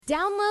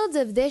Downloads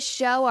of this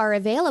show are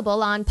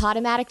available on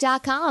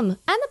Podomatic.com and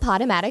the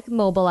Podomatic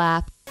mobile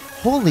app.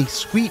 Holy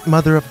sweet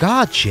mother of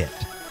God shit.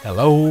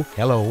 Hello.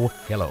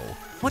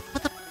 What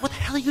the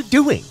hell are you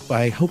doing?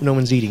 I hope no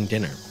one's eating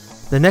dinner.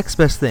 The Next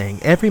Best Thing,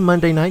 every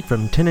Monday night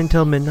from 10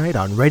 until midnight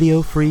on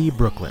Radio Free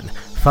Brooklyn.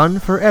 Fun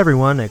for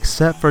everyone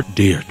except for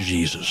Dear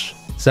Jesus.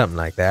 something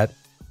like that.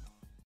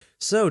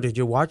 So, did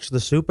you watch the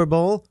Super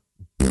Bowl?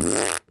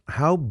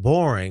 How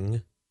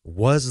boring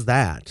was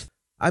that?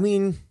 I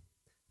mean,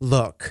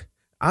 look,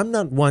 I'm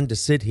not one to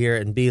sit here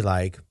and be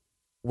like,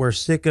 we're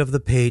sick of the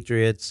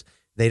Patriots.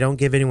 They don't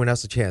give anyone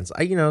else a chance.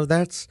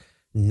 That's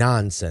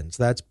nonsense.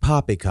 That's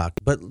poppycock.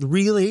 But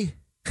really,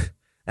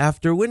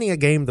 after winning a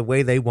game the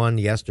way they won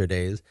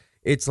yesterday's,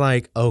 it's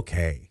like,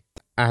 okay.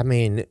 I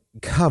mean,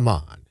 come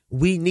on.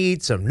 We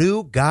need some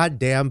new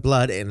goddamn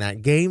blood in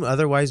that game.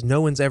 Otherwise,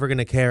 no one's ever going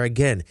to care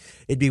again.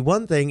 It'd be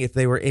one thing if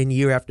they were in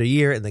year after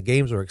year and the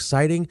games were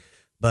exciting.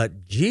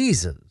 But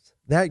Jesus,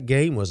 that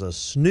game was a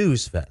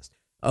snooze fest.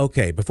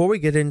 Okay, before we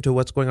get into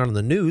what's going on in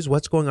the news,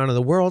 what's going on in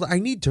the world, I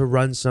need to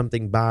run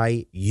something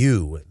by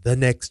you, the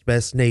next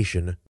best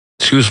nation.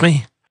 Excuse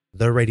me?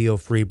 The Radio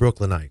Free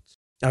Brooklynites.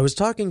 I was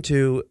talking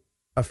to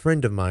a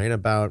friend of mine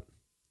about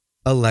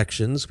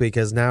elections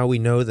because now we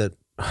know that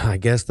I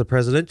guess the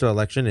presidential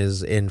election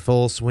is in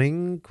full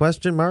swing, ?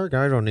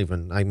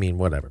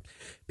 Whatever.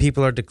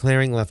 People are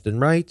declaring left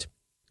and right.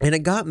 And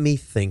it got me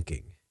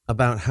thinking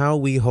about how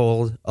we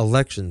hold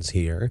elections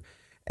here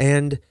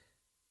and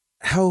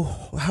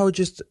how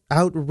just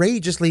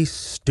outrageously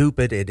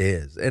stupid it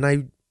is. And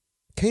I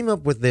came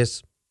up with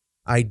this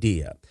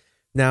idea.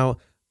 Now,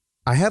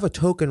 I have a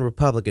token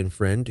Republican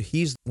friend.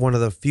 He's one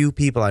of the few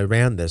people I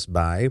ran this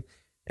by.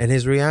 And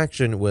his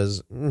reaction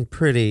was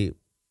pretty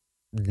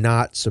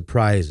not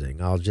surprising.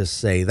 I'll just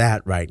say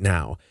that right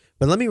now.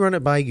 But let me run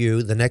it by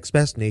you, the next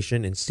best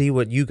nation, and see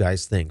what you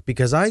guys think.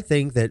 Because I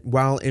think that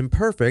while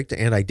imperfect,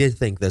 and I did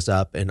think this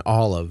up in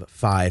all of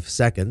 5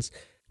 seconds,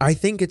 I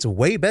think it's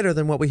way better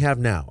than what we have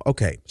now.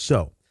 Okay,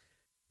 so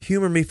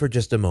humor me for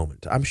just a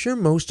moment. I'm sure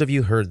most of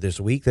you heard this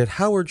week that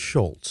Howard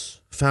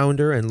Schultz,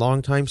 founder and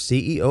longtime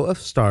CEO of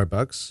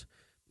Starbucks,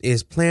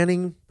 is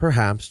planning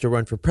perhaps to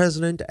run for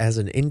president as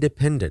an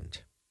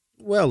independent.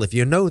 Well, if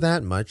you know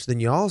that much, then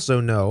you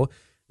also know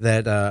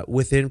that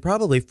within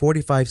probably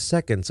 45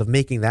 seconds of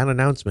making that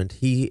announcement,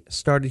 he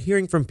started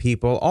hearing from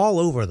people all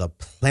over the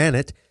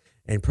planet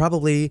and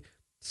probably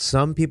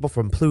some people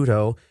from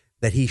Pluto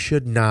that he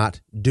should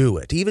not do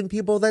it. Even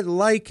people that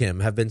like him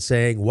have been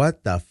saying,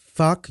 what the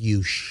fuck?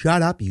 You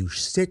shut up. You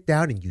sit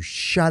down and you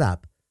shut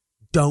up.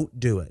 Don't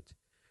do it.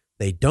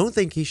 They don't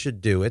think he should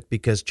do it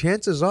because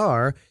chances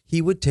are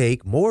he would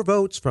take more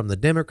votes from the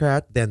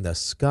Democrat than the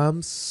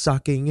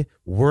scum-sucking,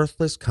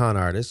 worthless con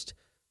artist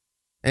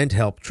and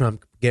help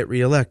Trump get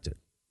reelected.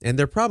 And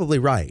they're probably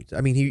right.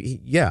 I mean,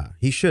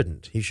 he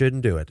shouldn't. He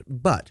shouldn't do it.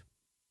 But,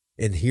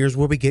 and here's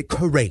where we get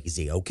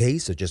crazy, okay?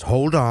 So just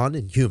hold on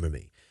and humor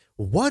me.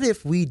 What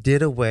if we just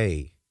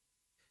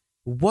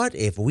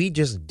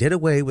did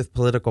away with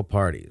political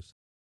parties?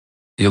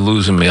 You're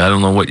losing me. I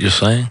don't know what you're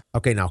saying.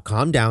 Okay, now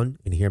calm down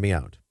and hear me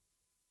out.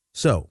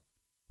 So,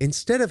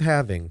 instead of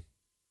having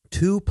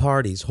 2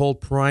 parties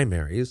hold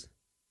primaries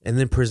and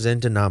then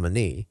present a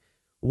nominee,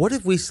 what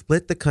if we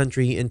split the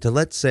country into,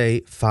 let's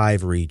say,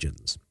 5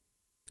 regions?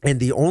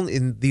 And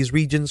these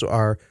regions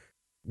are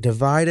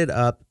divided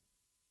up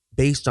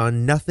based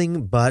on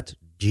nothing but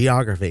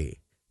geography.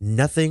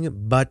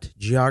 Nothing but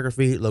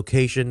geography,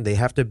 location. They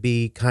have to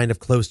be kind of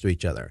close to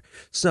each other.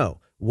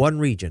 So, one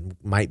region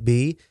might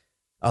be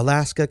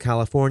Alaska,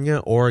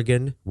 California,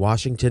 Oregon,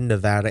 Washington,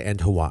 Nevada,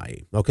 and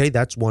Hawaii. Okay,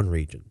 that's one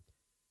region.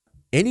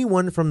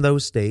 Anyone from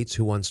those states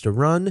who wants to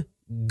run,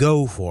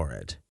 go for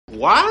it.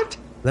 What?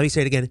 Let me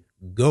say it again.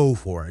 Go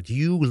for it.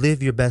 You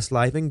live your best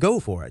life and go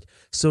for it.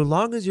 So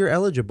long as you're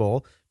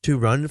eligible to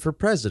run for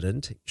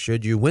president,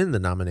 should you win the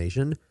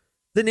nomination,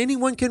 then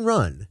anyone can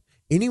run.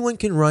 Anyone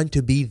can run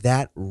to be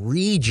that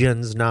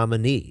region's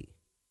nominee.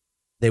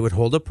 They would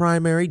hold a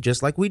primary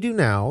just like we do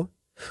now,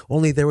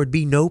 only there would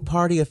be no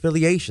party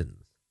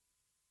affiliations.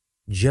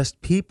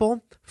 Just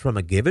people from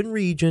a given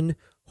region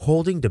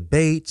holding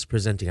debates,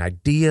 presenting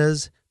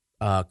ideas,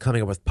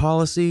 coming up with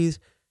policies,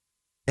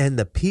 and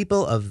the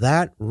people of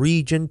that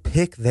region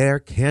pick their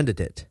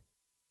candidate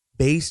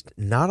based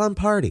not on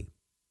party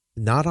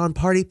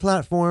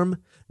platform,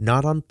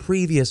 not on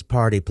previous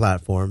party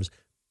platforms,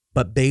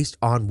 but based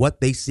on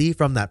what they see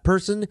from that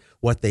person,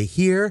 what they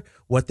hear,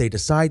 what they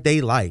decide they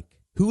like,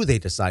 who they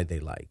decide they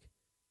like.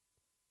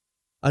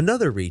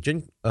 Another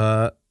region,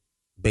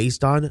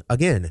 based on,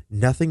 again,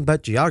 nothing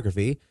but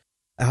geography,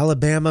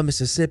 Alabama,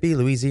 Mississippi,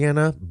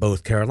 Louisiana,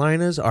 both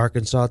Carolinas,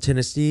 Arkansas,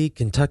 Tennessee,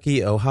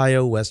 Kentucky,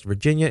 Ohio, West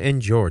Virginia,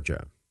 and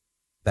Georgia.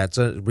 That's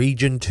a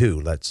region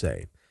 2, let's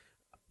say.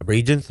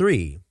 Region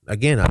 3,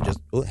 again,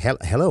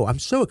 hello, I'm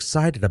so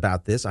excited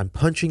about this. I'm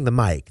punching the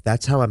mic.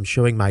 That's how I'm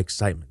showing my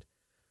excitement.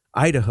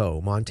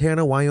 Idaho,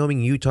 Montana,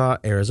 Wyoming, Utah,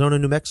 Arizona,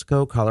 New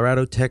Mexico,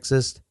 Colorado,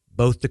 Texas,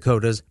 both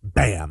Dakotas,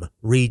 bam,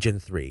 region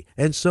 3,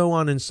 and so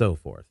on and so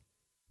forth.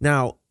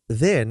 Now,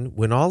 Then,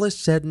 when all is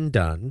said and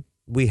done,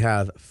 we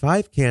have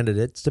 5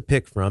 candidates to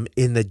pick from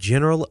in the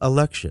general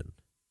election.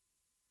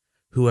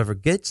 Whoever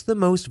gets the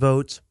most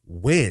votes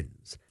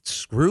wins.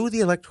 Screw the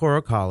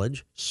Electoral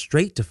College,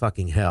 straight to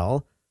fucking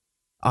hell.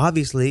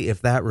 Obviously,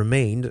 if that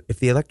remained, if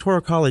the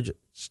Electoral College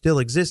still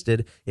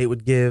existed, it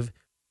would give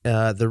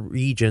the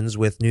regions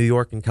with New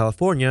York and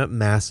California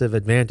massive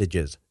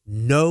advantages.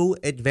 No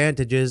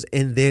advantages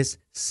in this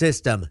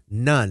system.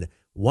 None.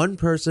 One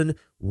person,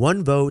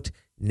 one vote,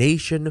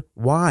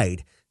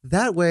 nationwide.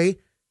 That way,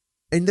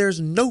 and there's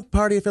no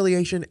party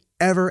affiliation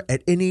ever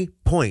at any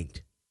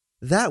point.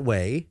 That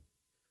way,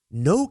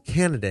 no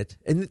candidate,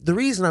 and the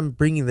reason I'm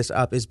bringing this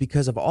up is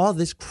because of all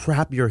this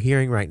crap you're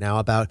hearing right now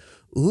about,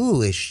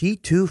 ooh, is she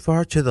too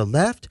far to the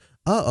left?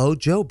 Uh-oh,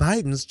 Joe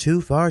Biden's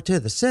too far to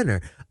the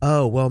center.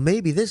 Oh, well,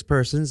 maybe this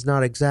person's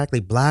not exactly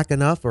black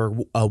enough or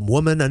a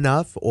woman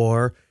enough,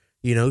 or,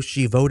 you know,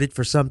 she voted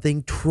for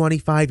something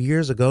 25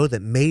 years ago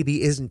that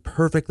maybe isn't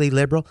perfectly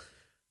liberal.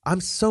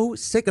 I'm so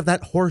sick of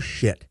that horse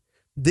shit.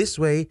 This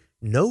way,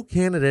 no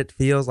candidate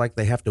feels like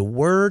they have to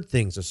word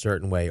things a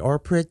certain way or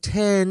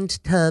pretend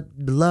to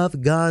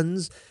love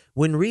guns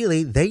when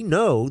really they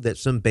know that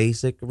some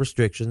basic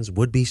restrictions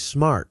would be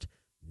smart.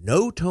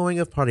 No towing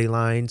of party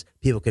lines.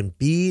 People can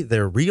be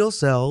their real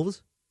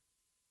selves,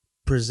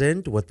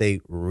 present what they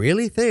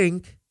really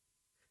think,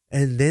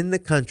 and then the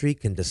country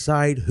can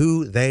decide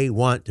who they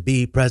want to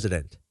be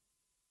president.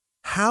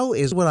 How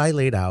is what I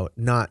laid out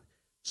not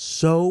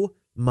so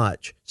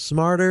much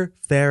smarter,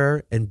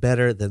 fairer, and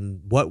better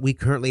than what we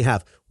currently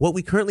have? What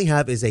we currently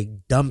have is a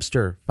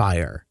dumpster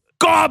fire.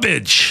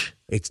 Garbage!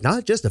 It's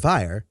not just a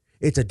fire.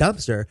 It's a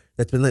dumpster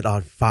that's been lit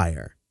on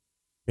fire.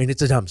 And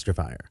it's a dumpster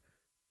fire.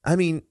 I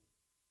mean,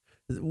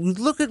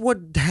 look at what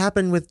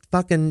happened with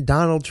fucking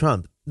Donald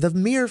Trump. The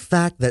mere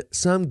fact that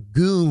some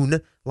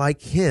goon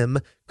like him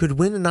could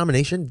win a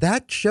nomination,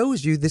 that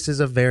shows you this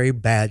is a very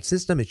bad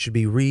system. It should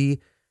be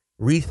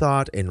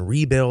rethought and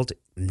rebuilt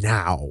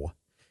now.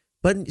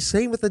 But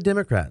same with the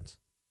Democrats.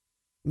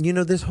 You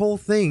know, this whole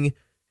thing,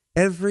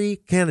 every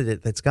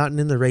candidate that's gotten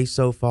in the race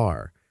so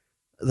far,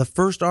 the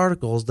first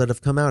articles that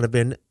have come out have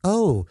been,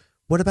 oh,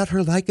 what about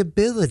her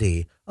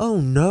likability?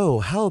 Oh, no.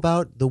 How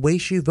about the way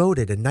she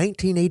voted in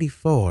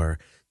 1984?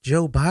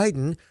 Joe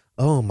Biden,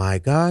 oh, my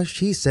gosh,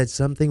 he said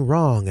something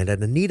wrong at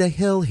an Anita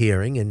Hill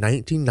hearing in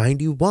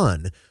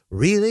 1991.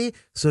 Really?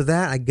 So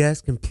that, I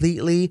guess,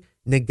 completely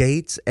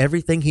negates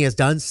everything he has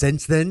done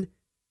since then?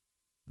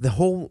 The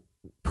whole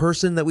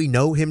person that we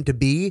know him to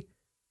be?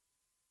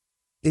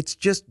 It's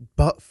just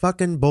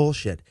fucking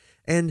bullshit.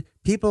 And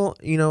people,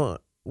 you know,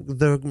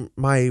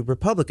 my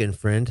Republican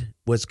friend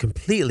was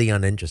completely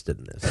uninterested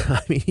in this.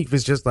 I mean, he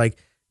was just like,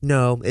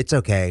 no, it's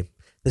okay.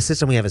 The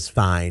system we have is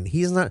fine.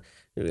 He's not.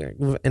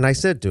 And I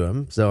said to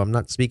him, so I'm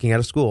not speaking out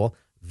of school,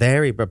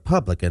 very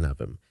Republican of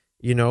him.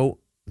 You know,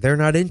 they're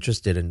not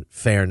interested in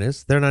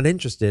fairness. They're not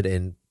interested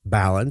in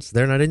balance.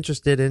 They're not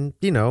interested in,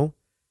 you know,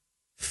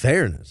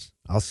 fairness.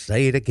 I'll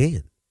say it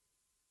again.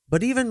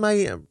 But even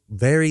my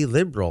very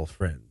liberal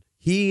friend,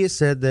 he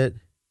said that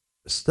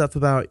stuff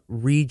about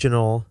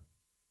regional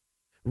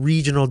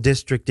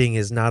districting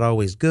is not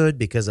always good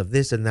because of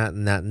this and that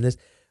and that and this.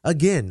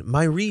 Again,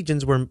 my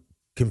regions were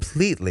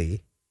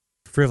completely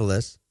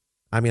frivolous.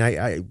 I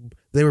mean,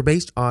 they were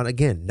based on,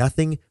 again,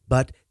 nothing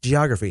but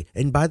geography.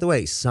 And by the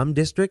way, some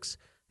districts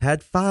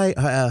had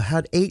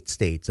 8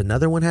 states.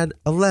 Another one had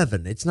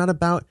 11. It's not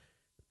about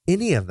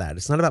any of that.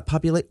 It's not about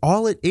population.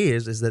 All it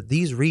is that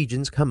these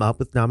regions come up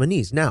with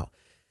nominees. Now,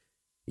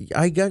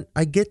 I get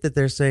that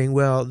they're saying,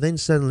 well, then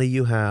suddenly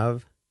you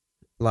have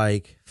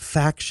like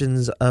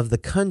factions of the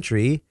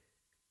country.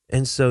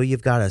 And so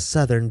you've got a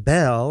Southern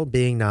Belle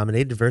being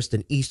nominated versus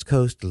an East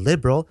Coast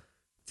liberal.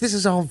 This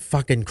is all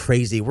fucking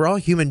crazy. We're all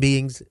human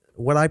beings.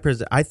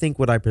 I think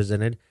what I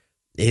presented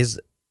is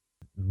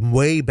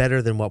way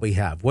better than what we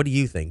have. What do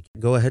you think?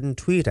 Go ahead and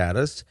tweet at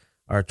us.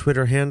 Our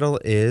Twitter handle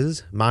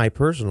is my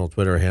personal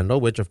Twitter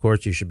handle, which of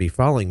course you should be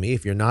following me.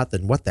 If you're not,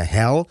 then what the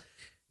hell?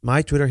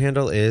 My Twitter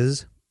handle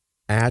is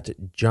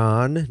at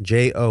John,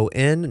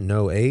 Jon,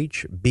 no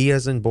H, B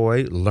as in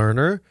boy,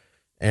 learner.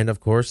 And of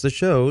course the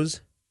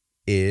show's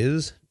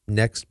is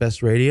Next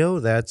Best Radio.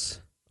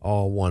 That's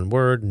all one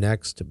word,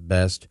 Next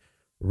Best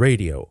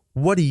Radio.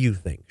 What do you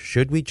think?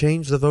 Should we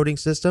change the voting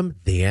system?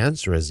 The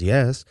answer is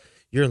yes.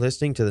 You're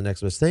listening to The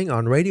Next Best Thing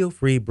on Radio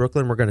Free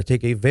Brooklyn. We're going to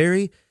take a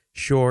very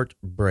short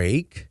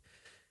break.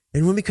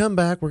 And when we come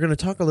back, we're going to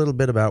talk a little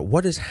bit about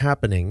what is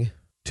happening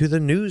to the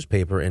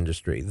newspaper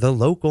industry, the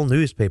local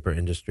newspaper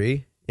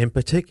industry in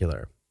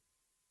particular.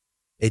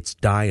 It's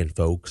dying,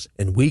 folks,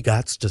 and we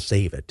gots to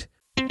save it.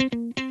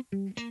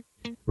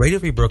 Radio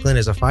Free Brooklyn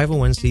is a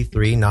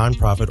 501c3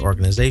 nonprofit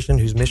organization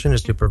whose mission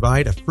is to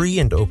provide a free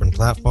and open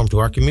platform to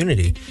our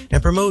community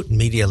and promote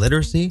media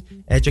literacy,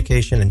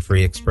 education, and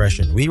free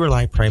expression. We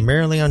rely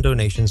primarily on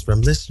donations from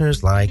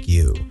listeners like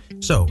you.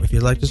 So, if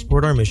you'd like to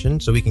support our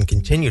mission so we can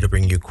continue to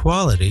bring you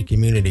quality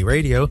community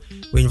radio,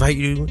 we invite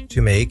you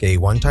to make a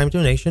one-time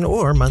donation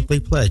or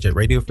monthly pledge at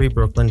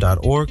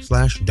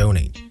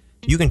radiofreebrooklyn.org/donate.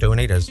 You can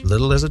donate as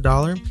little as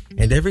 $1,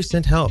 and every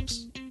cent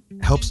helps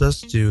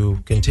us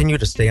to continue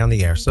to stay on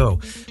the air. So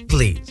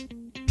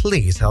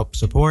please help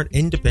support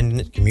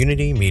independent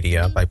community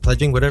media by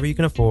pledging whatever you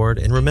can afford.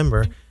 And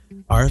remember,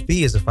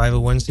 RFB is a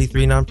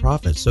 501c3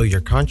 nonprofit, so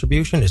your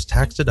contribution is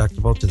tax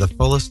deductible to the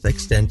fullest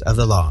extent of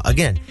the law.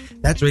 Again,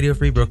 that's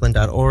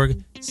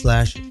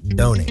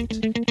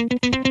radiofreebrooklyn.org/donate.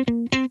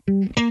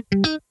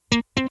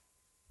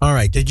 All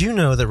right, did you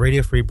know that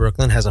Radio Free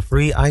Brooklyn has a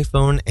free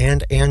iPhone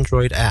and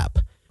Android app?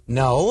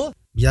 No.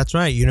 That's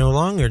right. You no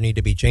longer need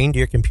to be chained to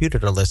your computer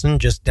to listen.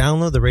 Just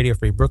download the Radio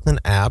Free Brooklyn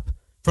app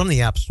from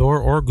the App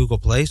Store or Google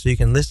Play so you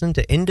can listen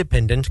to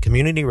independent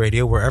community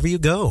radio wherever you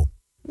go.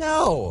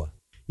 No.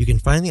 You can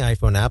find the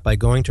iPhone app by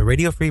going to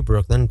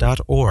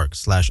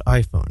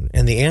radiofreebrooklyn.org/iPhone,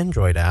 and the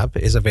Android app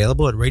is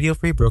available at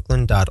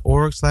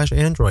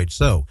radiofreebrooklyn.org/Android.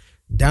 So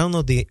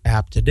download the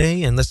app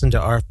today and listen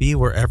to RFB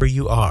wherever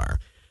you are.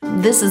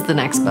 This is the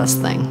next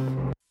best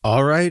thing.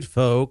 All right,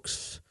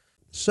 folks.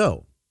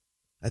 So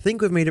I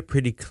think we've made it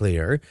pretty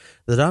clear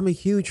that I'm a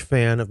huge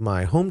fan of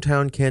my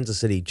hometown Kansas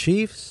City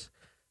Chiefs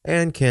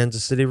and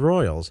Kansas City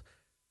Royals.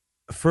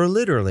 For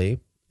literally,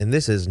 and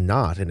this is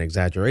not an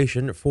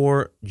exaggeration,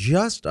 for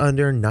just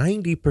under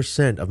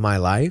 90% of my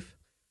life,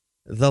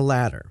 the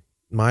latter,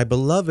 my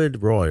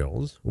beloved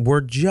Royals,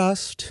 were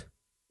just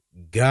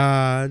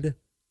god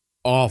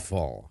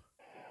awful.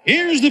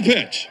 Here's the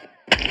pitch.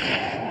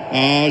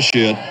 Oh,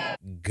 shit.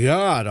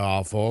 God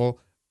awful.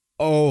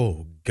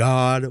 Oh,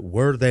 God,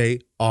 were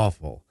they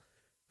awful.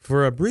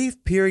 For a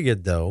brief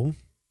period, though,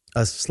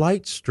 a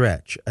slight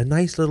stretch, a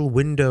nice little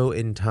window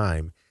in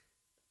time,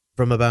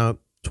 from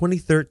about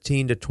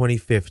 2013 to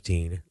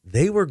 2015,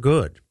 they were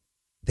good.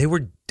 They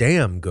were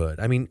damn good.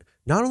 I mean,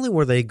 not only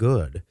were they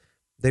good,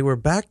 they were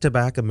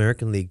back-to-back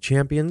American League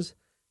champions,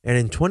 and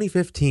in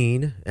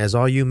 2015, as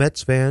all you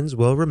Mets fans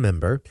will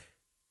remember,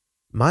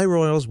 my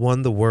Royals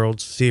won the World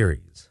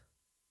Series.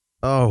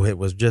 Oh, it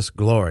was just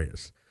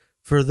glorious.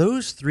 For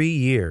those 3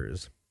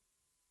 years,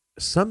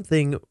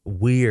 something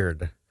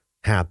weird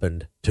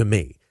happened to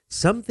me.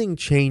 Something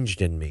changed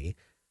in me.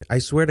 I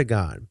swear to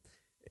God.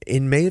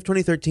 In May of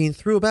 2013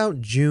 through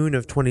about June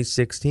of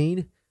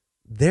 2016,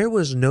 there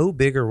was no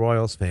bigger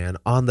Royals fan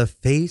on the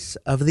face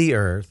of the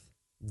earth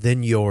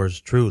than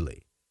yours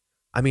truly.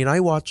 I mean,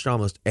 I watched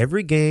almost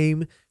every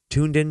game,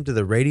 tuned into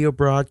the radio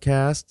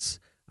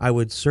broadcasts. I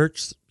would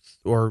search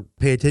or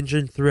pay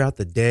attention throughout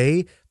the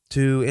day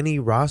to any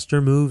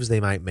roster moves they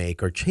might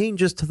make or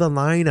changes to the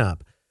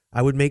lineup.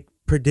 I would make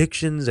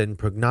predictions and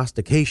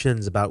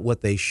prognostications about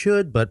what they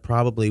should but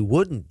probably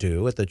wouldn't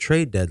do at the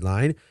trade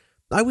deadline.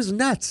 I was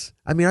nuts.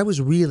 I mean, I was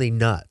really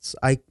nuts.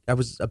 I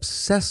was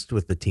obsessed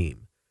with the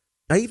team.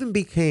 I even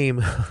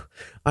became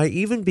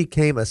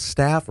a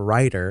staff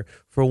writer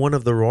for one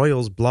of the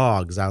Royals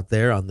blogs out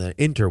there on the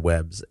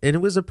interwebs, and it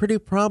was a pretty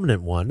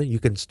prominent one. You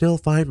can still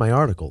find my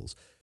articles.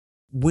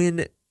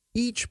 When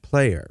each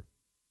player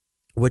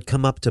would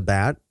come up to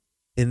bat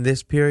in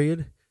this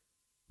period,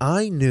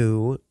 I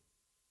knew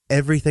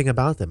everything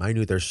about them. I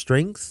knew their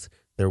strengths,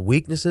 their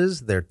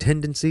weaknesses, their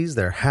tendencies,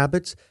 their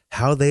habits,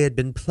 how they had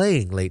been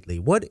playing lately,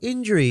 what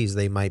injuries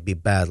they might be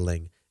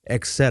battling,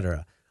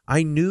 etc.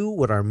 I knew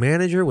what our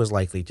manager was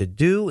likely to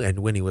do and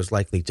when he was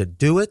likely to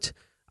do it.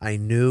 I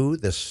knew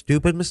the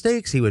stupid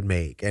mistakes he would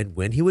make and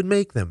when he would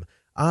make them.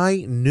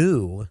 I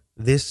knew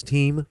this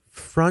team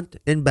front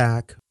and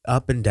back,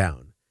 up and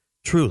down,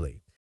 truly.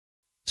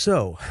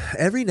 So,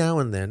 every now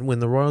and then, when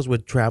the Royals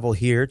would travel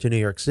here to New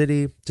York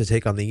City to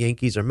take on the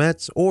Yankees or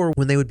Mets, or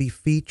when they would be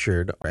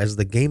featured as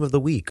the game of the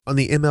week on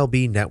the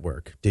MLB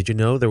network. Did you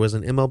know there was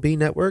an MLB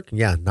network?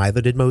 Yeah,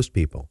 neither did most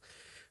people.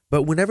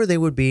 But whenever they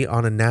would be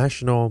on a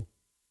national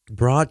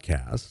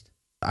broadcast,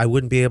 I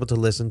wouldn't be able to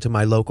listen to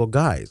my local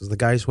guys, the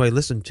guys who I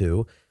listened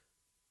to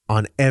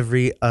on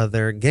every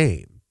other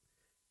game.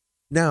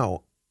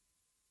 Now,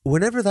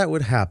 whenever that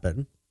would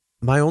happen,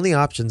 my only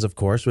options, of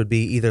course, would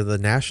be either the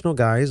national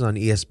guys on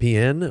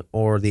ESPN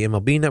or the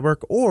MLB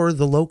network or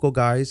the local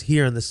guys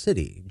here in the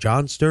city,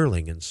 John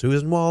Sterling and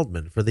Susan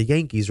Waldman for the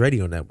Yankees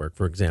radio network,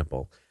 for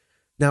example.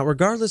 Now,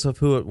 regardless of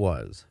who it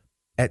was,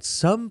 at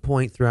some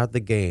point throughout the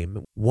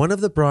game, one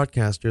of the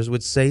broadcasters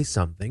would say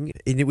something,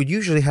 and it would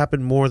usually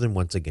happen more than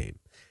once a game,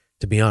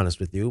 to be honest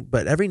with you.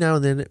 But every now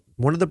and then,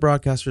 one of the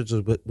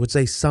broadcasters would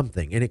say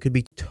something, and it could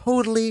be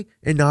totally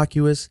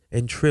innocuous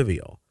and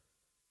trivial.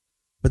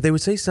 But they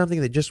would say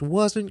something that just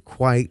wasn't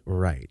quite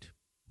right.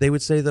 They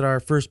would say that our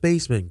first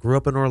baseman grew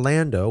up in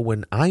Orlando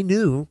when I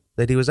knew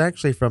that he was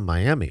actually from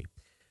Miami.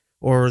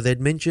 Or they'd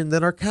mention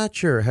that our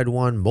catcher had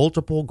won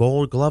multiple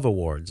Gold Glove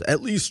awards,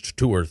 at least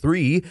 2 or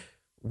 3,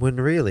 when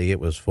really it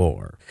was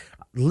 4.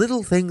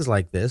 Little things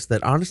like this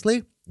that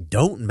honestly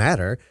don't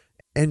matter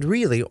and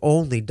really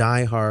only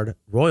diehard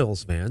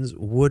Royals fans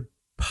would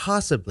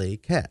possibly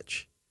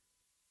catch.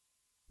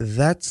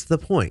 That's the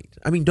point.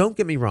 I mean, don't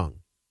get me wrong.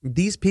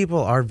 These people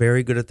are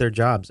very good at their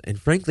jobs, and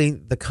frankly,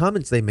 the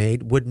comments they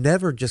made would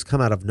never just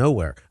come out of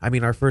nowhere. I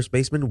mean, our first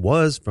baseman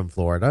was from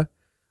Florida.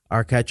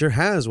 Our catcher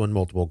has won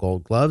multiple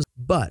Gold Gloves,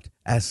 but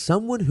as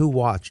someone who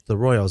watched the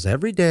Royals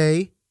every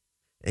day,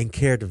 and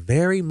cared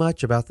very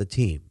much about the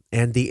team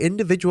and the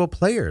individual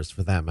players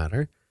for that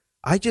matter,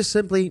 I just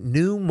simply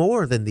knew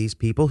more than these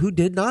people who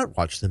did not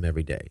watch them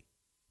every day.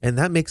 And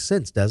that makes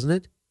sense, doesn't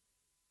it?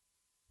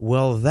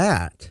 Well,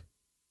 that,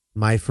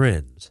 my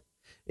friends,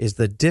 is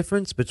the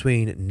difference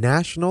between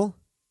national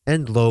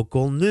and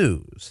local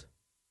news.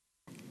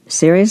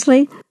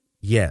 Seriously?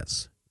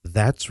 Yes,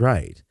 that's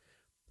right.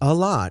 A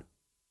lot.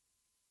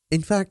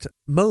 In fact,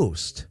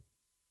 most,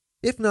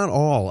 if not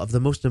all, of the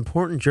most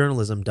important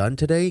journalism done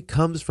today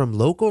comes from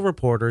local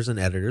reporters and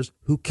editors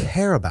who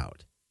care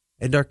about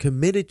and are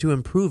committed to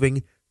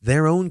improving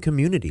their own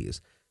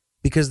communities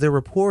because they're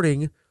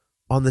reporting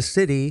on the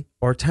city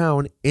or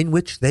town in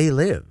which they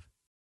live.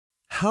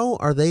 How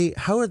are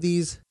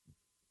these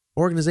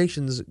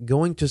organizations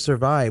going to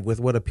survive with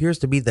what appears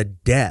to be the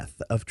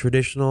death of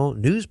traditional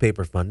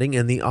newspaper funding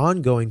and the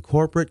ongoing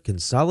corporate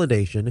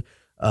consolidation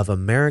of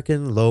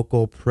American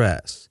local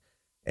press?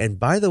 And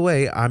by the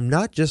way, I'm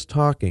not just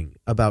talking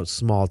about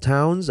small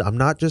towns. I'm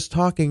not just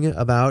talking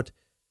about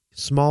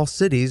small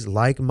cities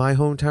like my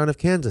hometown of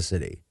Kansas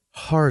City.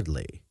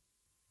 Hardly.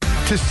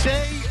 To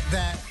say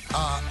that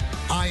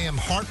I am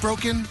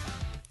heartbroken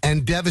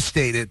and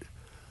devastated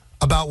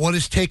about what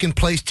has taken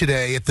place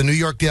today at the New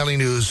York Daily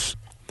News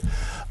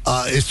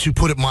is to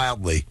put it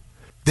mildly.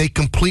 They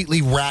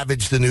completely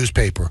ravaged the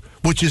newspaper,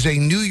 which is a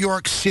New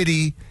York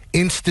City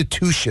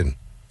institution.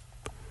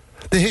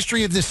 The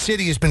history of this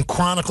city has been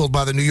chronicled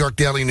by the New York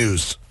Daily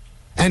News.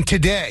 And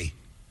today,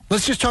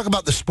 let's just talk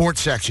about the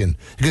sports section,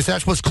 because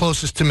that's what's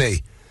closest to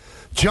me.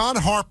 John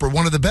Harper,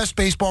 one of the best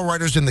baseball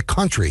writers in the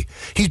country,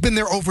 he's been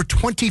there over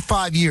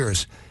 25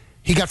 years.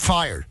 He got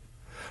fired.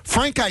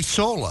 Frank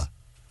Isola,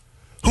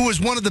 who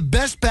was one of the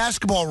best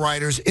basketball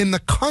writers in the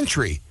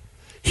country,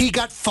 he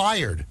got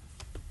fired.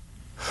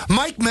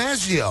 Mike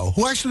Mazzeo,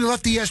 who actually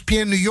left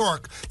ESPN New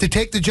York to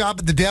take the job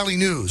at the Daily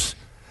News,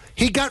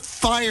 he got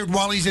fired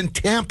while he's in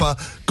Tampa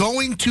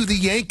going to the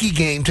Yankee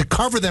game to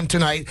cover them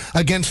tonight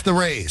against the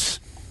Rays.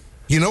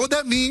 You know what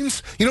that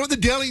means? You know what the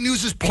Daily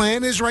News'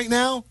 plan is right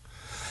now?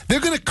 They're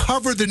going to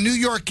cover the New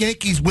York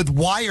Yankees with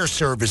wire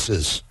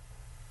services.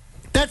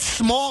 That's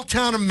small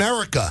town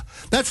America.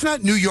 That's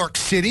not New York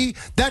City.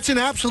 That's an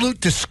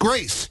absolute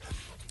disgrace.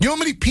 You know how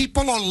many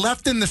people are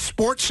left in the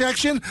sports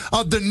section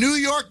of the New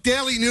York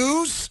Daily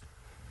News?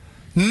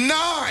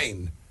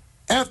 9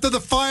 after the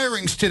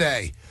firings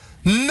today.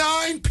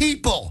 9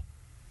 people.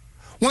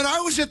 When I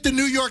was at the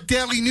New York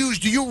Daily News,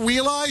 do you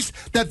realize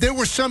that there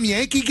were some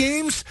Yankee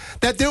games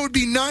that there would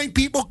be 9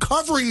 people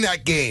covering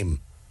that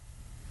game?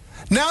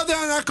 Now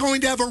they're not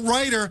going to have a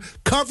writer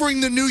covering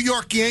the New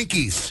York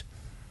Yankees.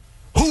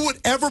 Who would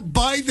ever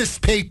buy this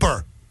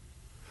paper?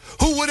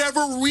 Who would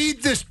ever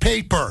read this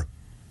paper?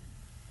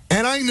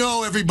 And I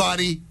know,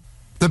 everybody,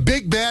 the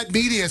big bad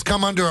media has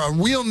come under a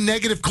real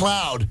negative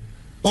cloud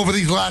over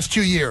these last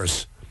 2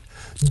 years.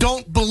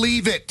 Don't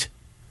believe it.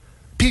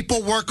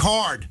 People work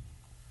hard.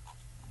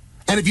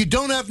 And if you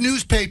don't have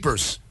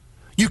newspapers,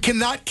 you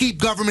cannot keep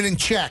government in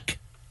check.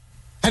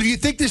 And if you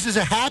think this is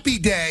a happy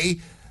day,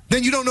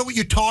 then you don't know what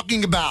you're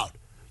talking about.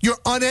 You're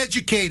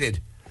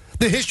uneducated.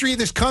 The history of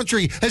this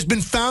country has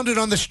been founded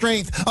on the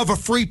strength of a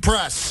free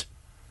press.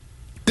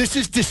 This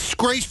is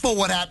disgraceful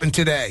what happened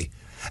today.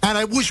 And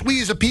I wish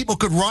we as a people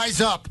could rise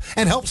up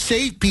and help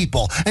save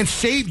people and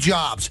save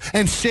jobs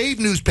and save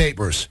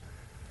newspapers.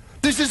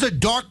 This is a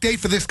dark day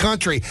for this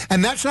country,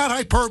 and that's not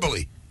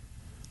hyperbole.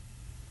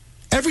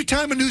 Every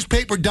time a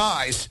newspaper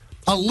dies,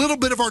 a little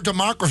bit of our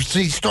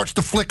democracy starts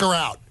to flicker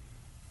out.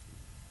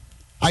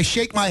 I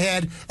shake my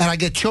head, and I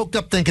get choked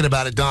up thinking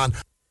about it, Don.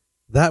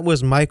 That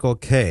was Michael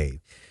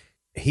Kay.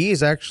 He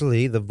is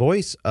actually the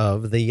voice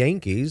of the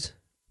Yankees,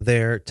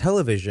 their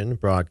television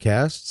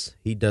broadcasts.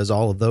 He does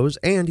all of those,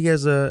 and he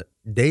has a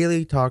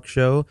daily talk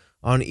show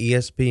on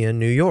ESPN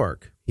New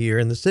York here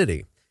in the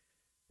city.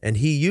 And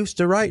he used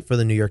to write for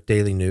the New York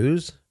Daily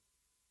News,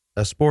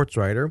 a sports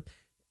writer,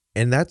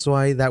 and that's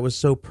why that was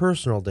so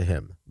personal to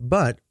him.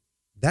 But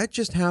that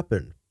just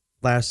happened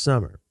last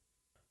summer.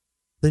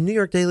 The New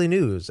York Daily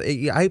News,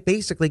 I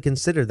basically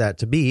consider that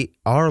to be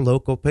our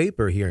local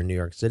paper here in New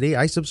York City.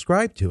 I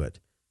subscribe to it.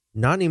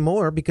 Not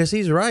anymore, because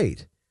he's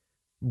right.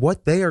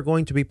 What they are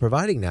going to be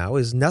providing now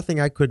is nothing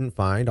I couldn't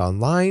find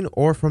online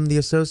or from the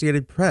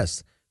Associated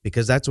Press,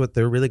 because that's what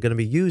they're really going to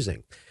be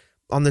using.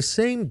 On the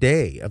same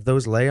day of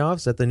those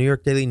layoffs at the New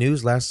York Daily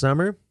News last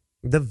summer,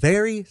 the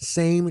very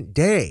same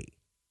day,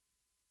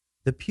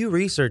 the Pew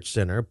Research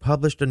Center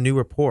published a new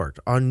report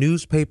on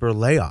newspaper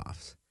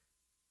layoffs.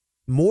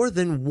 More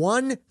than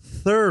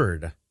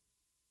 1/3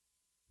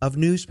 of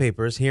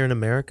newspapers here in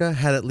America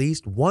had at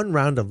least one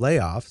round of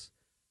layoffs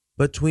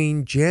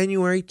between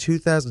January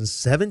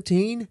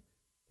 2017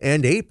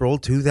 and April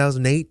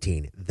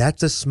 2018.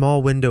 That's a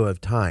small window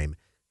of time.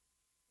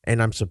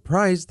 And I'm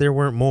surprised there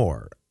weren't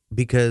more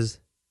because,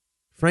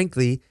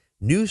 frankly,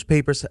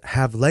 newspapers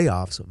have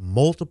layoffs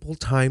multiple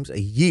times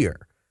a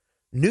year.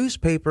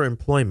 Newspaper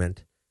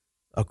employment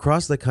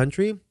across the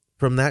country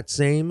from that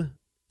same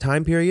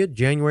time period,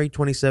 January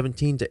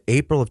 2017 to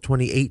April of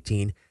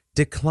 2018,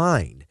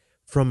 declined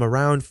from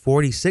around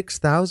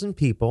 46,000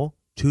 people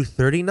to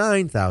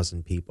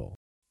 39,000 people.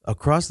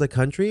 Across the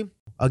country,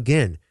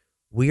 again,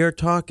 we are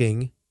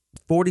talking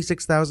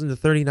 46,000 to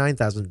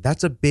 39,000.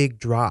 That's a big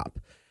drop.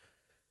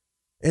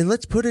 And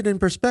let's put it in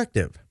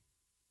perspective.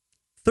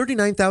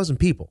 39,000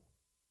 people.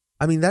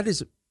 I mean,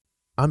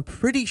 I'm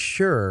pretty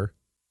sure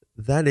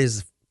that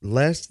is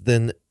less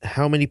than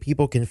how many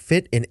people can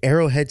fit in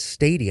Arrowhead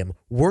Stadium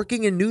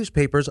working in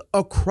newspapers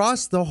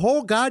across the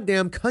whole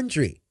goddamn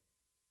country.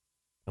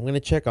 I'm going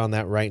to check on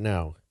that right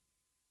now.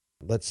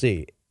 Let's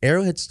see.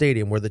 Arrowhead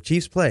Stadium, where the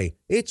Chiefs play,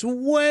 it's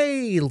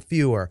way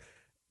fewer.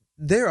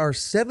 There are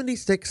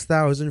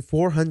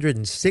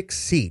 76,406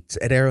 seats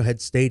at Arrowhead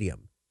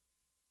Stadium.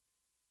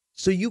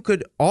 So you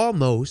could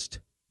almost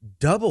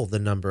double the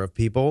number of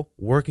people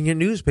working in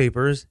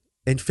newspapers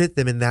and fit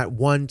them in that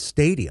one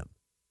stadium.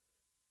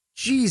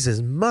 Jesus,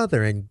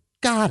 mother and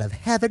God of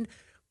heaven,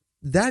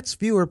 that's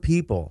fewer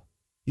people.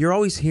 You're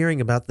always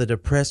hearing about the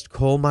depressed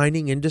coal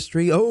mining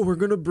industry. Oh, we're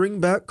going to bring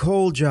back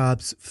coal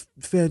jobs.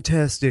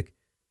 Fantastic.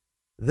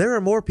 There are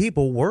more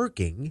people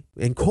working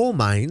in coal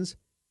mines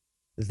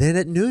than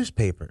at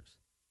newspapers.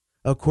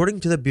 According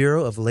to the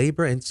Bureau of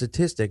Labor and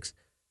Statistics,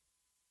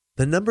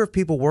 the number of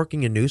people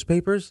working in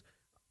newspapers,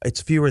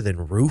 it's fewer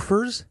than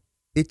roofers.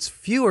 It's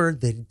fewer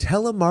than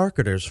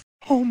telemarketers.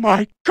 Oh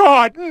my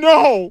God,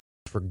 no!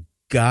 For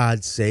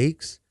God's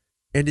sakes.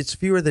 And it's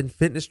fewer than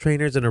fitness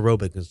trainers and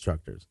aerobic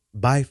instructors,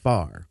 by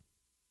far.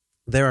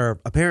 There are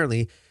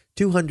apparently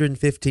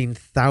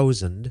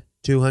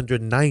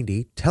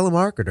 215,290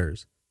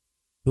 telemarketers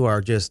who are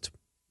just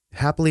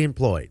happily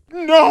employed.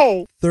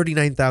 No!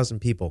 39,000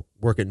 people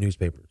work at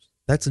newspapers.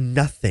 That's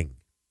nothing.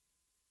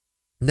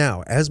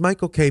 Now, as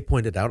Michael K.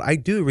 pointed out, I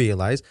do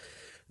realize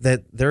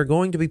that there are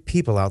going to be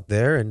people out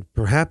there, and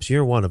perhaps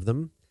you're one of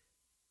them,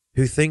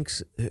 who think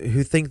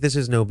this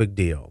is no big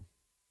deal.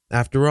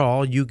 After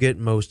all, you get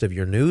most of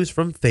your news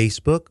from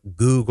Facebook,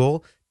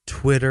 Google,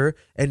 Twitter,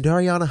 and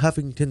Arianna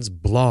Huffington's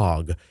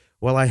blog.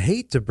 Well, I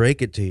hate to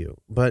break it to you,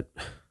 but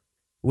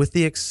with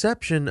the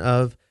exception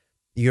of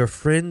your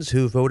friends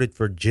who voted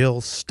for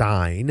Jill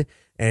Stein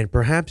and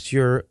perhaps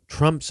your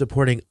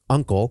Trump-supporting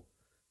uncle,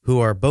 who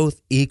are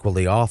both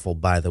equally awful,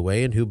 by the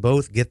way, and who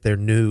both get their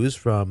news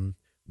from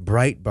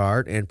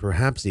Breitbart and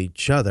perhaps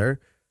each other,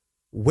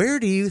 where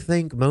do you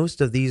think most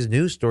of these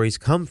news stories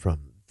come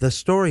from? The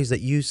stories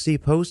that you see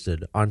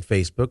posted on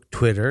Facebook,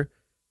 Twitter,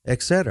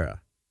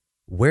 etc.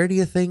 Where do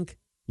you think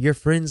your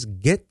friends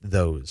get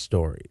those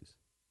stories?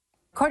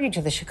 According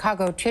to the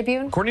Chicago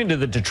Tribune. According to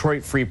the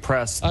Detroit Free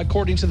Press.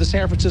 According to the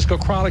San Francisco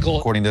Chronicle.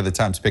 According to the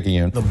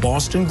Times-Picayune. The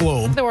Boston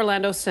Globe. The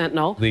Orlando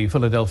Sentinel. The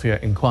Philadelphia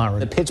Inquirer.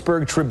 The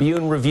Pittsburgh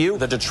Tribune Review.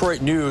 The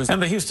Detroit News.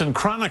 And the Houston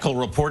Chronicle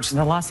reports.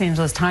 The Los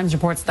Angeles Times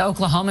reports. The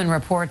Oklahoman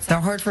reports.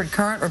 The Hartford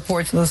Courant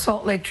reports. The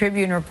Salt Lake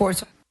Tribune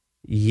reports.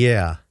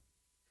 Yeah.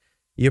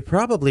 You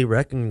probably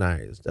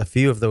recognized a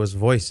few of those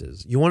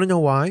voices. You want to know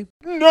why?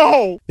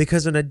 No!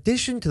 Because in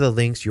addition to the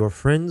links your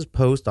friends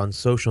post on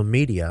social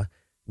media,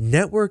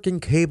 network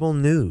and cable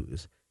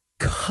news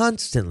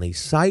constantly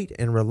cite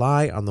and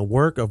rely on the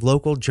work of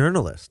local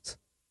journalists.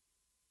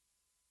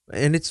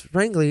 And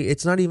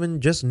it's not even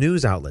just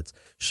news outlets.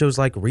 Shows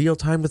like Real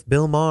Time with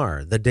Bill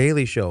Maher, The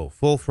Daily Show,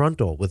 Full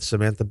Frontal with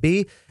Samantha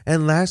Bee,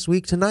 and Last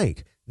Week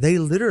Tonight. They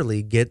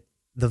literally get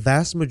the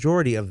vast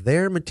majority of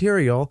their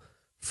material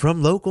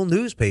from local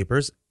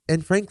newspapers,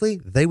 and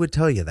frankly, they would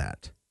tell you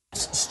that.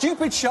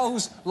 Stupid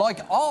shows like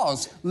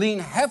ours lean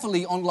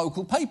heavily on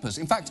local papers.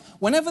 In fact,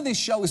 whenever this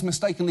show is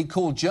mistakenly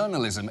called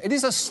journalism, it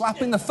is a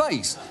slap in the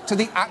face to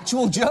the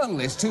actual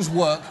journalists whose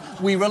work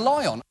we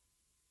rely on.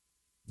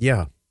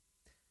 Yeah.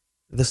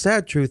 The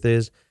sad truth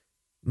is,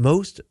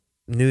 most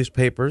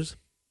newspapers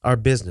are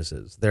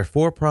businesses. They're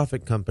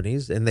for-profit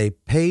companies, and they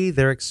pay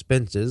their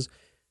expenses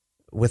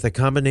with a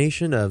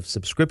combination of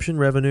subscription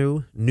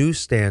revenue,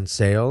 newsstand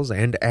sales,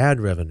 and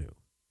ad revenue.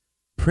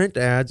 Print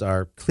ads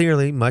are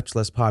clearly much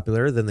less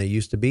popular than they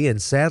used to be,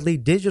 and sadly,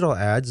 digital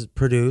ads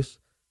produce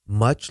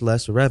much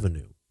less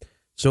revenue.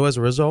 So as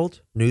a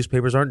result,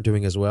 newspapers aren't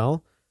doing as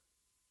well.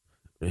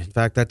 In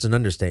fact, that's an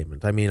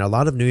understatement. I mean, a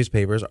lot of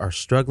newspapers are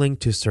struggling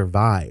to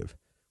survive.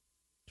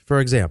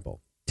 For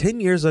example, 10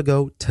 years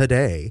ago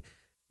today,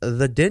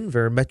 the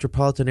Denver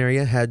metropolitan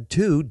area had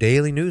 2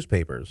 daily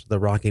newspapers, the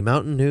Rocky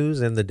Mountain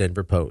News and the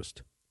Denver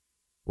Post.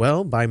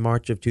 Well, by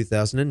March of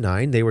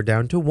 2009, they were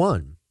down to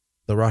 1.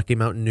 The Rocky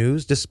Mountain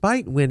News,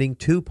 despite winning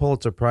 2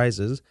 Pulitzer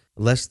Prizes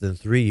less than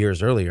 3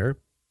 years earlier,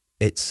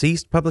 it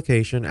ceased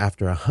publication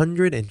after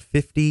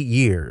 150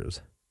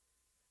 years.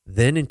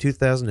 Then in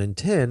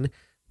 2010,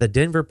 the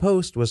Denver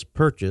Post was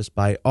purchased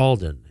by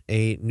Alden,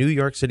 a New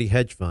York City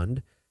hedge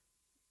fund,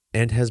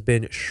 and has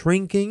been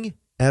shrinking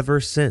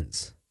ever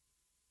since.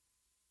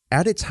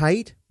 At its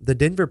height, the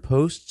Denver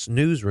Post's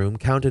newsroom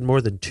counted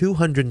more than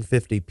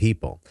 250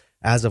 people.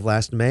 As of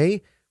last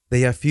May,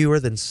 they have fewer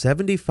than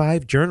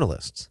 75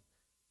 journalists.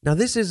 Now,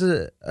 this is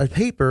a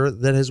paper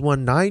that has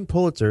won 9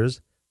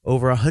 Pulitzers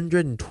over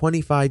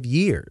 125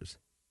 years.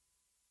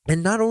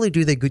 And not only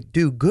do they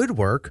do good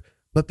work,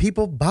 But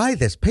people buy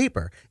this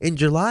paper. In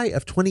July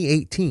of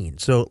 2018,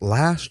 so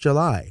last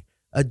July,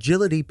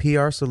 Agility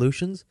PR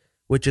Solutions,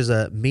 which is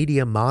a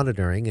media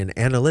monitoring and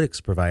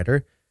analytics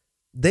provider,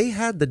 they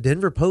had the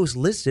Denver Post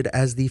listed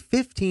as the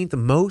 15th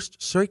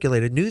most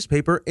circulated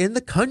newspaper in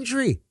the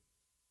country.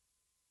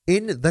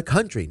 In the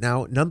country.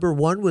 Now, number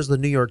 1 was the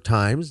New York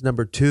Times.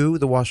 Number 2,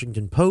 the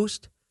Washington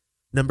Post.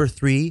 Number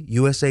 3,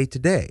 USA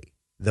Today.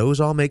 Those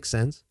all make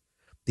sense.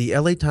 The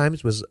LA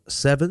Times was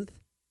 7th.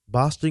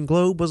 Boston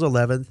Globe was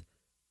 11th.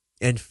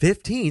 And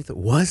 15th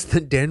was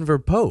the Denver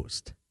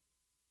Post.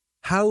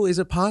 How is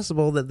it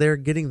possible that they're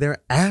getting their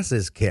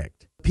asses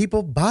kicked?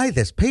 People buy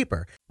this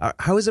paper.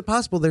 How is it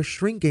possible they're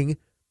shrinking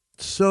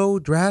so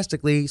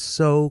drastically,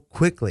 so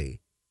quickly?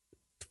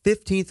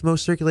 15th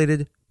most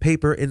circulated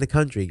paper in the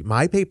country.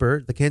 My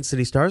paper, the Kansas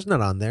City Star, is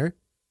not on there.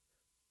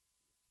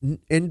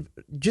 And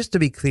just to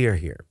be clear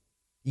here,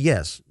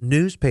 yes,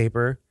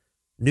 newspapers,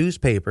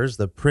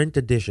 the print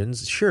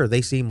editions, sure,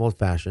 they seem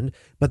old-fashioned,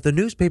 but the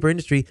newspaper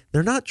industry,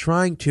 they're not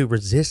trying to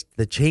resist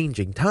the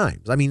changing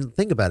times. I mean,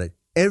 think about it.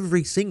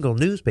 Every single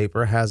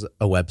newspaper has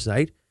a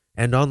website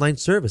and online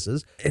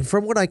services, and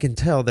from what I can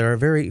tell, there are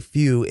very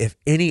few, if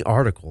any,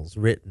 articles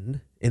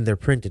written in their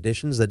print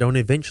editions that don't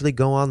eventually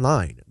go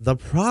online. The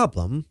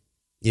problem,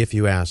 if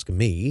you ask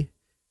me,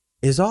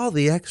 is all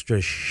the extra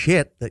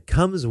shit that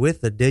comes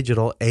with the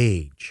digital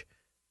age.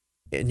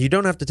 And you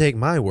don't have to take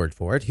my word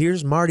for it.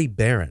 Here's Marty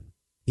Baron.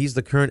 He's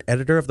the current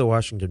editor of the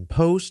Washington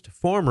Post,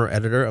 former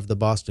editor of the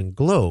Boston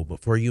Globe.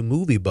 For you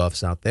movie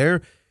buffs out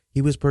there,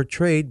 he was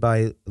portrayed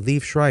by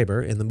Liev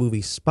Schreiber in the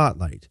movie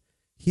Spotlight.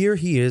 Here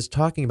he is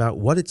talking about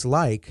what it's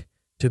like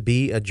to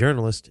be a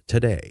journalist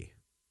today.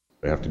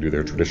 They have to do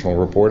their traditional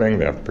reporting.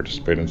 They have to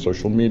participate in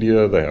social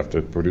media. They have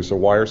to produce a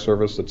wire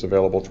service that's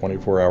available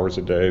 24 hours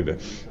a day. They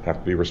have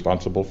to be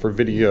responsible for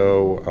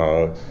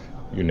video.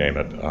 You name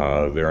it.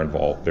 They're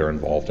involved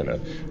in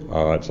it.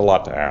 It's a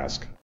lot to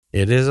ask.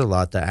 It is a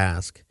lot to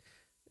ask.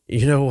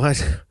 You know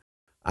what?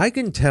 I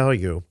can tell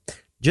you,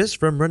 just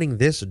from running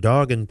this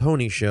dog and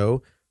pony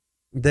show,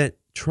 that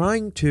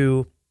trying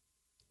to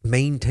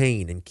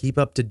maintain and keep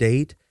up to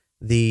date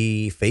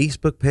the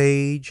Facebook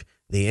page,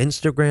 the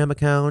Instagram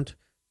account,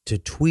 to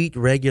tweet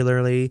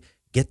regularly,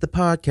 get the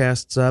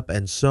podcasts up,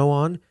 and so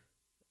on,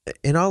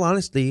 in all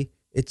honesty,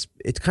 it's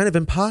kind of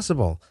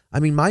impossible. I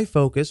mean, my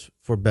focus,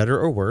 for better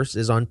or worse,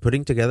 is on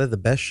putting together the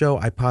best show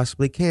I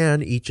possibly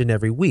can each and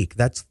every week.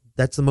 That's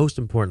the most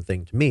important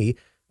thing to me,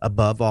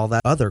 above all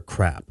that other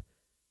crap.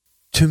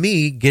 To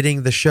me,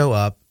 getting the show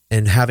up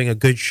and having a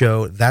good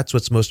show, that's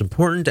what's most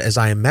important, as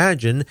I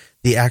imagine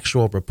the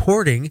actual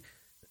reporting,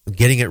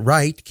 getting it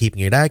right,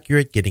 keeping it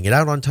accurate, getting it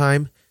out on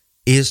time,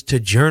 is to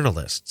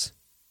journalists.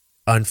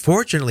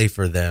 Unfortunately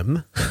for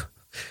them,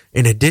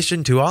 in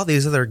addition to all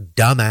these other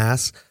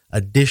dumbass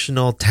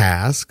additional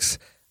tasks,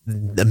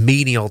 the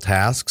menial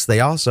tasks, they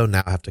also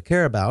now have to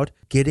care about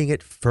getting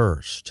it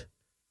first.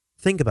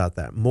 Think about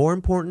that. More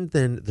important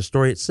than the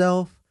story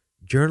itself,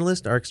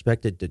 journalists are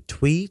expected to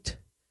tweet,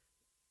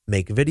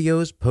 make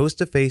videos, post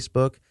to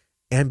Facebook,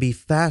 and be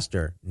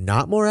faster,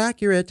 not more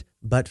accurate,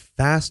 but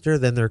faster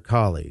than their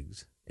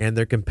colleagues and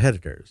their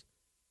competitors.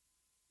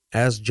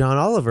 As John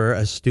Oliver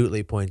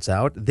astutely points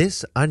out,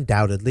 this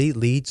undoubtedly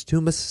leads to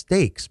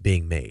mistakes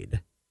being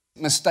made.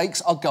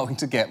 Mistakes are going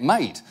to get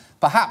made.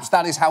 Perhaps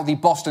that is how the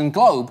Boston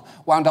Globe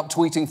wound up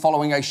tweeting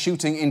following a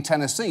shooting in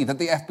Tennessee that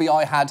the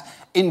FBI had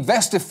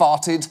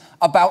investigated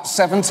about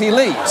 70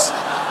 leads.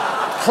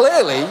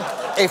 Clearly,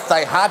 if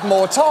they had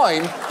more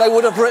time, they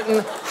would have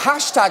written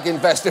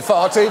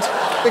 #investigated,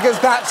 because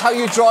that's how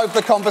you drive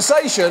the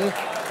conversation.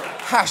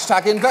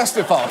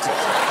 #investigated.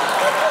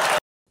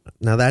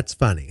 Now that's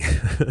funny.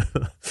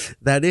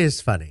 That is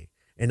funny.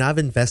 And I've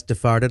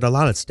investigated a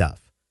lot of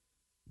stuff.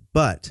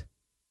 But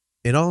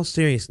in all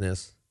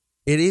seriousness,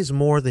 it is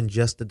more than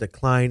just a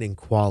decline in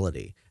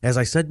quality. As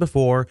I said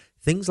before,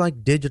 things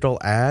like digital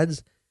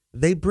ads,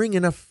 they bring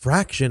in a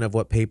fraction of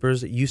what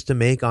papers used to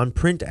make on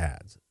print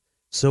ads.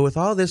 So with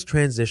all this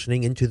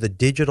transitioning into the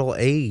digital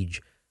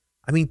age,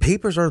 I mean,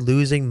 papers are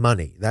losing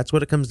money. That's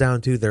what it comes down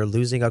to. They're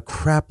losing a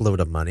crap load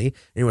of money.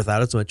 And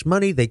without as much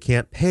money, they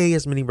can't pay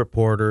as many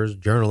reporters,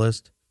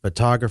 journalists,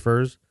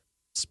 photographers.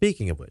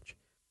 Speaking of which,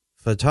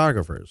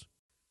 photographers.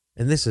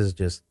 And this is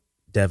just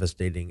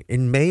devastating.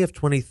 In May of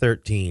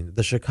 2013,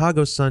 the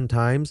Chicago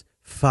Sun-Times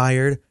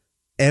fired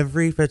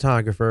every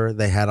photographer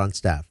they had on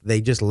staff. They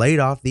just laid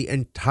off the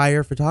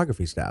entire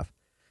photography staff,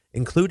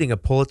 including a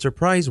Pulitzer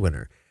Prize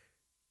winner.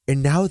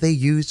 And now they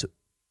use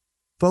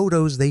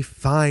photos they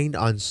find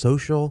on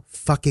social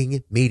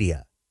fucking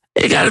media.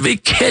 You gotta be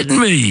kidding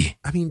me.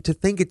 I mean, to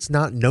think it's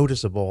not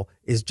noticeable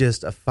is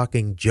just a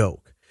fucking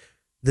joke.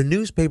 The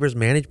newspaper's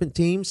management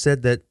team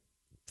said that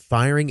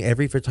firing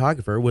every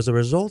photographer was a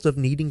result of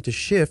needing to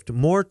shift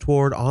more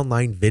toward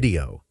online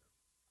video.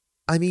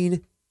 I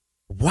mean,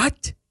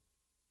 what?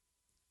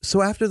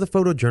 So after the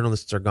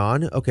photojournalists are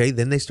gone, okay,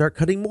 then they start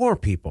cutting more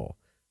people.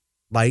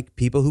 Like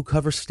people who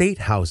cover state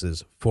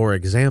houses, for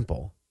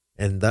example.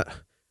 And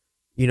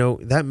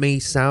that may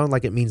sound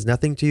like it means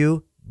nothing to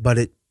you,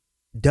 but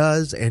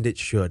does, and it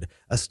should.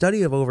 A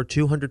study of over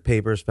 200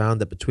 papers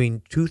found that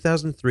between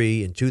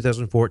 2003 and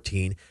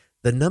 2014,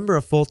 the number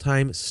of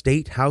full-time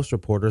state House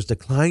reporters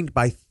declined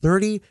by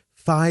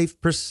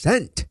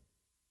 35%.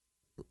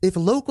 If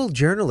local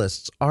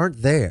journalists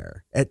aren't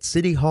there at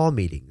city hall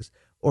meetings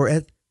or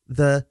at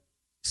the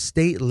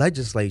state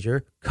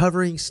legislature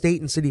covering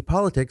state and city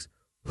politics,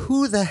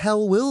 who the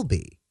hell will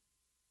be?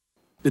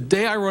 The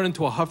day I run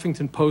into a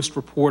Huffington Post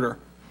reporter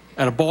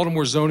at a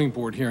Baltimore zoning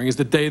board hearing is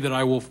the day that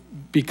I will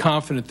be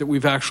confident that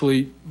we've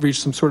actually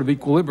reached some sort of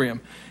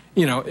equilibrium.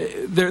 You know,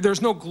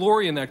 there's no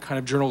glory in that kind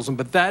of journalism,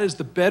 but that is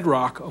the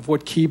bedrock of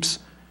what keeps,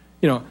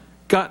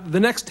 the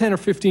next 10 or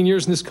 15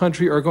 years in this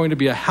country are going to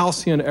be a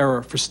halcyon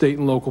era for state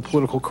and local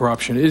political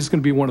corruption. It is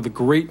going to be one of the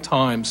great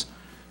times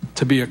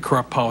to be a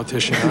corrupt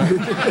politician.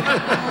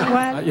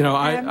 I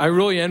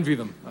really envy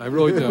them. I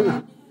really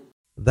do.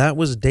 That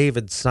was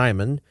David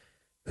Simon,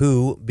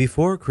 who,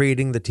 before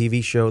creating the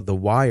TV show The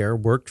Wire,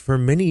 worked for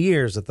many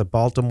years at the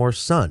Baltimore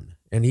Sun.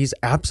 And he's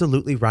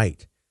absolutely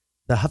right.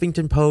 The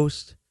Huffington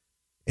Post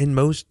and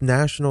most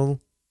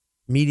national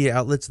media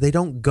outlets, they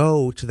don't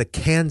go to the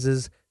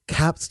Kansas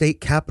state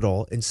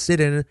capitol and sit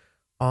in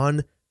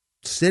on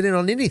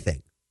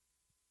anything.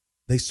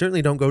 They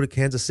certainly don't go to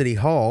Kansas City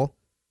Hall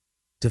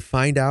to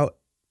find out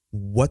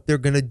what they're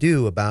going to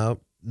do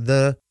about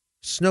the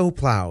snow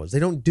plows. They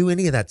don't do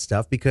any of that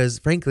stuff because,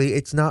 frankly,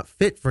 it's not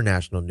fit for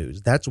national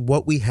news. That's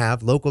what we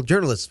have local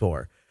journalists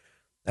for.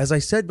 As I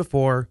said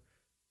before,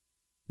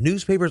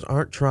 newspapers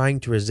aren't trying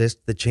to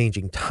resist the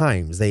changing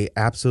times. They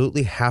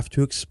absolutely have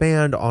to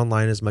expand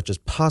online as much as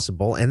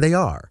possible, and they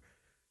are.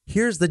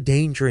 Here's the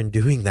danger in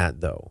doing that,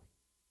 though.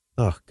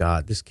 Oh,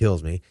 God, this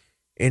kills me.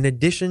 In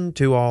addition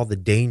to all the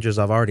dangers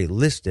I've already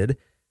listed,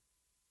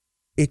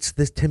 it's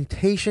the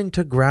temptation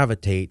to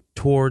gravitate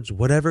towards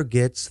whatever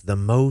gets the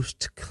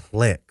most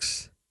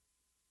clicks.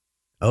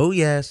 Oh,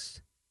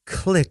 yes,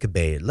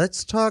 clickbait.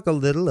 Let's talk a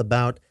little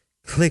about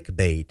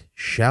clickbait,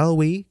 shall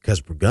we?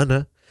 Because we're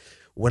gonna.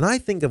 When I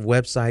think of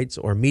websites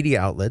or media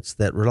outlets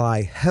that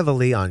rely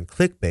heavily on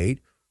clickbait,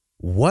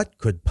 what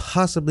could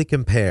possibly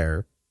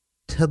compare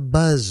to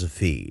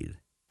BuzzFeed?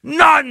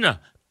 None!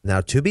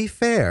 Now, to be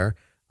fair,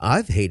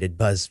 I've hated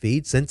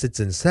BuzzFeed since its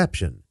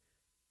inception.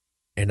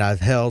 And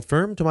I've held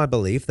firm to my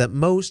belief that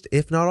most,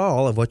 if not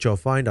all, of what you'll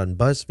find on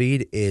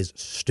BuzzFeed is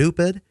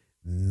stupid,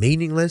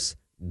 meaningless,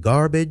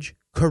 garbage,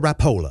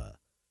 crapola.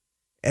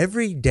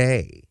 Every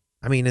day,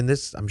 in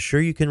this, I'm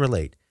sure you can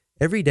relate.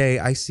 Every day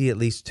I see at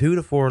least 2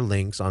 to 4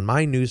 links on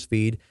my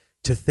newsfeed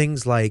to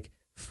things like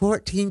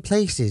 14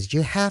 places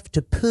you have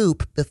to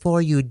poop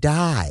before you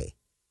die.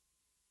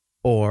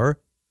 Or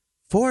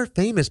 4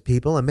 famous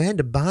people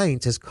Amanda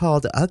Bynes has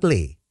called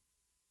ugly.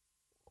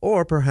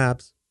 Or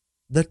perhaps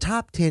the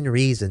top 10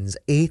 reasons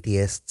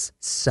atheists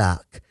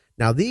suck.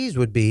 Now, these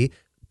would be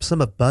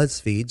some of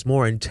BuzzFeed's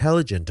more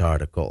intelligent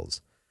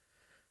articles.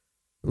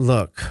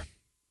 Look,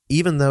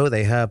 even though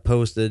they have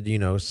posted,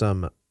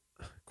 some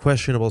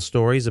questionable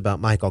stories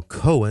about Michael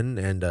Cohen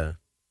and a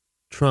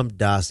Trump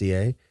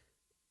dossier,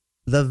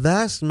 the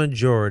vast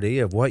majority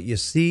of what you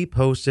see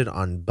posted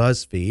on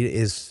BuzzFeed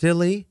is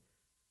silly,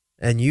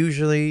 and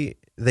usually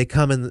it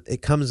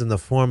comes in the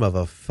form of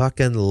a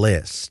fucking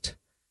list.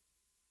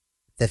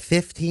 The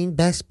 15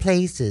 best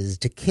places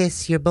to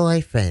kiss your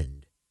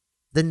boyfriend.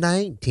 The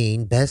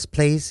 19 best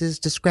places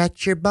to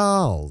scratch your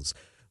balls.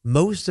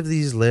 Most of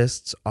these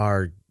lists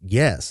are,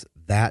 yes,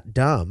 that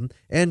dumb,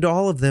 and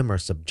all of them are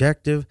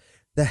subjective.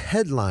 The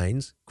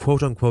headlines,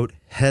 quote-unquote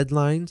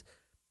headlines,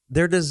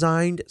 they're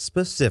designed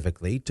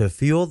specifically to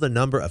fuel the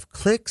number of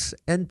clicks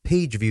and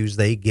page views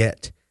they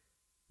get.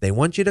 They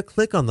want you to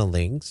click on the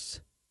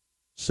links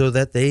so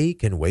that they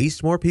can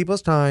waste more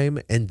people's time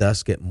and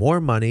thus get more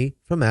money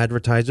from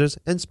advertisers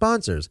and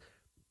sponsors.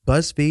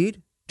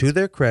 BuzzFeed, to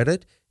their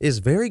credit, is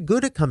very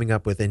good at coming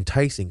up with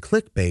enticing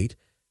clickbait.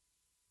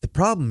 The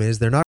problem is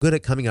they're not good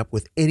at coming up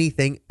with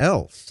anything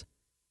else.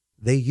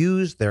 They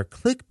use their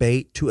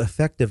clickbait to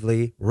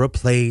effectively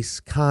replace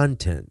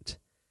content.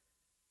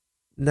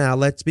 Now,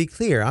 let's be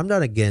clear. I'm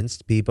not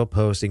against people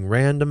posting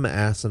random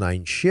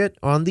asinine shit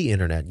on the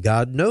internet.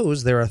 God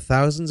knows there are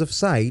thousands of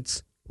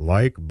sites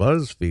like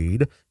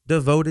BuzzFeed,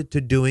 devoted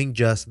to doing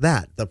just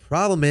that. The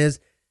problem is,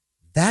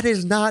 that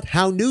is not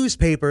how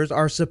newspapers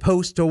are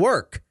supposed to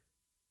work.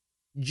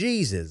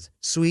 Jesus,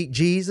 sweet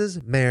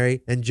Jesus,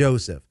 Mary, and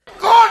Joseph.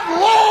 Good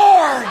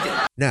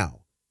Lord!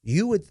 Now,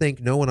 you would think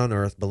no one on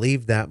earth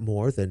believed that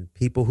more than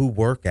people who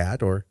work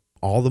at, or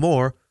all the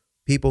more,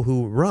 people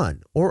who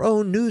run or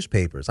own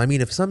newspapers.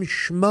 If some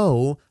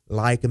schmo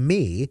like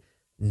me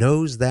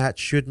knows that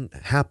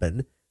shouldn't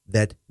happen,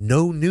 that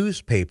no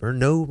newspaper,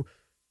 no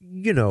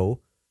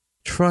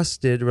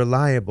trusted,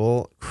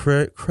 reliable,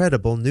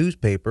 credible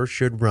newspaper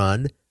should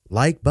run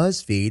like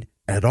BuzzFeed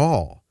at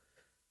all,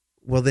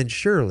 well, then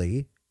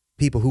surely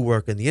people who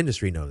work in the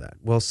industry know that.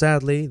 Well,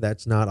 sadly,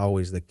 that's not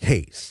always the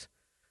case.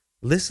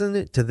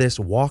 Listen to this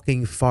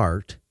walking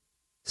fart,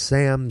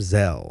 Sam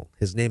Zell.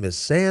 His name is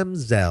Sam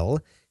Zell.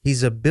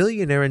 He's a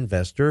billionaire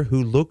investor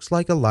who looks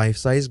like a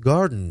life-size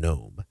garden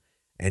gnome.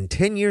 And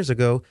 10 years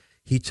ago,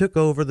 he took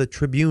over the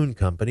Tribune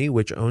Company,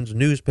 which owns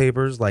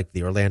newspapers like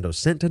the Orlando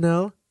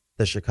Sentinel,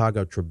 the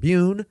Chicago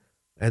Tribune,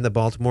 and the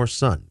Baltimore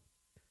Sun.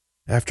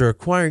 After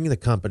acquiring the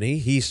company,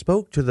 he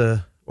spoke to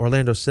the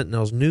Orlando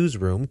Sentinel's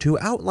newsroom to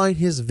outline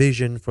his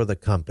vision for the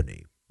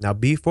company. Now,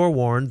 be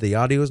forewarned, the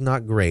audio is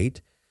not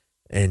great,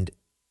 and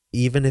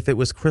even if it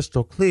was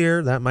crystal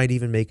clear, that might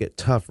even make it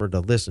tougher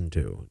to listen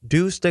to.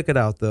 Do stick it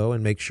out, though,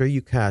 and make sure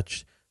you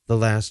catch the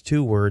last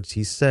two words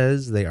he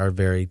says. They are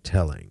very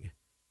telling.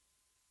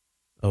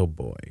 Oh,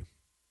 boy.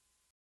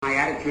 My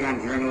attitude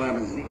on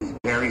journalism is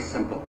very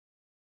simple.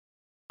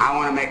 I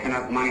want to make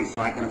enough money so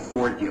I can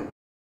afford you.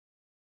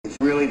 It's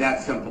really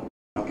that simple,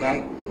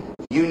 okay?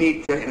 You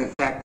need to, in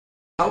effect,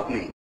 help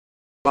me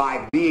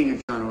by being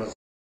a journalist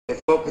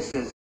that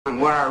focuses on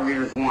what our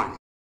readers want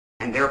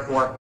and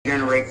therefore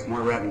generates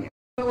more revenue.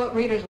 But what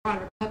readers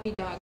want are puppy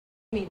dogs.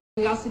 I mean,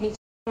 we also need to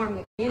form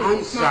the community.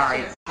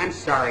 I'm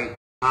sorry.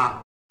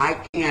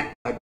 I can't,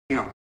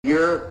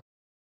 you're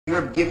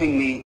giving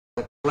me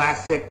the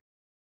classic,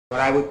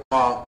 what I would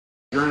call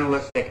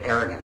journalistic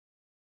arrogance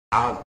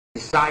of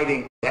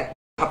deciding that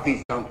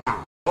puppies don't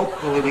count.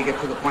 Hopefully we get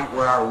to the point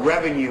where our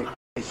revenue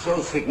is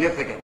so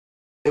significant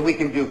that we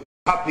can do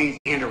puppies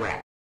and a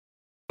rat.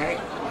 Okay?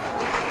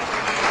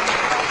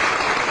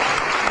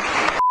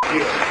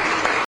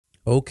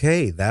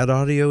 Okay, that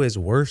audio is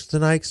worse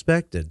than I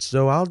expected,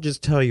 so I'll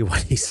just tell you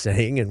what he's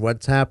saying and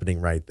what's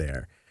happening right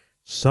there.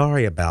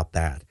 Sorry about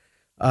that.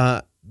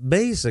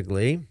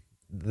 Basically,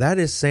 that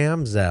is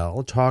Sam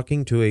Zell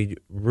talking to a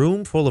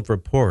room full of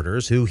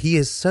reporters who he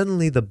is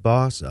suddenly the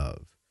boss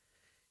of.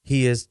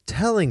 He is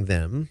telling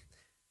them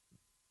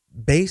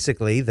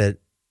basically that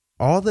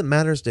all that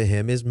matters to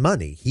him is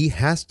money. He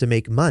has to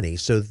make money,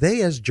 so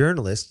they as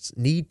journalists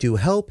need to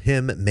help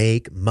him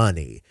make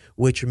money,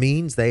 which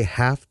means they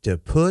have to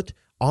put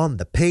on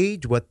the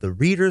page what the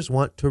readers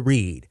want to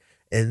read.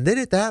 And then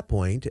at that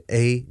point,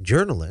 a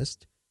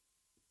journalist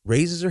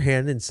raises her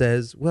hand and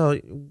says, well,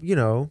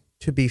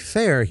 to be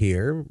fair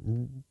here,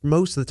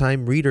 most of the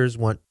time readers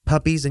want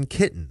puppies and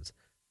kittens.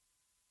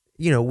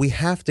 We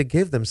have to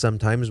give them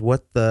sometimes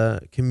what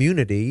the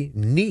community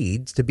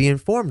needs to be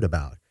informed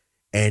about.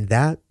 And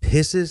that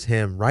pisses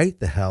him right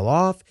the hell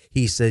off.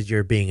 He says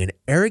you're being an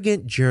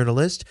arrogant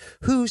journalist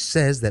who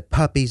says that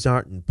puppies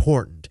aren't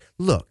important.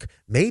 Look,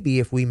 maybe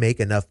if we make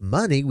enough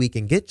money, we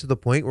can get to the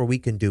point where we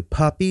can do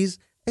puppies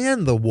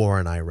and the war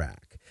in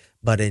Iraq.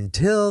 But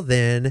until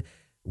then,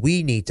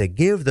 we need to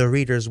give the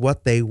readers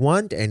what they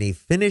want. And he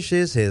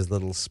finishes his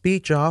little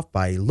speech off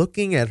by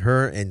looking at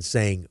her and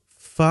saying,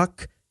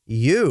 fuck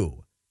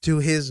you, to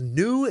his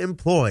new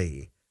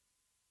employee.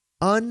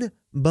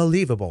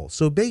 Unbelievable.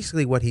 So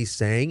basically what he's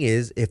saying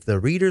is if the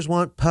readers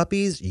want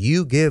puppies,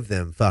 you give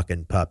them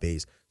fucking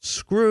puppies.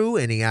 Screw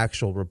any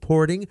actual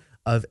reporting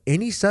of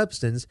any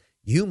substance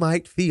you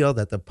might feel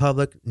that the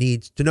public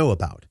needs to know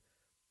about.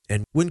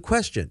 And when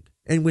questioned,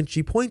 and when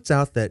she points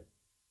out that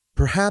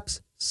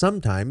perhaps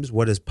sometimes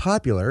what is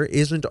popular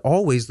isn't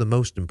always the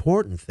most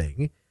important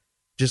thing,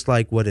 just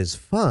like what is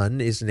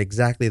fun isn't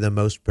exactly the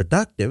most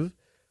productive,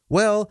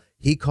 well,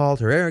 he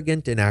called her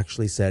arrogant and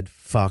actually said,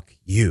 fuck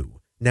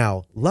you.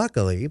 Now,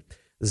 luckily,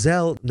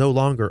 Zell no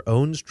longer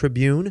owns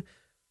Tribune,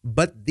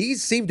 but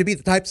these seem to be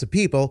the types of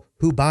people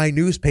who buy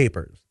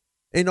newspapers.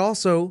 And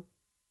also,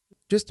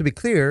 just to be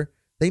clear,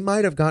 they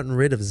might have gotten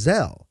rid of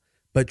Zell,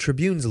 but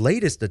Tribune's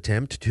latest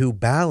attempt to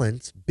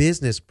balance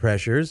business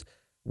pressures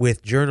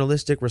with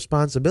journalistic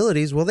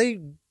responsibilities, well,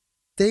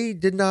 they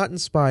did not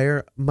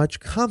inspire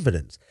much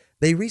confidence.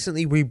 They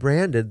recently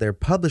rebranded their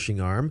publishing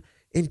arm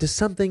into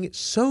something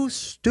so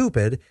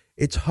stupid,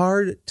 it's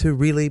hard to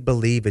really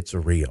believe it's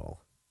real.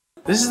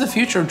 This is the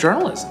future of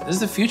journalism. This is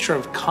the future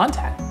of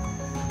content.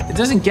 It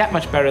doesn't get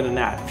much better than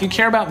that. If you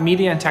care about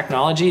media and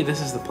technology,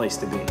 this is the place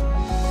to be.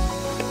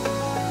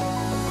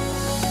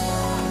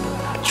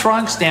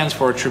 TRUNK stands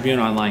for Tribune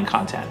Online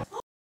Content.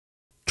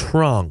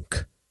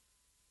 TRUNK.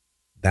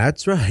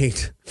 That's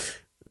right.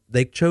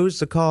 They chose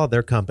to call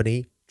their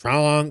company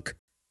TRUNK.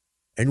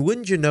 And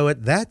wouldn't you know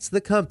it, that's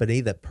the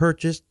company that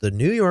purchased the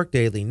New York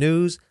Daily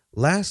News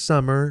last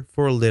summer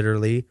for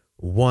literally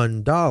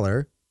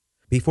 $1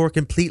 before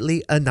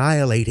completely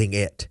annihilating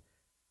it.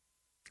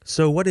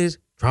 So what is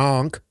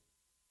TRUNK?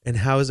 And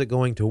how is it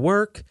going to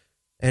work?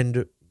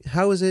 And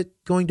how is it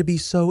going to be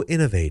so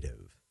innovative?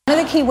 One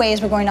of the key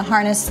ways we're going to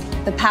harness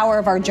the power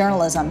of our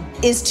journalism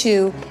is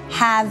to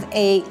have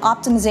a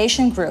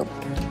optimization group.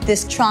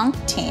 This TRUNK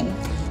team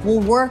will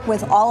work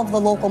with all of the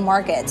local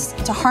markets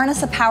to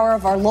harness the power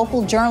of our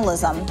local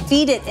journalism,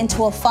 feed it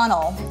into a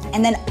funnel,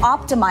 and then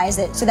optimize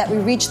it so that we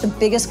reach the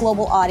biggest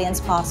global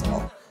audience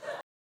possible.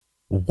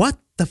 What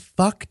the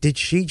fuck did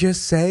she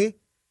just say?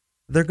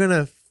 They're going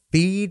to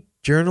feed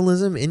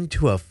journalism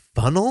into a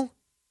funnel?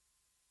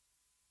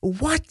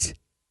 What?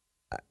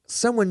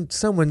 Someone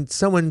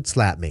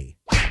slap me.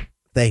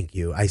 Thank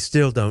you. I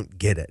still don't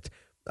get it.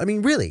 I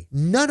mean, really,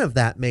 none of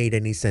that made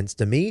any sense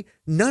to me.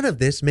 None of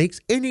this makes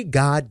any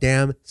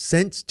goddamn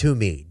sense to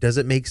me. Does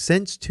it make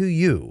sense to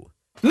you?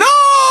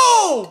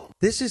 No!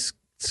 This is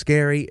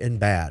scary and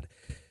bad.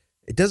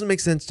 It doesn't make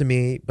sense to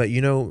me, but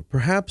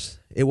perhaps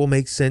it will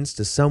make sense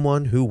to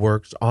someone who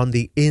works on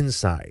the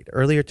inside.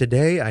 Earlier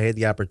today, I had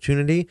the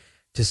opportunity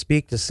to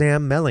speak to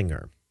Sam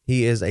Mellinger.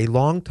 He is a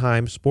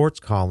longtime sports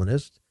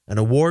columnist, an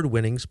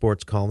award-winning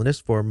sports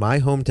columnist for my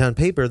hometown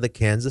paper, the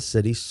Kansas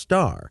City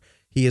Star.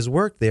 He has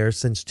worked there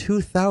since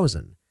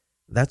 2000.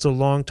 That's a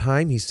long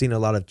time. He's seen a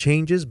lot of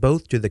changes,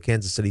 both to the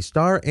Kansas City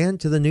Star and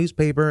to the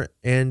newspaper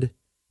and,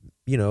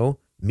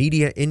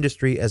 media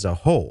industry as a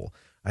whole.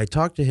 I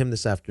talked to him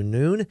this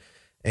afternoon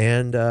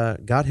and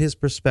got his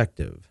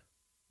perspective.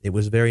 It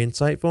was very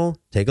insightful.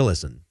 Take a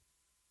listen.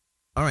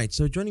 All right,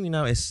 so joining me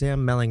now is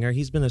Sam Mellinger.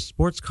 He's been a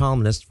sports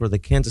columnist for the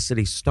Kansas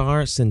City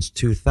Star since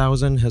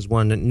 2000, has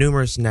won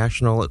numerous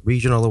national,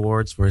 regional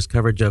awards for his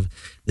coverage of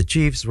the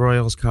Chiefs,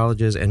 Royals,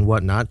 colleges, and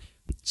whatnot.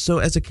 So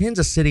as a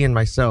Kansas Cityan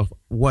myself,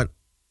 what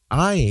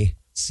I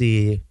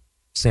see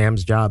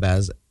Sam's job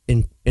as,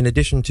 in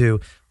addition to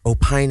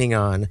opining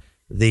on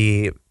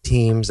the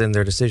teams and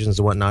their decisions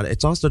and whatnot,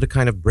 it's also to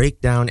kind of break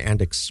down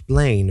and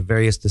explain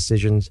various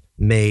decisions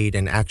made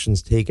and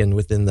actions taken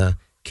within the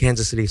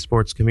Kansas City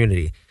sports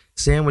community.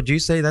 Sam, would you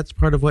say that's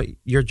part of what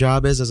your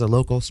job is as a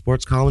local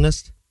sports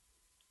columnist?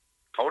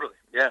 Totally.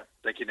 Yeah.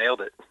 I think you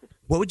nailed it.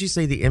 What would you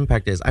say the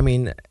impact is? I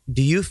mean,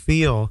 do you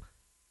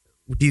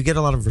get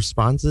a lot of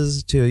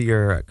responses to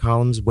your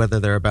columns, whether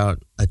they're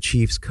about a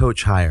Chiefs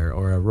coach hire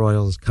or a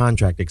Royals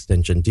contract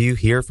extension? Do you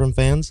hear from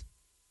fans?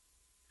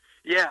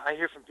 Yeah, I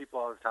hear from people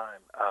all the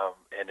time.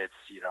 And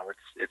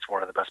it's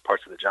one of the best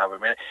parts of the job. I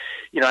mean,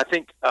 I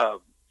think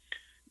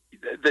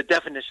the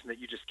definition that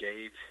you just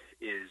gave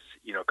is,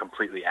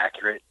 completely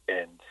accurate.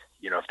 And,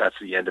 if that's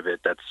the end of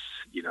it, that's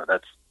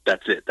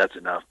it. That's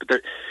enough.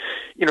 But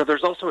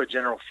there's also a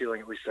general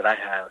feeling, at least that I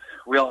have.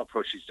 We all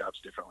approach these jobs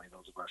differently,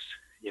 those of us,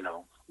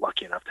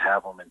 lucky enough to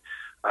have them. And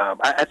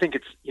I think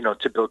it's,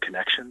 to build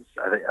connections.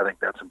 I think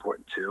that's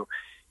important too.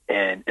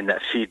 And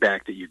that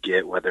feedback that you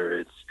get, whether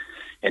it's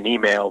an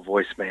email,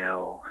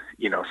 voicemail,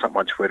 something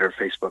on Twitter,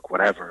 Facebook,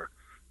 whatever,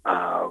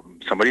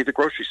 somebody at the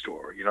grocery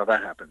store,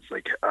 that happens.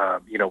 Like,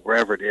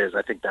 wherever it is,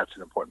 I think that's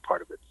an important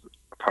part of it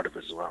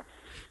as well.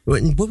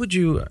 What would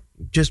you,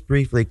 just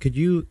briefly, could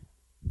you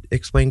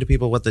explain to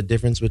people what the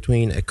difference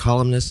between a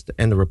columnist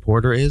and a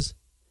reporter is?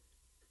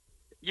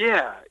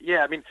 Yeah.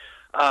 I mean,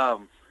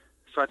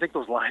 so I think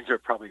those lines are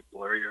probably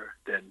blurrier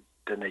than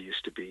they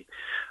used to be.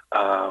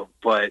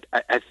 But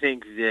I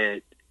think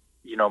that,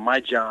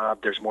 my job,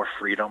 there's more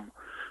freedom.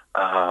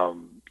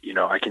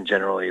 I can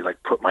generally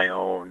put my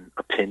own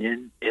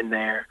opinion in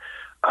there,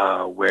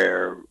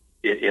 where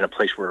in a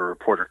place where a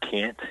reporter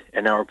can't.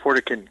 And now a reporter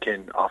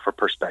can offer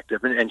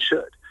perspective and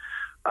should.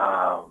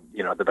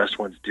 The best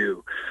ones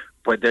do.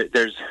 But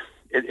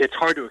it's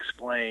hard to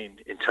explain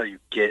until you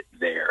get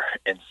there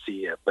and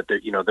see it. But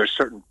there's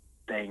certain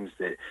things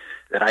that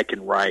I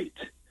can write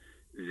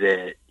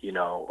that,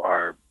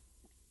 are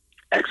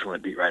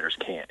excellent beat writers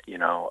can't.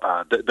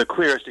 The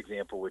clearest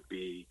example would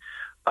be,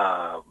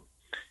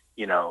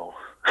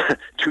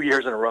 2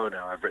 years in a row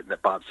now, I've written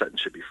that Bob Sutton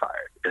should be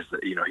fired. He's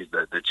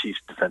the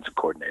Chiefs defensive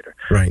coordinator.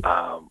 Right.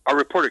 Our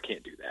reporter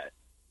can't do that.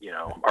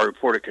 Our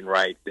reporter can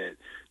write that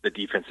the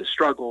defense has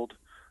struggled,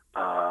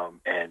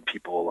 and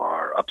people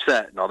are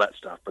upset and all that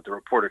stuff. But the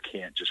reporter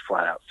can't just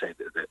flat out say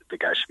that the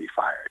guy should be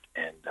fired,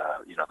 and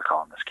the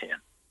columnist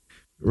can.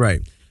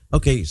 Right.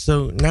 Okay.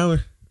 So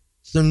news.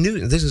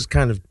 This is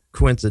kind of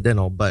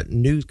coincidental, but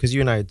news, because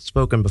you and I had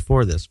spoken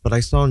before this. But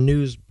I saw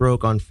news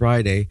broke on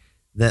Friday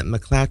that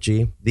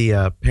McClatchy,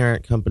 the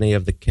parent company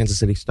of the Kansas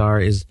City Star,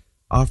 is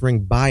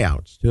offering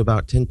buyouts to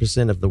about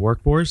 10% of the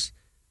workforce.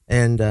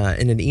 And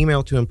in an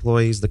email to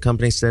employees, the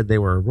company said they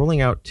were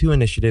rolling out 2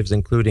 initiatives,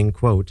 including,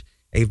 quote,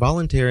 a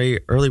voluntary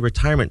early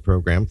retirement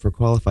program for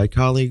qualified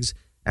colleagues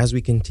as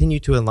we continue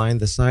to align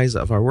the size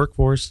of our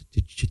workforce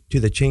to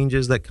the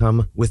changes that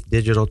come with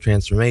digital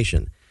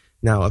transformation.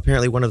 Now,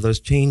 apparently one of those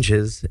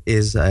changes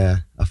is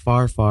a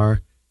far,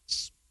 far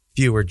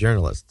fewer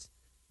journalists.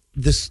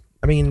 This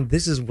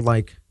is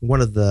like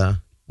one of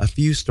a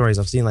few stories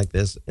I've seen like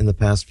this in the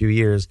past few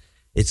years.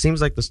 It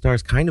seems like the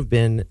Star's kind of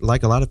been,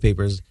 like a lot of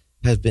papers,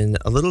 has been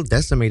a little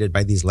decimated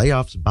by these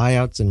layoffs,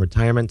 buyouts, and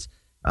retirements.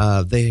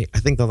 I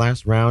think the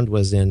last round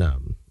was in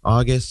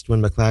August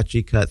when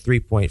McClatchy cut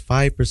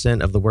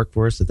 3.5% of the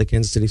workforce at the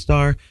Kansas City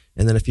Star.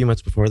 And then a few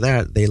months before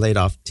that, they laid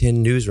off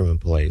 10 newsroom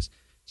employees.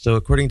 So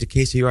according to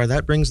KCUR,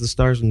 that brings the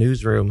Star's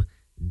newsroom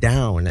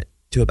down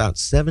to about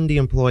 70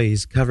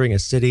 employees covering a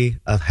city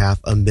of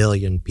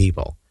 500,000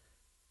 people.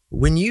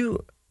 What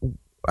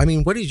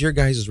is your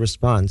guys'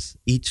 response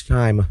each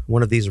time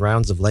one of these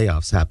rounds of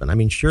layoffs happen? I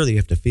mean, surely you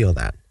have to feel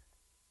that.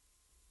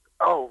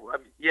 Oh,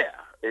 yeah,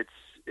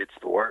 it's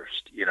the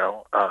worst,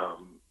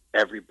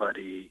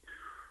 everybody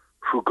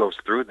who goes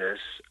through this,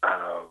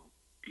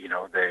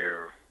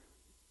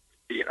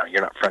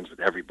 you're not friends with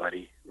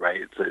everybody,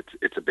 right?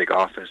 It's a big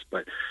office,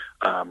 but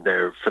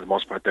they're, for the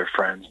most part, they're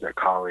friends, they're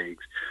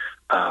colleagues.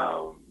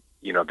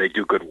 They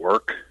do good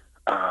work.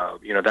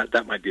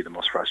 That might be the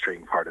most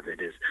frustrating part of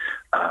it is,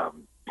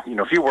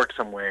 if you work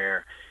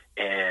somewhere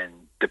and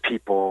the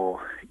people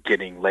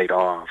getting laid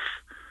off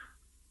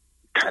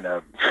kind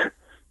of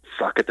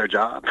suck at their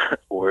job,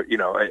 or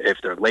if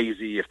they're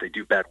lazy, if they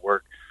do bad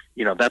work,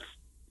 that's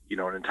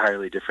an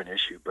entirely different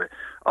issue. But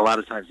a lot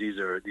of times these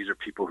are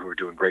people who are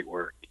doing great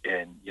work,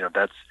 and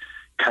that's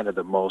kind of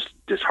the most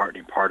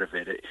disheartening part of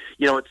it.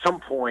 At some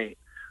point,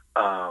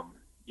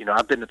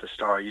 I've been at the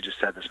Star. You just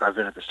said this. I've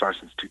been at the Star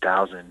since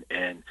 2000,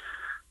 and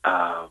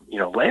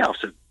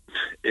layoffs have,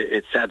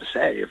 it's sad to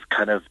say, have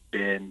kind of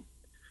been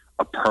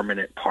a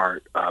permanent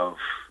part of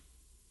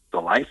the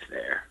life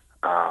there.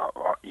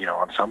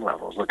 On some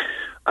levels. Look,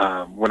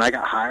 when I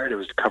got hired, it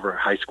was to cover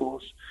high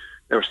schools.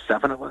 There were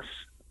 7 of us.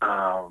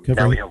 Now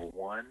we have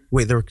 1.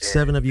 Wait, there were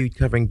 7 of you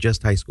covering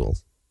just high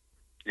schools?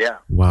 Yeah.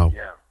 Wow.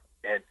 Yeah.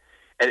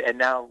 And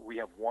now we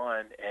have 1,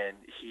 and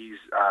his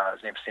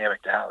name's Sam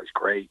McDowell. He's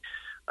great.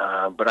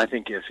 But I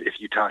think if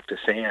you talk to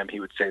Sam, he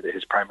would say that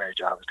his primary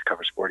job is to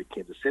cover Sporting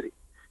Kansas City.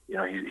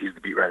 He's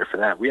the beat writer for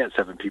that. We had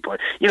 7 people.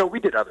 We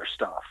did other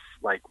stuff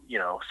like,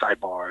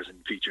 sidebars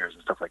and features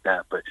and stuff like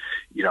that. But,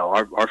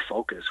 our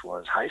focus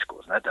was high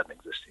schools, and that doesn't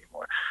exist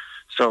anymore.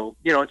 So,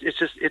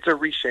 it's a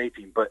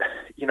reshaping. But,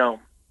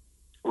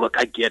 look,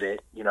 I get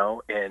it,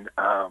 and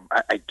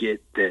I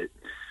get that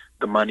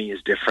the money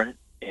is different.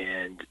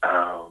 And,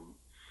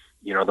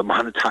 the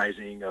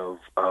monetizing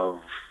of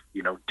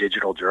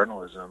digital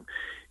journalism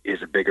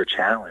is a bigger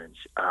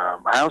challenge.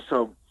 I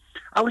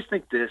always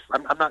think this.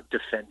 I'm not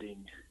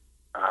defending.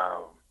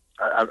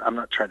 I'm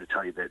not trying to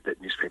tell you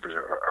that newspapers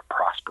are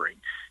prospering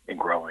and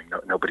growing.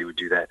 No, nobody would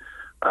do that.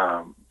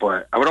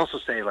 But I would also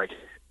say, like,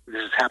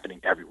 this is happening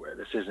everywhere.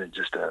 This isn't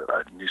just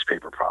a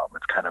newspaper problem.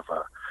 It's kind of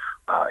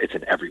it's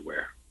an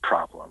everywhere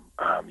problem.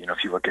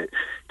 If you look at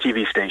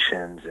TV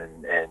stations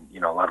and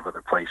a lot of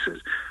other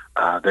places,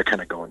 they're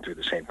kind of going through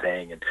the same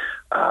thing. And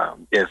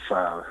if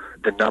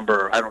the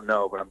number, I don't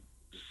know, but I'm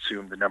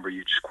assume the number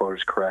you just quoted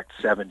is correct,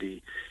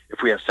 70.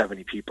 If we have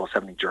 70 people,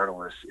 70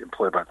 journalists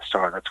employed by the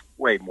Star, that's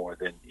way more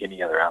than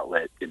any other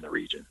outlet in the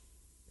region.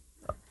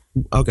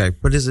 Okay,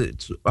 but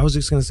I was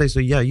just going to say, so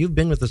yeah, you've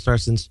been with the Star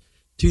since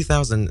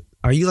 2000.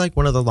 Are you like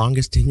one of the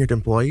longest tenured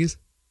employees?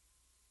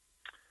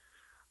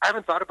 I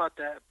haven't thought about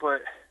that,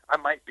 but I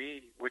might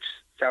be, which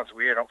sounds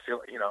weird. I don't feel,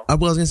 I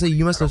was going to say,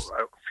 you must have,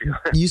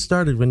 you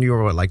started when you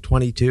were what, like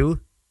 22?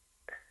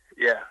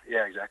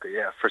 Yeah, exactly.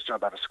 Yeah, first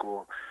job out of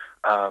school.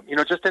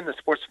 Just in the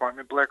sports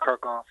department, Blair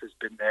Kirchhoff has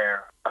been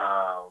there,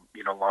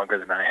 longer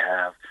than I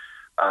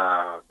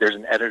have. There's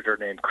an editor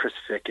named Chris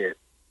Fickett,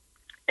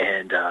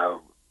 and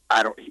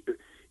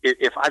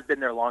if I've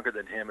been there longer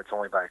than him, it's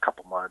only by a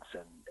couple months,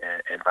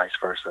 and vice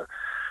versa.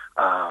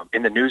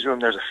 In the newsroom,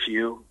 there's a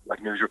few,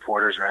 like news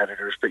reporters or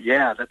editors, but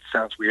yeah, that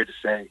sounds weird to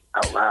say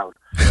out loud.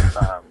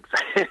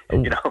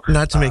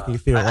 Not to make you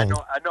feel old. I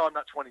know I'm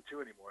not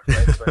 22 anymore,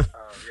 right? But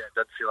it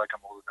doesn't feel like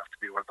I'm old enough to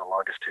be one of the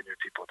longest tenured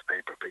people at the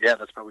paper. But yeah,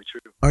 that's probably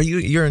true.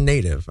 You're a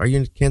native? Are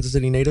you a Kansas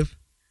City native?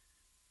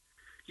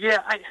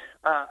 Yeah,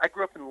 I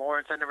grew up in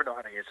Lawrence. I never know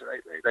how to answer.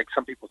 Like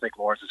some people think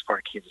Lawrence is part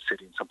of Kansas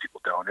City, and some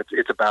people don't.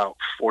 It's about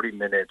 40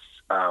 minutes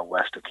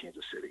west of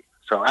Kansas City.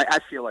 So I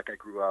feel like I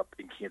grew up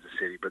in Kansas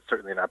City, but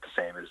certainly not the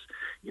same as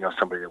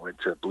somebody that went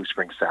to Blue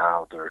Springs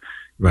South or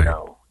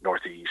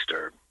Northeast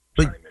or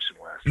Johnny Mission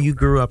West. You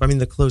grew up. I mean,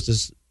 the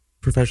closest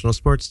professional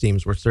sports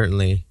teams were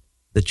certainly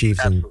the Chiefs.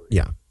 Absolutely.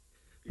 And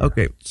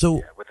okay.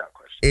 So without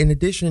question. In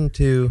addition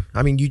to,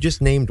 I mean, you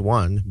just named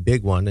one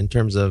big one in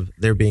terms of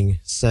there being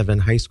 7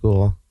 high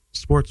school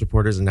sports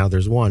reporters, and now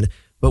there's 1.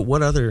 But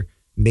what other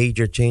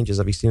major changes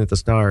have you seen at the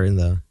Star in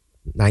the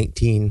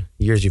 19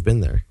 years you've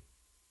been there?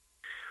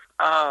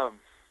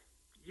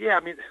 Yeah, I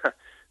mean,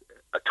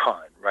 a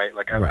ton, right?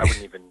 Like I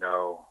wouldn't even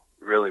know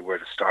really where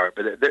to start,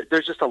 but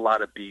there's just a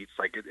lot of beats.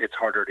 Like it's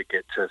harder to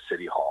get to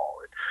City Hall,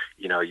 and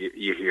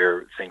you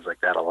hear things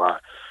like that a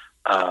lot.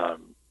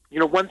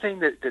 One thing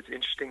that's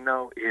interesting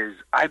though is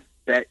I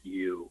bet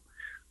you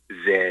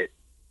that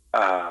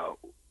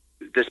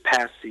this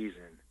past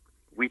season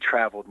we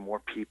traveled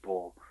more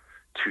people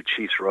to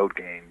Chiefs road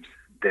games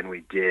than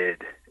we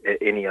did at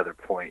any other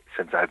point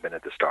since I've been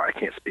at the Star. I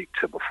can't speak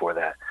to before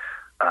that.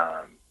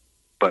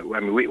 But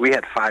I mean, we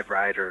had 5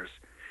 writers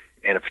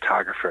and a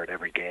photographer at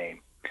every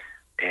game,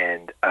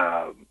 and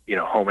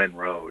home and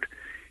road.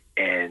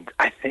 And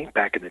I think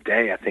back in the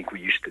day, we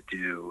used to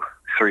do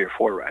 3 or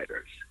 4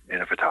 writers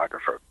and a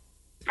photographer.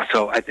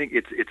 So I think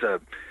it's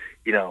a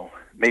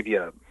maybe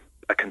a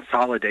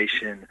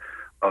consolidation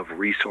of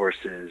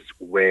resources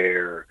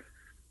where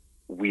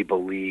we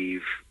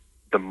believe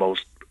the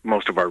most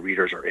of our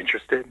readers are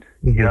interested.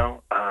 Mm-hmm.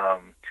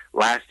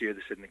 Last year,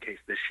 this isn't the case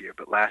this year,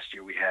 but last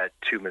year we had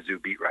 2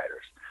 Mizzou beat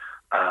writers.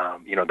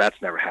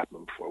 That's never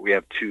happened before. We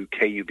have 2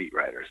 KU beat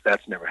writers.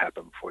 That's never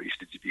happened before. It used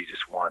to be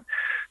just 1.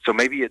 So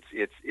maybe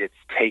it's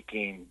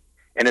taking,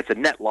 and it's a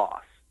net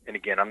loss. And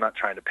again, I'm not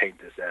trying to paint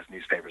this as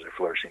newspapers are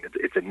flourishing.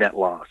 It's a net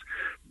loss.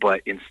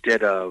 But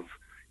instead of,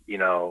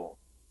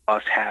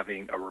 us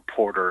having a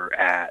reporter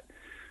at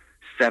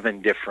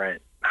 7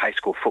 different high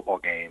school football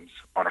games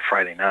on a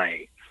Friday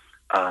night,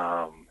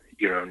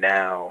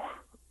 now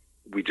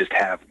we just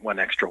have 1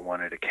 extra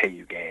one at a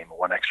KU game,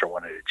 1 extra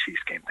one at a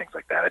Chiefs game, things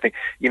like that. I think,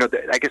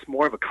 I guess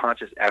more of a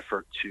conscious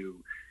effort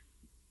to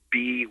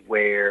be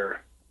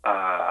where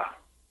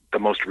the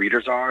most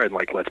readers are, and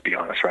like, let's be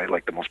honest, right?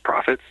 Like the most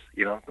profits,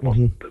 the most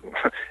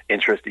the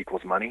interest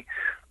equals money.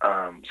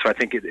 So I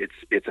think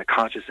it's a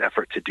conscious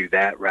effort to do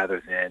that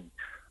rather than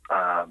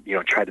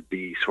try to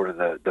be sort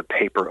of the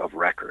paper of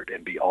record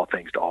and be all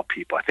things to all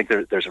people. I think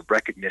there's a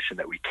recognition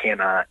that we can,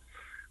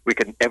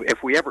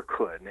 if we ever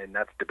could, and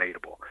that's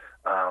debatable,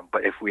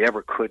 but if we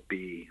ever could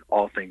be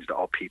all things to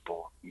all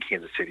people in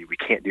Kansas City, we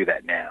can't do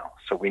that now.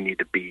 So we need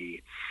to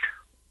be,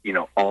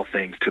 all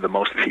things to the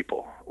most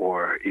people,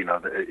 or,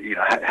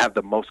 have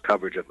the most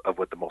coverage of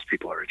what the most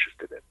people are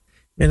interested in.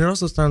 And it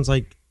also sounds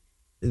like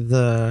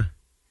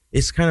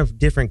it's kind of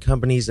different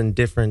companies and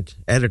different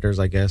editors,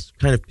 I guess,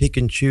 kind of pick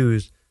and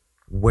choose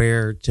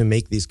where to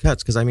make these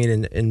cuts. Because, I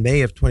mean, in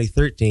May of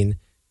 2013,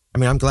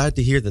 I'm glad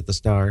to hear that the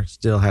Star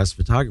still has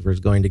photographers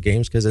going to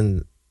games, because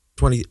in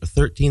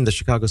 2013, the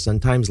Chicago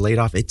Sun-Times laid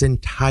off its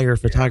entire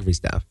photography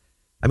staff.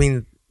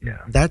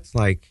 That's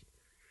like,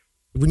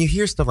 when you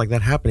hear stuff like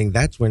that happening,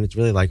 that's when it's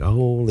really like,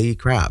 holy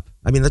crap.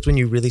 That's when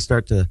you really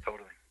start to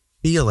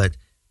feel it.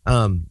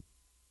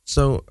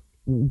 So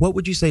what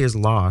would you say is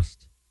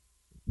lost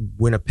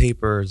when a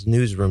paper's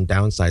newsroom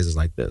downsizes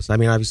like this?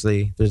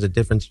 Obviously, there's a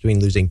difference between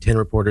losing 10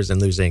 reporters and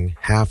losing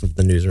half of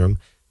the newsroom.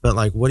 But,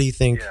 what do you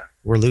think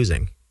we're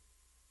losing?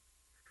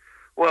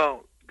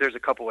 Well, there's a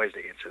couple ways to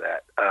answer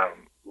that.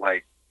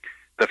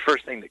 The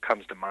first thing that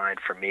comes to mind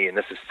for me, and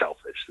this is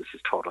selfish, this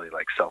is totally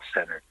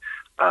self-centered,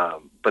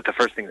 but the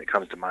first thing that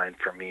comes to mind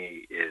for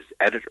me is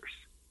editors.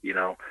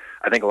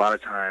 I think a lot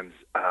of times,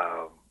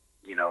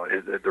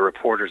 the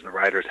reporters and the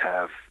writers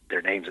have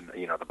their names in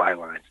the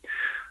bylines,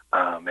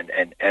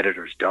 and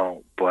editors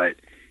don't. But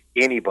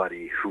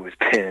anybody who has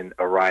been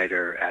a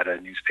writer at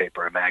a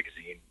newspaper, a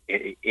magazine,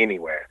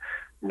 anywhere,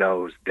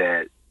 knows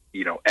that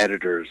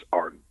editors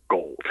are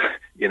gold.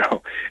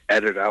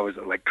 I was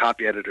like,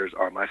 copy editors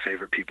are my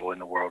favorite people in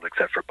the world,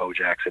 except for Bo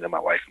Jackson and my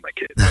wife and my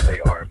kids. They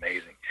are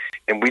amazing,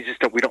 and we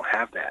don't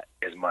have that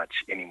as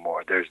much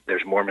anymore.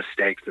 There's more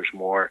mistakes. There's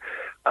more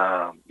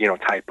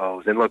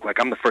typos. And look,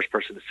 I'm the first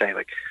person to say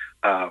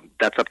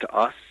that's up to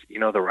us.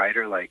 The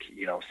writer,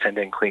 send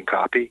in clean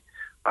copy.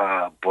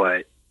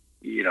 But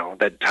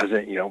that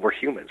doesn't. We're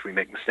humans. We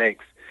make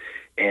mistakes,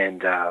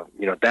 and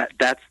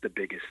that's the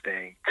biggest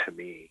thing to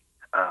me.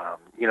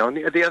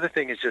 And the other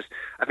thing is just,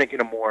 I think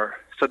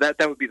so that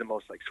would be the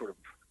most sort of,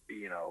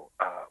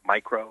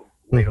 micro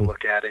way to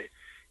look at it.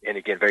 And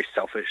again, very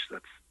selfish.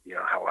 That's,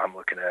 how I'm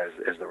looking at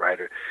it as the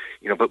writer,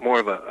 but more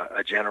of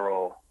a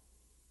general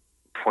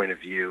point of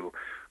view.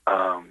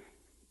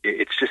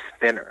 It's just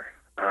thinner.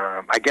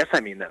 I guess I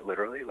mean that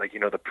literally,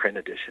 the print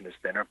edition is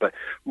thinner, but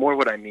more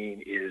what I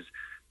mean is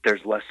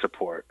there's less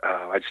support.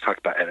 I just talked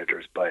about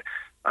editors, but,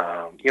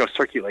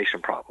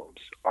 circulation problems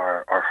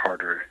are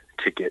harder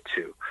to get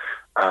to.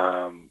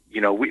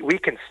 We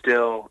can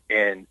still,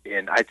 and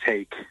I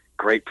take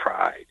great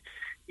pride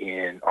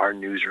in our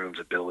newsroom's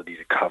ability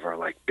to cover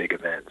big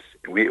events.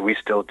 We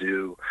still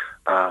do,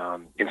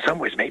 in some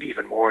ways, maybe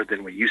even more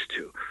than we used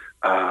to,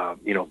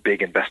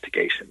 big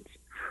investigations,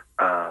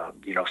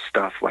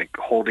 stuff like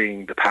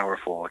holding the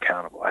powerful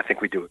accountable. I think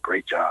we do a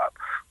great job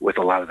with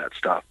a lot of that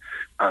stuff.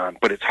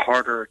 But it's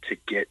harder to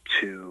get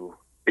to,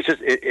 it's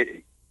just,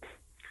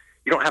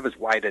 you don't have as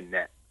wide a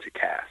net to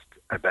cast,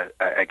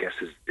 I guess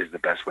is the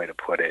best way to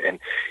put it. And,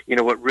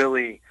 what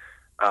really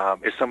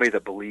is somebody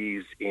that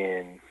believes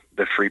in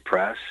the free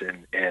press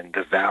and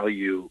the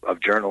value of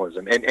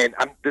journalism. And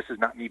this is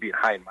not me being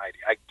high and mighty.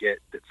 I get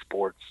that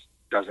sports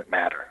doesn't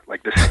matter.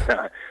 This is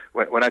not,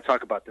 when I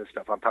talk about this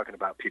stuff, I'm talking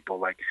about people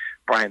like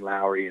Brian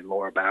Lowry and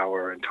Laura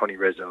Bauer and Tony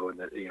Rizzo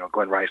and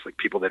Glenn Rice,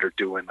 people that are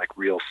doing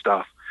real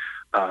stuff.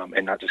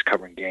 And not just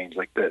covering games,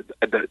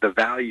 the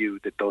value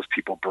that those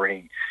people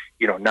bring,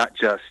 not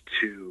just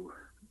to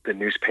the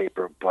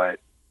newspaper, but,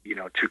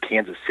 to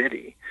Kansas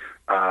City.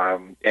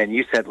 And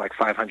you said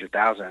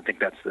 500,000. I think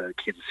that's the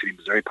Kansas City,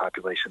 Missouri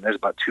population. There's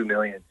about 2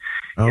 million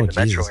in the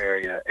metro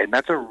area. And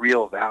that's a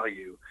real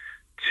value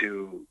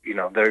to,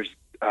 there's,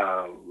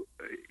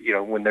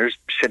 when there's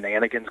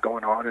shenanigans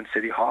going on in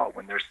City Hall,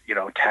 when there's,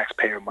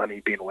 taxpayer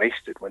money being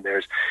wasted, when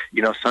there's,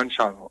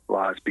 sunshine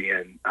laws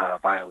being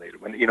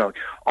violated, when,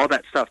 all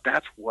that stuff,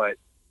 that's what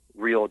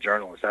real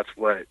journalists, that's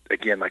what,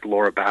 again,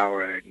 Laura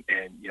Bauer and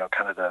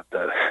kind of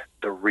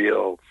the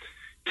real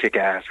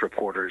kick-ass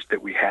reporters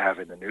that we have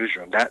in the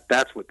newsroom,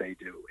 that's what they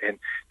do. And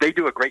they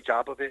do a great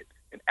job of it,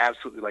 and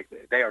absolutely,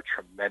 they are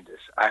tremendous.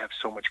 I have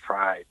so much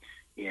pride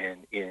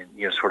in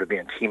sort of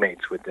being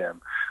teammates with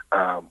them.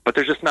 But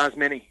there's just not as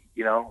many,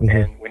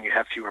 and when you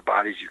have fewer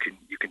bodies,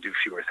 you can do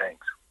fewer things.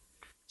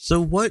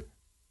 So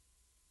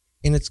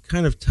and it's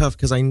kind of tough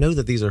because I know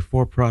that these are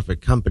for-profit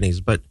companies,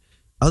 but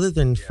other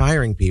than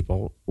firing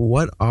people,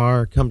 what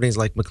are companies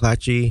like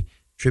McClatchy,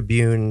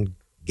 Tribune,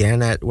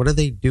 Gannett, what are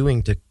they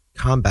doing to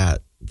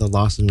combat the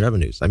loss in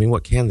revenues?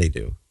 What can they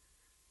do?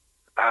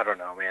 I don't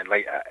know, man.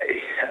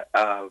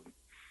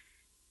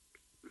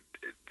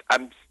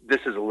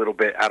 This is a little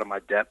bit out of my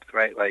depth,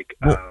 right?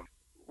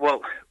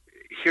 Well,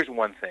 here's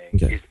one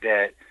thing, is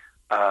that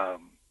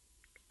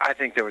I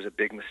think there was a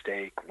big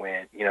mistake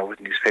when, with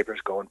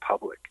newspapers going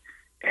public.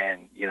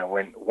 And,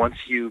 once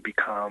you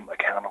become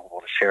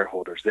accountable to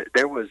shareholders,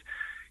 there was,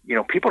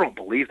 people don't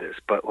believe this,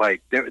 but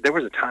like there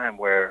was a time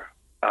where,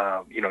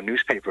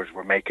 newspapers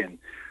were making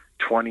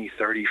 20,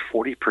 30,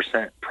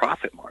 40%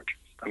 profit margins.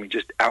 I mean,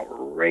 just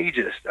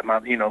outrageous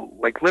amount,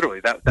 like literally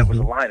that was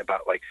a line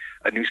about like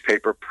a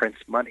newspaper prints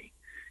money,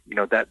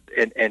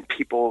 and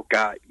people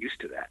got used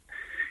to that.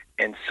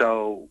 And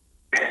so,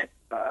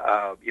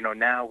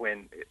 now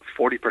when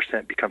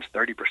 40% becomes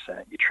 30%,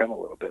 you trim a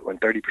little bit. When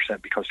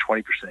 30% becomes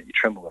 20%, you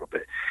trim a little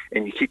bit.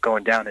 And you keep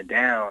going down and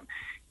down,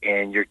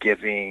 and you're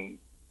giving,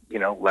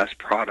 less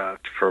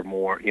product for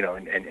more, and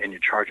you're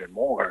charging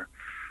more.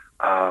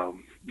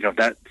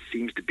 That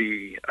seems to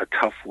be a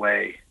tough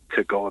way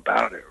to go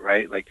about it,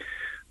 right? Like,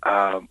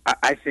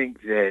 I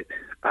think that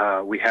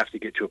we have to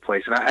get to a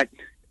place, and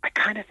I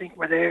kind of think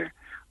we're there.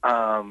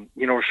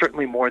 We're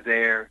certainly more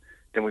there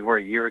than we were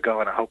a year ago,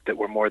 and I hope that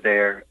we're more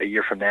there a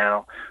year from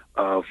now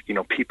of,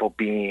 people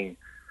being,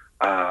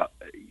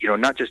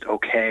 not just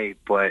okay,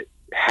 but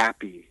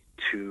happy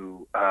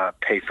to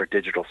pay for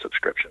digital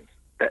subscriptions.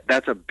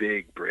 That's a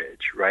big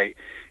bridge, right?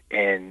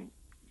 And,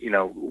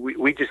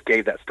 we just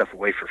gave that stuff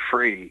away for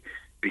free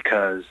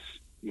because,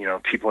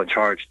 people in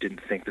charge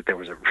didn't think that there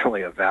was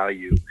really a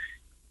value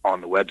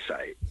on the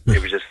website.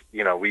 It was just,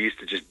 we used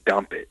to just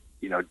dump it,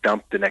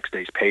 dump the next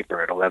day's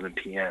paper at 11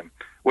 p.m.,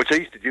 which I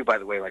used to do, by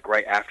the way, like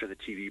right after the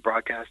TV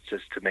broadcast,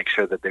 just to make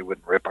sure that they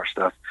wouldn't rip our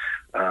stuff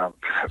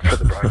for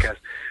the broadcast.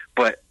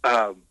 But,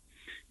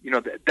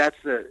 that's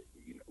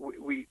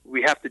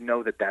we have to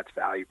know that that's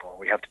valuable.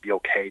 We have to be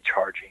okay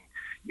charging.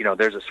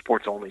 There's a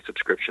sports-only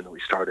subscription that we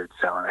started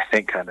selling, I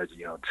think, kind of,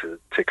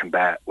 to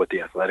combat what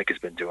The Athletic has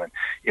been doing.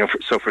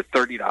 So for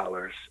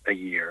 $30 a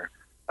year,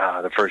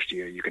 the first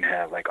year, you can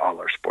have like all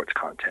our sports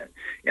content,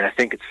 and I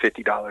think it's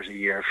 $50 a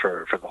year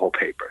for the whole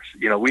papers.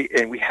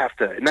 We have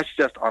to, and that's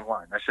just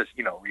online. That's just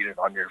read it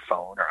on your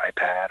phone or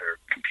iPad or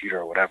computer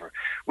or whatever.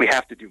 We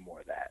have to do more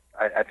of that.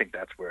 I think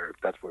that's where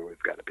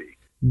we've got to be.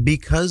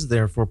 Because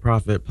they're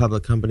for-profit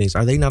public companies,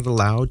 are they not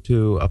allowed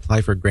to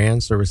apply for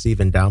grants or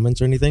receive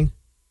endowments or anything?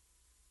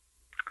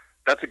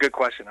 That's a good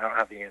question. I don't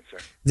have the answer.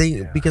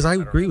 Because I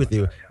agree with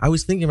you. I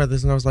was thinking about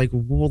this, and I was like,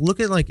 well, look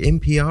at like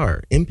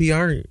NPR.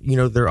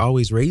 NPR, they're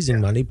always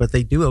raising money, but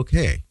they do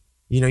okay.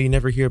 You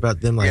never hear about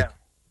them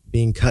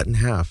being cut in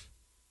half.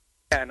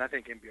 Yeah, and I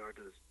think NPR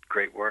does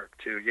great work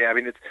too. Yeah, I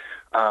mean it's,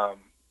 and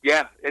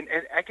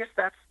I guess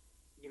that's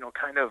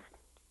kind of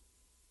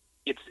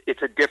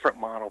it's a different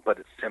model, but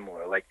it's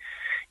similar. Like,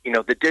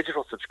 the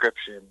digital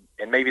subscription,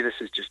 and maybe this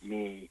is just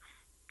me,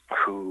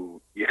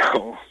 who,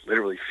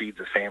 literally feeds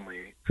a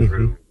family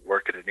through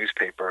work at a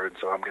newspaper, and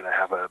so I'm going to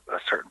have a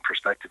certain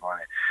perspective on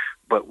it.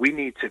 But we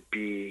need to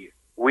be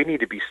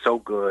so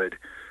good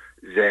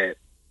that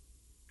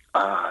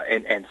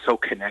and so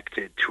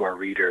connected to our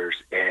readers,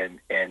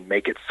 and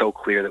make it so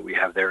clear that we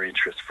have their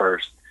interests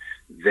first,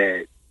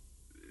 that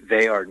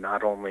they are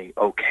not only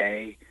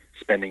okay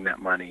spending that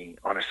money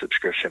on a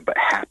subscription, but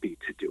happy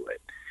to do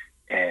it.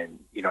 And,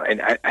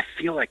 and I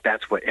feel like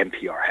that's what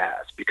NPR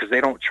has, because they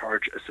don't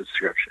charge a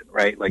subscription,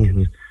 right? Like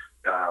it's,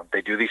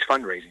 they do these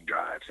fundraising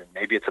drives, and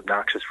maybe it's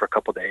obnoxious for a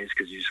couple of days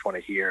because you just want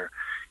to hear,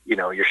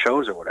 your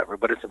shows or whatever,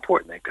 but it's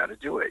important. They've got to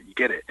do it. You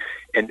get it.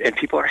 And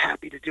people are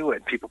happy to do it.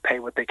 And people pay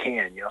what they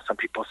can. Some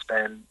people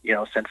send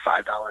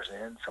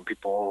 $5 in, some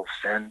people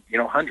send,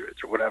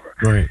 hundreds or whatever.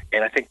 Right.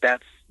 And I think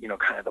that's,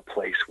 kind of the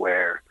place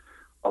where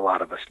a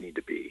lot of us need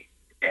to be.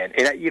 And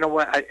you know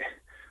what,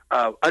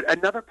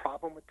 another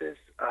problem with this,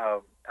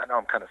 I know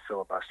I'm kind of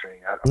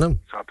filibustering, so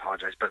I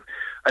apologize, but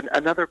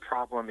another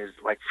problem is,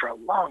 like, for a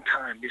long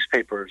time,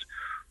 newspapers,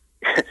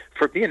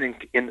 for being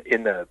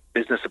in the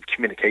business of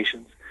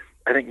communications,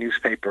 I think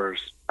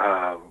newspapers,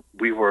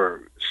 we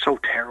were so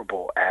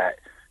terrible at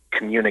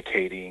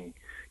communicating,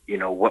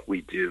 what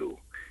we do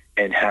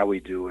and how we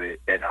do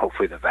it, and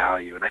hopefully the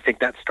value. And I think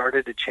that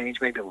started to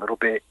change maybe a little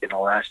bit in the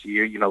last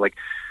year.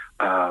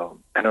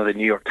 I know the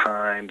New York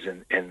Times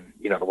and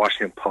the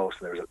Washington Post,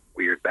 and there was a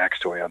weird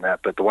backstory on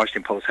that, but the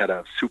Washington Post had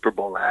a Super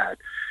Bowl ad,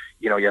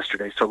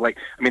 yesterday. So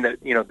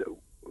the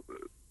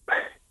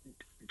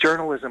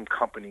journalism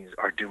companies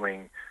are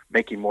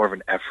making more of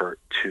an effort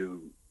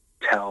to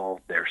tell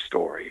their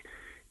story.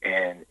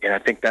 And I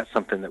think that's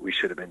something that we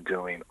should have been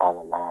doing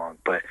all along.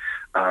 But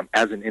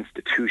as an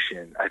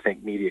institution, I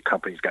think media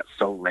companies got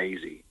so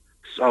lazy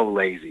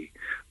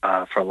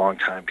for a long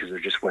time because there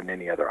just wasn't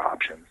any other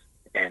options.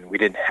 And we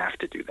didn't have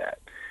to do that.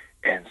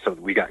 And so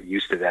we got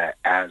used to that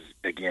as,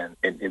 again,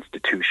 an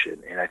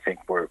institution. And I think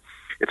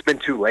it's been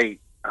too late,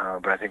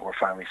 but I think we're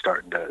finally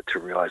starting to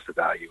realize the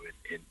value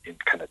in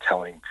kind of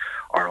telling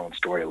our own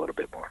story a little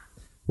bit more.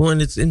 Well,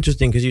 and it's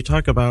interesting because you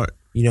talk about,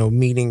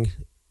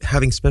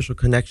 having special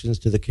connections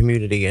to the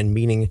community and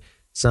meaning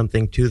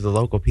something to the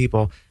local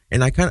people.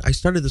 And I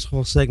started this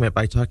whole segment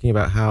by talking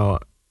about how,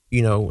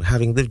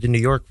 having lived in New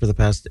York for the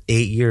past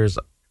 8 years,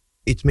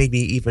 it's made me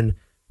even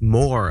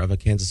more of a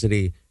Kansas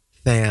City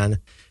fan.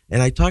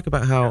 And I talk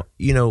about how,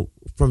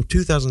 from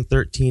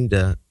 2013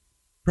 to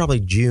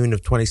probably June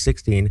of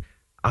 2016,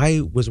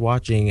 I was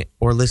watching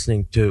or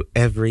listening to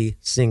every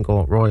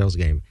single Royals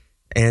game.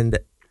 And,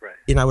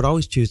 I would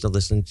always choose to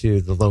listen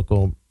to the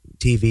local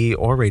TV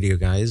or radio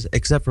guys,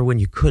 except for when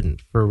you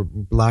couldn't for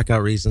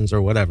blackout reasons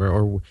or whatever,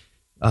 or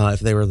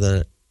if they were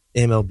the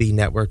MLB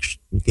Network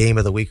game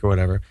of the week or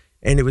whatever.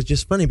 And it was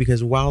just funny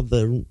because while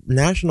the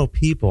national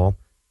people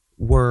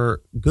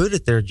were good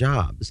at their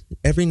jobs,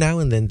 every now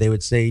and then they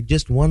would say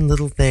just one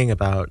little thing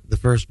about the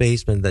first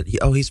baseman that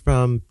he's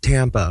from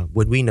Tampa.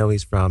 Would we know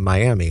he's from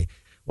Miami?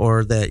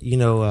 Or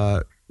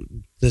that,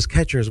 this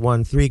catcher's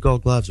won 3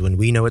 Gold Gloves when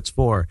we know it's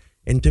 4.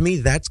 And to me,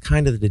 that's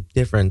kind of the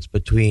difference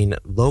between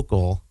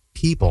local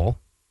people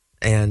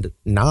and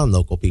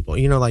non-local people.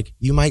 Like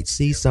you might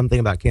see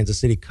something about Kansas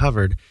City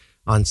covered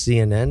on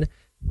CNN,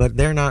 but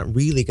they're not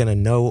really going to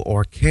know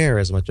or care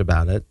as much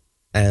about it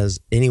as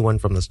anyone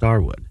from the Star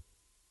would.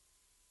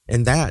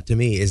 And that, to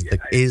me, is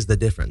the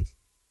difference.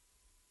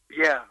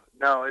 Yeah,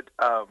 no,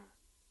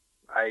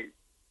 I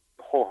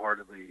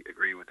wholeheartedly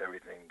agree with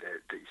everything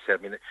that you said.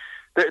 I mean,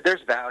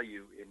 there's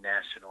value in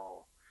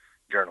national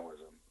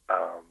journalism.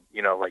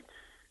 Like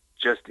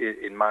just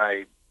in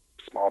my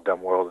small,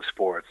 dumb world of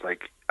sports,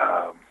 like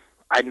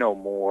I know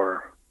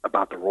more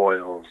about the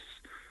Royals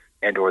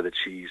and or the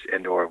Chiefs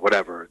and or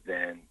whatever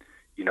than,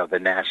 the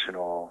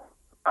national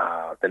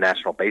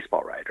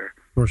baseball writer,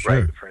 for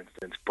sure. Right, for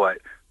instance. But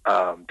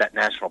that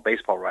national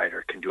baseball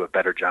writer can do a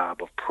better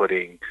job of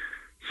putting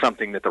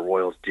something that the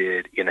Royals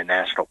did in a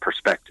national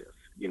perspective.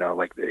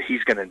 Like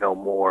he's going to know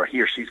more,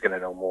 he or she's going to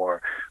know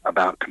more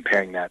about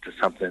comparing that to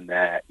something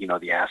that, the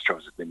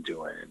Astros have been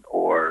doing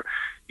or,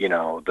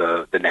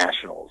 the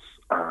Nationals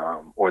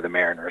or the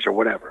Mariners or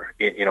whatever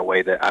in a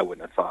way that I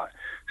wouldn't have thought.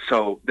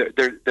 So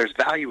there's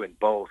value in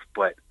both,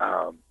 but,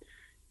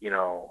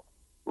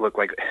 look,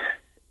 like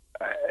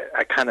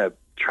I kind of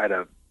try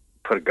to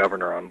put a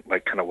governor on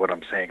like kind of what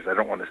I'm saying because I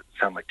don't want to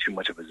sound like too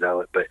much of a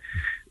zealot, but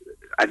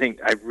I think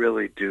I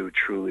really do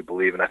truly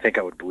believe, and I think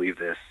I would believe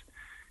this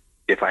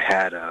if I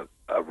had a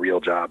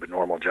real job, a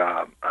normal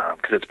job,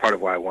 because it's part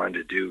of why I wanted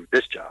to do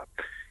this job,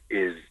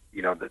 is,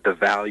 the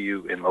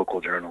value in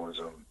local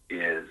journalism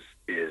is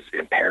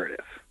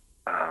imperative.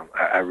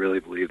 I really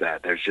believe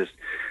that.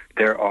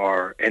 There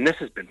are, and this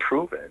has been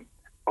proven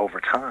over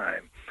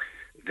time,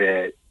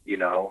 that,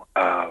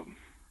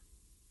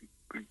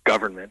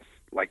 governments,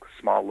 like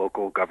small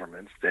local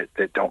governments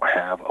that don't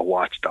have a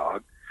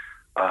watchdog,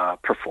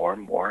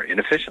 perform more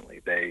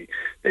inefficiently. They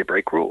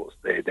break rules.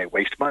 They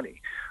waste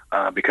money.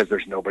 Because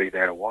there's nobody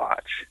there to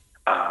watch.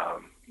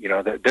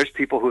 There's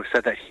people who have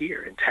said that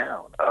here in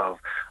town of,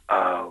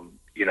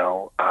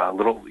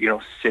 little,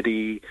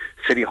 city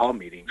hall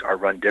meetings are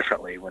run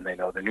differently when they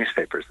know the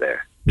newspaper's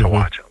there to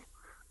watch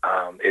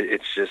them.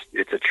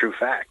 It's a true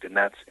fact. And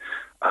that's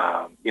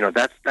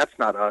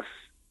not us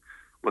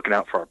looking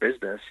out for our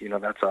business.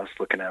 That's us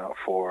looking out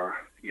for,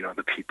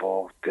 the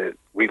people that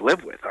we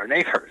live with, our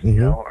neighbors,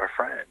 our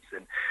friends.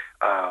 And,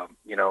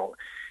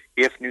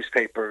 if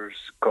newspapers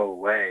go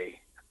away,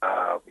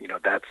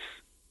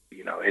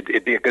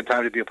 it'd be a good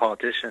time to be a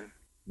politician.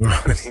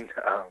 Because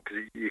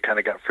you kind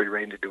of got free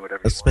reign to do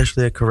whatever.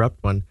 Especially a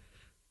corrupt one.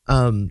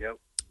 Yep.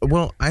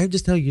 Well, I have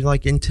to tell you,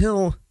 like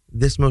until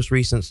this most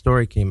recent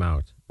story came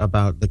out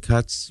about the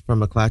cuts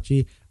from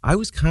McClatchy, I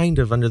was kind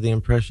of under the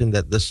impression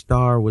that the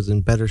Star was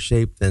in better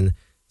shape than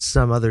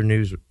some other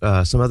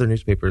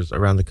newspapers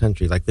around the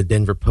country, like the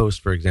Denver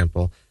Post, for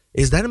example.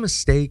 Is that a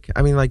mistake?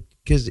 I mean,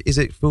 because is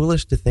it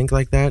foolish to think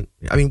like that?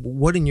 I mean,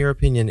 what, in your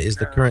opinion, is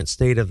the current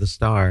state of the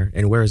Star,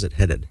 and where is it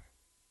headed?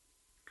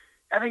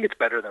 I think it's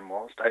better than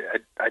most.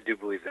 I do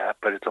believe that,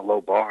 but it's a low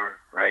bar,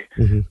 right?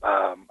 Mm-hmm.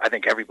 I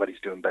think everybody's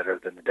doing better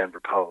than the Denver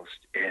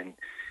Post, and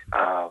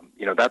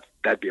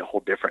that'd be a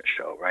whole different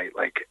show, right?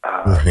 Like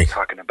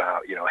talking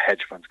about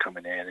hedge funds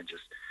coming in and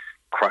just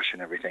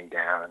crushing everything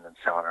down and then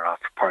selling it off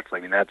for parts. I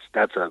mean, that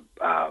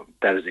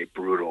is a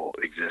brutal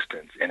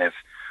existence, and if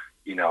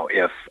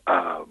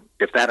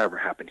that ever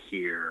happened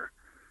here,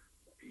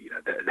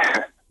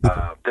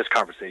 this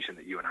conversation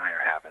that you and I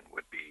are having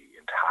would be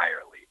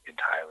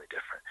entirely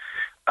different.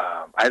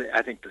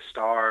 I think the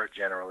Star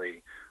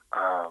generally,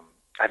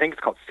 I think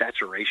it's called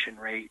saturation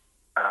rate.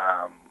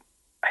 I'm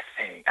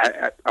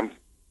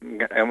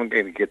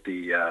going to get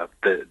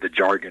the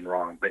jargon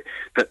wrong, but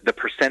the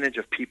percentage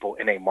of people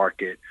in a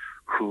market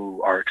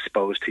who are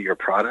exposed to your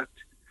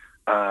product,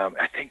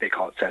 I think they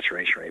call it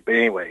saturation rate. But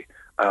anyway,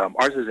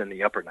 ours is in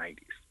the upper 90s.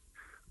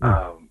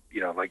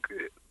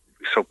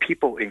 So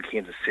people in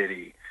Kansas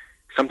City,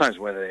 sometimes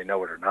whether they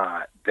know it or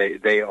not,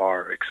 they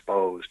are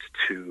exposed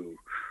to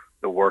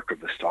the work of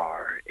the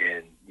Star,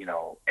 and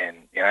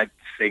I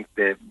think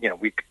that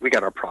we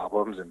got our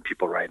problems, and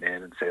people write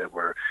in and say that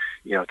we're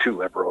too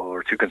liberal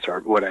or too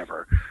conservative,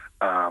 whatever.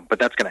 But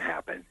that's going to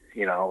happen.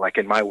 Like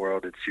in my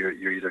world, it's you're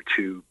either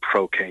too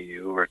pro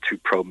KU or too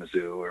pro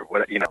Mizzou or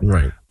what.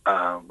 Right.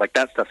 Like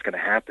that stuff's going to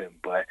happen,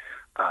 but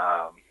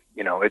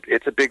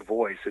it's a big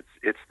voice.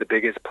 It's the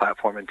biggest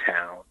platform in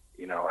town.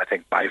 I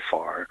think by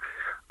far.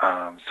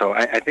 So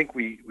I think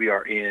we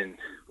are in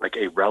like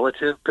a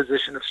relative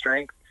position of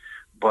strength,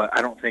 But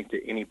I don't think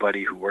that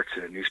anybody who works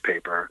at a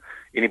newspaper,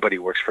 anybody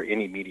who works for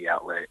any media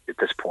outlet at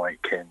this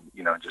point can,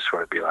 just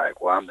sort of be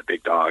like, well, I'm the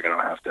big dog. I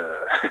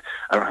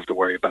don't have to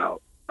worry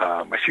about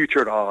my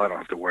future at all. I don't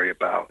have to worry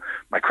about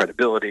my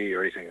credibility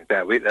or anything like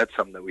that. That's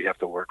something that we have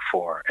to work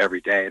for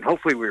every day. And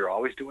hopefully we were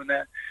always doing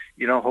that.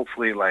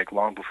 Hopefully like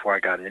long before I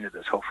got into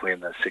this, hopefully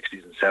in the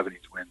 60s and 70s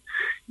when,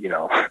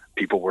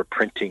 people were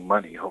printing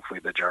money,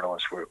 hopefully the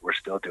journalists were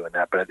still doing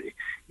that. But,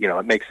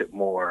 it makes it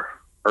more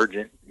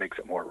urgent, makes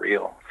it more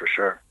real for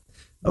sure.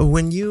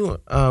 When you,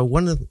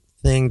 one of the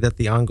things that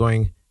the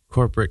ongoing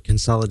corporate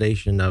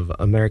consolidation of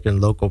American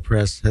local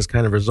press has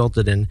kind of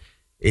resulted in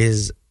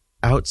is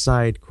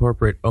outside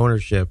corporate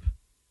ownership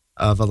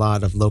of a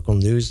lot of local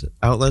news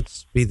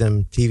outlets, be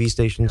them TV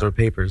stations or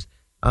papers.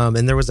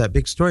 And there was that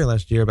big story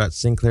last year about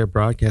Sinclair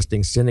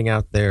Broadcasting sending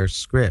out their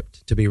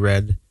script to be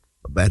read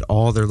at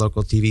all their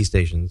local TV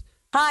stations.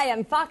 Hi,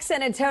 I'm Fox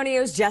San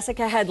Antonio's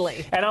Jessica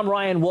Headley. And I'm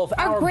Ryan Wolf.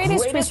 Our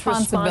greatest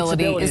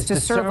responsibility is to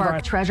serve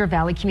our Treasure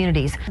Valley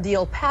communities, the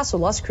El Paso,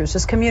 Las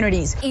Cruces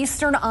communities,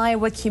 Eastern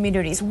Iowa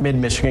communities,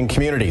 Mid-Michigan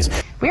communities.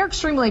 We are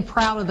extremely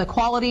proud of the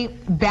quality,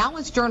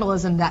 balanced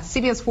journalism that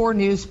CBS 4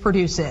 News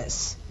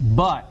produces.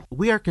 But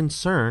we are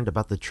concerned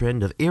about the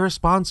trend of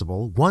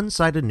irresponsible,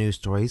 one-sided news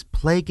stories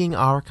plaguing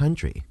our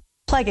country.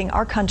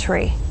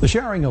 The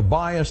sharing of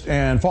biased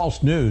and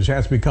false news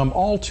has become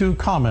all too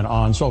common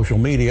on social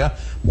media.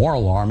 More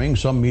alarming,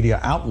 some media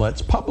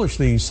outlets publish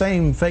these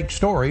same fake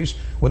stories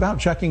without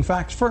checking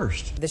facts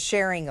first. The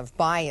sharing of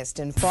biased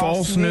and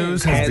false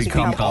news has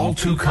become all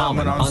too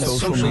common on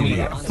social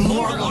media.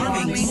 More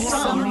alarming,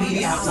 some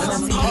media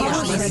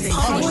outlets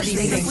publish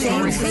these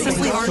same fake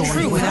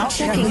stories without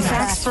checking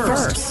facts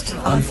first.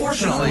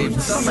 Unfortunately,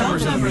 some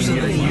members of the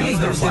media use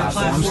their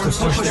platforms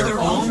to push their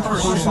own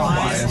personal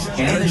bias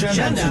and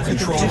agenda to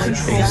control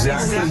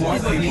exactly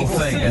what people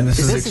think. And this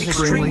is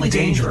extremely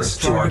dangerous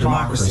to our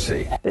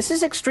democracy. This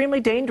is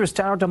extremely dangerous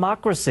to our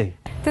democracy.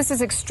 This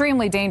is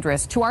extremely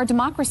dangerous to our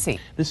democracy.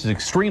 This is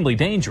extremely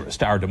dangerous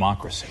to our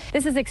democracy.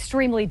 This is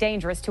extremely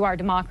dangerous to our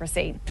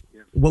democracy.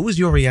 What was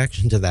your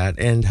reaction to that?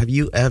 And have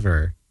you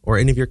ever, or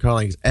any of your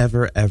colleagues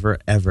ever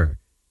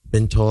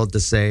been told to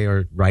say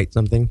or write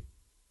something?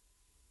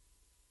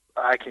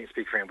 I can't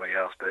speak for anybody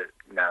else, but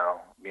no,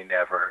 me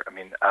never. I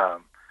mean,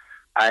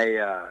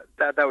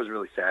 that was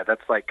really sad.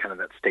 That's like kind of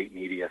that state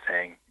media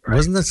thing. Right?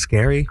 Wasn't that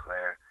scary?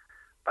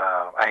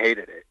 I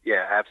hated it.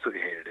 Yeah, I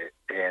absolutely hated it.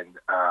 And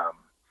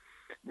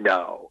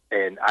no,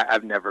 and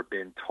I've never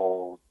been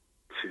told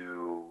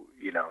to,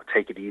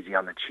 take it easy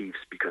on the Chiefs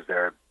because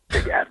they're a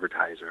big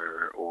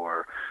advertiser,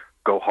 or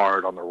go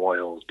hard on the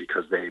Royals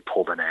because they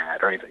pulled an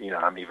ad or anything.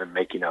 I'm even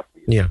making up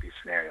these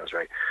scenarios,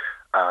 right?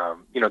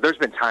 There's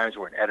been times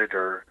where an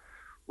editor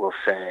will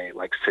say,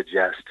 like,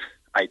 suggest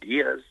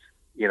ideas,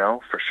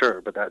 for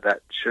sure, but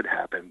that should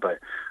happen. But,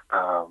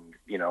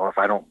 if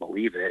I don't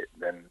believe it,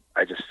 then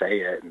I just say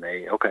it and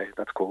okay,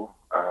 that's cool.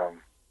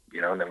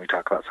 And then we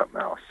talk about something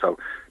else. So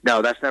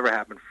no, that's never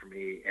happened for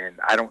me. And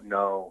I don't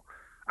know,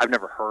 I've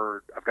never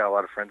heard, I've got a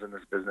lot of friends in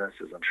this business,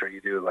 as I'm sure you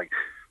do. Like,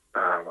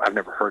 I've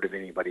never heard of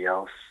anybody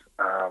else,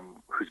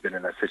 who's been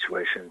in that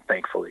situation,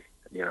 thankfully,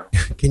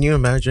 Can you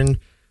imagine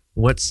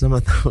what some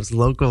of those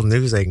local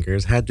news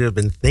anchors had to have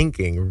been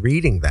thinking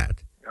reading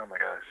that? Oh my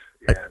gosh.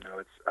 Yeah,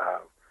 no,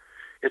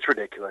 it's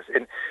ridiculous.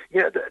 And,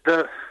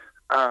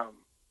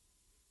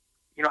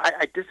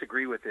 I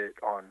disagree with it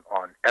on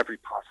every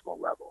possible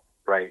level,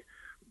 right?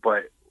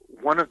 But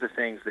one of the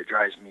things that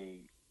drives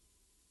me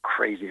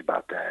crazy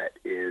about that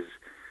is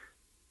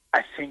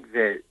I think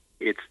that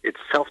it's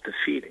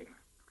self-defeating,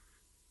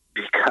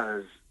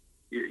 because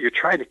you're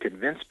trying to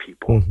convince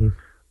people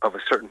of a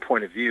certain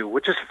point of view,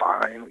 which is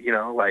fine,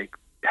 like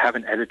have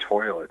an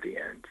editorial at the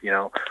end,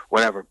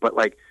 whatever. But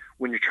like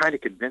when you're trying to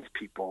convince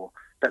people,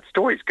 that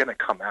story's going to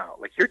come out.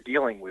 Like, you're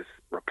dealing with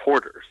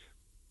reporters.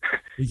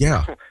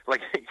 Yeah.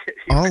 Like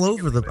all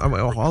over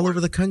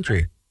the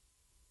country.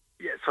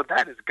 Yeah, so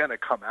that is going to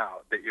come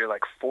out, that you're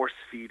like force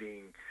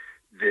feeding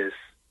this,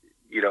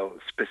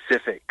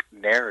 specific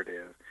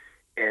narrative.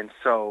 And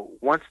so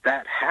once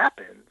that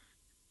happens,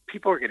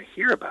 people are going to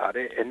hear about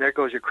it, and there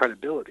goes your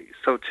credibility.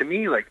 So to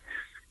me, like,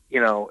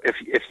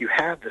 if you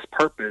have this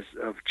purpose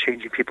of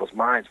changing people's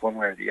minds one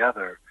way or the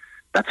other,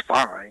 that's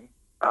fine.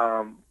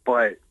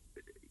 But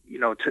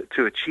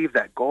to achieve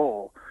that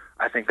goal,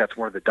 I think that's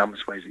one of the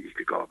dumbest ways that you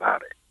could go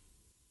about it.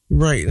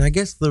 Right. And I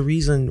guess the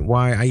reason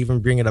why I even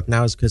bring it up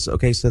now is because,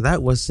 okay, so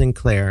that was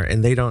Sinclair,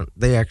 and they own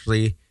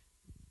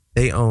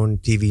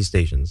TV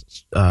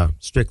stations,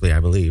 strictly, I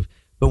believe.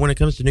 But when it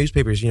comes to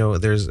newspapers,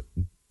 there's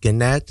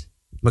Gannett,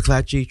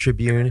 McClatchy,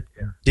 Tribune,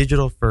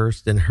 Digital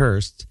First, and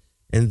Hearst,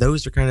 and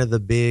those are kind of the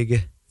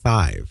big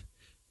five.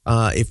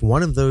 If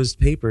one of those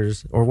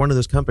papers or one of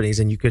those companies,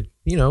 and you could,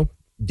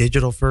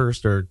 Digital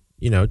First or,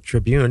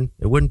 Tribune,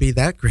 it wouldn't be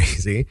that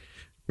crazy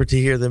to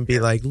hear them be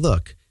like,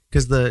 look,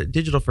 because the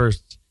Digital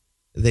First,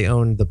 they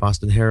own the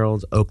Boston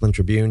Herald, Oakland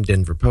Tribune,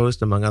 Denver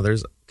Post, among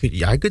others.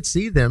 I could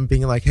see them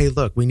being like, hey,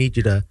 look, we need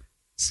you to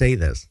say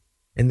this.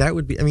 And that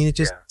would be, it's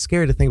just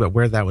scary to think about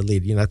where that would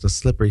lead. That's a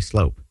slippery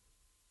slope.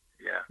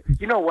 Yeah.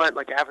 You know what?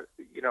 Like,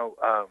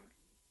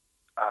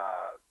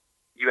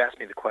 you asked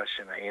me the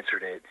question, I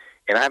answered it,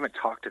 and I haven't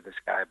talked to this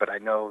guy, but I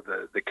know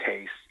the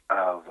case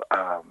of,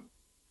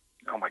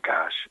 oh my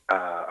gosh,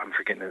 I'm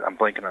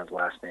blanking on his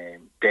last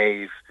name,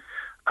 Dave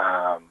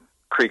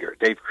Krieger,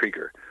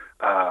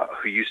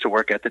 who used to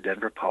work at the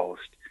Denver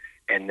Post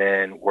and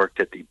then worked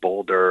at the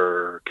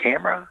Boulder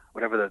Camera,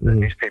 whatever the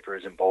newspaper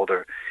is in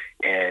Boulder,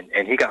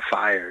 and he got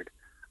fired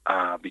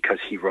because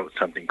he wrote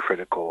something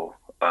critical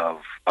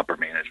of upper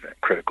management,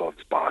 critical of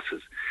his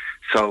bosses.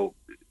 So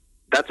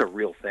that's a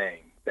real thing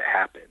that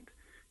happened.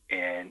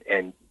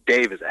 And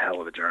Dave is a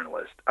hell of a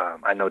journalist.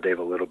 I know Dave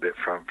a little bit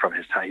from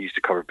his time. He used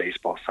to cover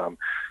baseball some.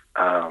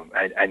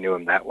 I knew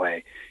him that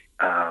way.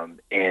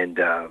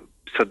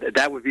 So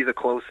that would be the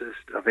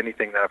closest of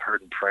anything that I've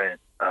heard in print.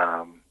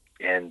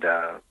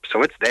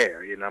 So it's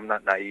there. You know, I'm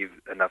not naive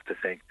enough to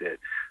think that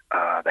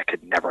that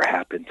could never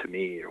happen to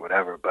me or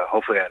whatever, but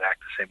hopefully I'd act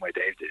the same way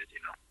Dave did, you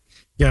know?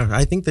 Yeah,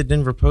 I think the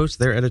Denver Post,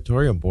 their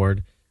editorial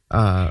board,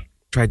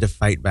 tried to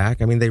fight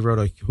back. I mean, they wrote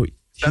a huge,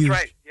 that's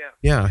right.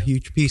 a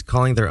huge piece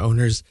calling their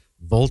owners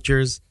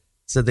vultures,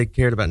 said they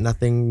cared about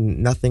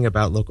nothing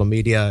about local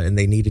media, and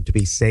they needed to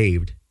be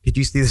saved. Could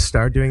you see the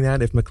Star doing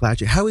that? If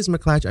McClatchy, how is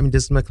McClatchy? I mean,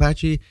 does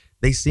McClatchy?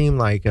 They seem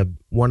like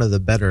one of the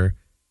better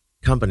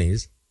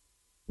companies.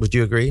 Would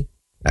you agree?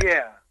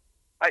 Yeah,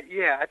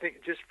 I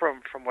think just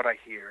from what I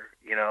hear,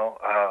 you know,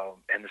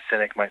 and the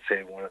cynic might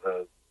say one of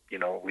the, you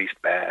know, least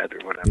bad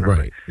or whatever.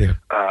 Right. But,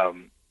 yeah.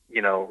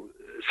 You know,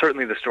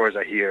 certainly the stories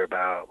I hear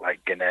about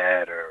like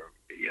Gannett or,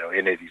 you know,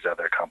 any of these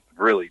other companies,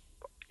 really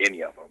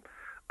any of them,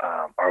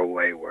 are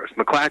way worse.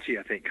 McClatchy,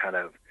 I think, kind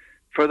of,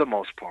 for the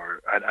most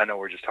part, I know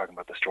we're just talking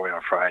about the story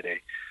on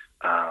Friday,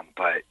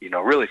 but, you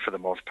know, really for the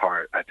most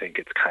part, I think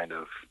it's kind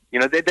of, you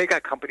know, they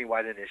got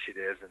company-wide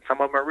initiatives, and some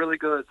of them are really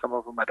good, some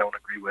of them I don't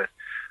agree with.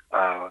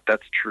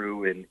 That's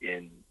true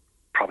in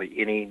probably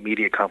any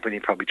media company,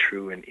 probably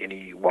true in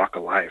any walk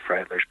of life,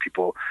 right? There's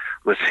people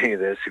listening to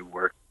this who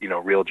work, you know,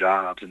 real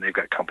jobs, and they've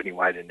got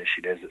company-wide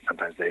initiatives that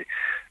sometimes they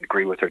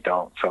agree with or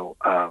don't. So,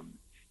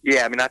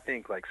 yeah, I mean, I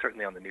think, like,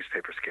 certainly on the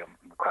newspaper scale,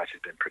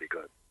 McClatchy's been pretty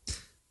good.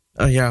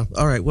 Oh, yeah.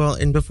 All right. Well,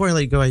 and before I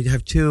let you go, I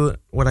have two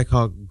what I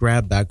call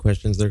grab bag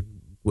questions. They're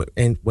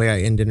way I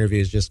end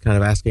interviews, just kind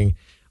of asking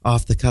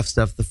off the cuff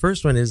stuff. The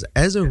first one is,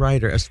 as a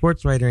writer, a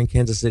sports writer in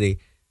Kansas City,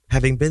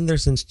 having been there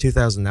since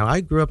 2000. Now,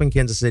 I grew up in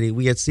Kansas City.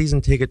 We had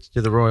season tickets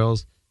to the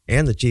Royals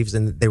and the Chiefs,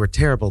 and they were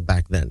terrible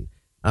back then.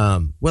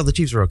 Well, the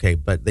Chiefs were okay,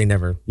 but they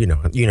never, you know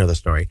the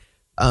story.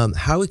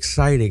 How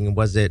exciting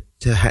was it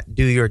to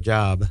do your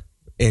job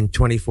in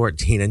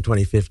 2014 and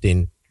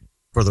 2015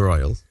 for the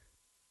Royals?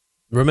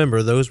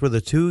 Remember, those were the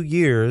 2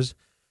 years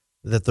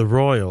that the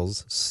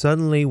Royals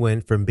suddenly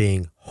went from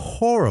being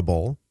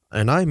horrible,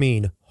 and I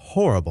mean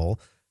horrible,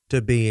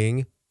 to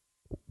being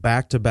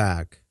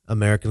back-to-back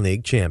American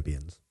League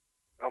champions.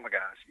 Oh, my gosh.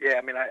 Yeah,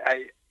 I mean,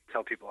 I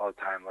tell people all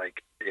the time,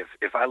 like,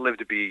 if I live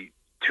to be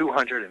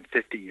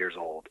 250 years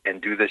old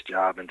and do this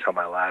job until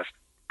my last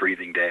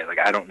breathing day, like,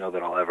 I don't know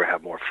that I'll ever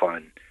have more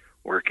fun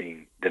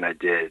working than I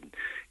did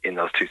in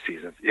those 2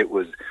 seasons. It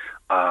was,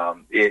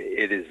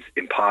 it is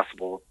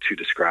impossible to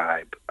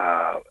describe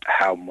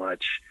how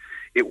much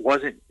it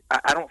wasn't.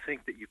 I don't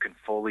think that you can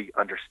fully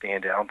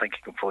understand it. I don't think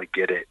you can fully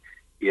get it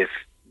if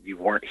you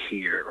weren't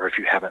here or if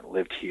you haven't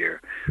lived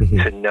here,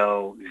 to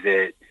know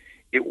that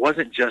it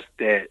wasn't just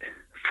that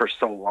for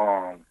so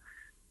long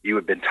you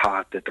had been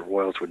taught that the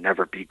Royals would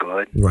never be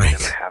good, right,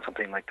 never have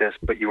something like this,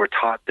 but you were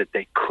taught that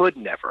they could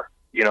never.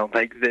 You know,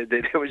 like that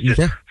it was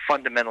just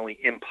fundamentally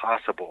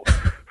impossible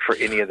for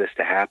any of this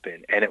to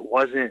happen. And it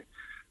wasn't,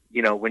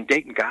 you know, when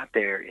Dayton got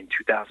there in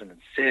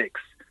 2006,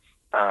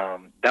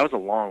 that was a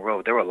long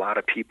road. There were a lot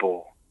of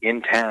people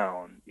in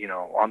town, you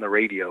know, on the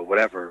radio,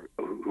 whatever,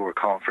 who were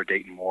calling for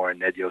Dayton Moore and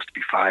Ned Yost to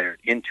be fired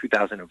in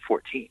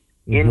 2014.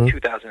 In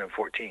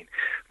 2014,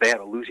 they had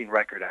a losing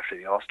record after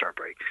the All-Star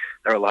break.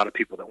 There were a lot of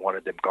people that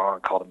wanted them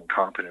gone, called them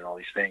incompetent, all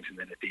these things. And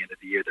then at the end of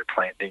the year, they're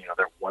playing, you know,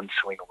 they're one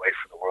swing away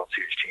from the World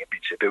Series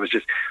championship. It was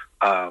just,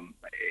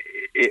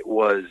 it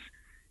was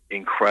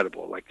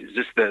incredible. Like,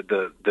 just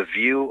the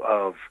view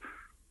of,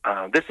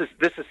 this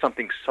is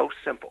something so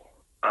simple.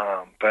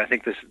 But I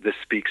think this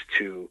speaks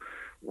to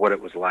what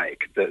it was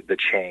like, the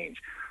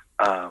change.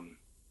 I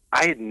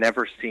had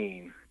never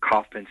seen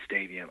Kauffman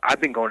Stadium.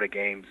 I've been going to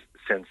games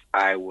since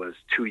I was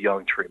too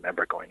young to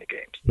remember going to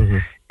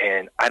games.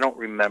 And I don't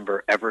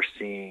remember ever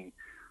seeing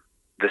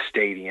the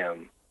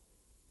stadium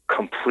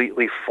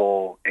completely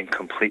full and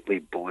completely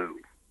blue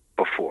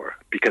before.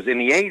 Because in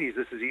the 80s,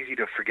 this is easy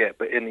to forget,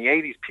 but in the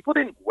 80s, people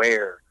didn't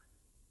wear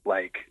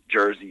like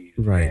jerseys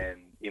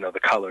and, you know, the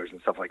colors and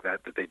stuff like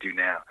that they do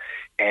now.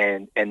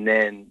 And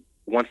then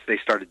once they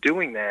started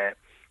doing that,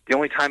 the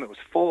only time it was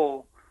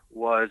full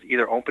was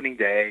either opening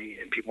day,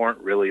 and people weren't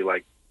really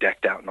like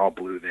decked out in all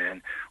blue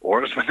then, or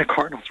it was when the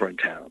Cardinals were in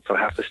town, so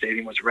half the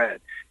stadium was red.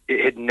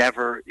 It had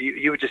never,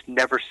 you had just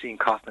never seen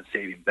Kauffman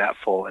Stadium that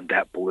full and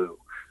that blue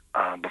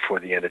before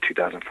the end of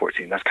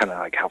 2014. That's kind of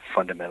like how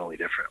fundamentally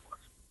different it was.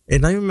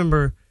 And I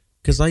remember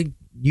because I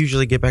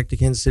usually get back to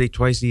Kansas City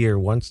twice a year,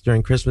 once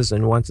during Christmas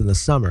and once in the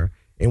summer.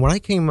 And when I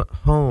came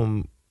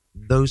home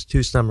those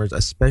 2 summers,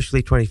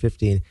 especially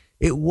 2015,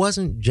 it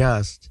wasn't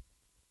just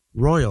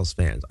Royals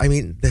fans. I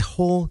mean, the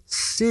whole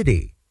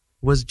city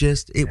was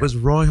just, it was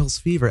Royals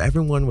fever.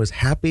 Everyone was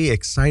happy,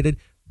 excited,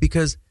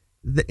 because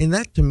and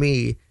that to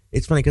me,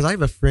 it's funny because I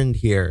have a friend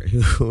here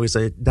who is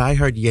a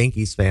diehard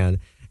Yankees fan.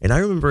 And I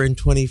remember in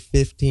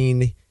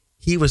 2015,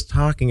 he was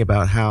talking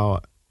about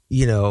how,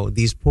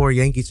 these poor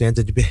Yankees fans,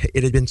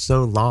 it had been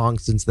so long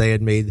since they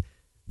had made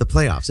the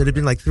playoffs. It had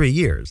been like 3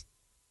 years.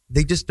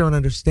 They just don't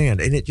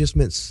understand. And it just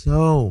meant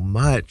so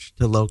much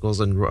to locals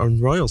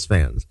and Royals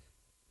fans.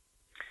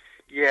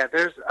 Yeah,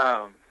 there's,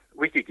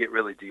 we could get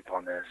really deep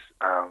on this.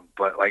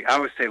 But like, I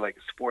would say like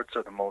sports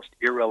are the most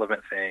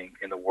irrelevant thing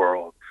in the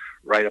world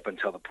right up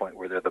until the point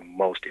where they're the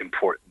most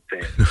important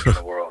thing in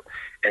the world.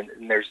 And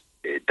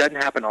it doesn't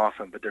happen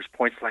often, but there's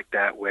points like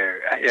that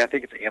where I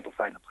think it's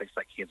amplified in a place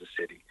like Kansas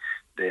City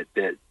that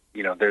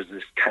there's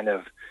this kind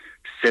of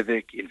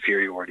civic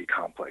inferiority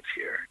complex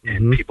here,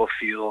 and people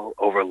feel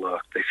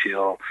overlooked. They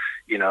feel,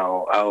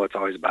 it's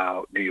always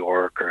about New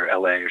York or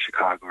LA or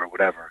Chicago or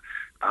whatever.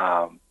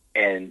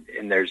 And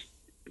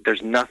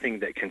there's nothing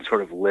that can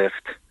sort of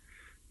lift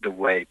the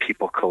way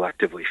people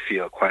collectively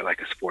feel quite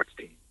like a sports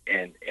team.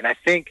 And I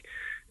think,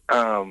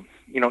 I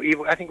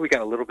think we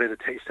got a little bit of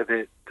a taste of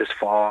it this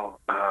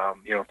fall.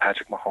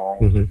 Patrick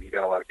Mahomes, you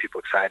got a lot of people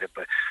excited,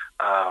 but,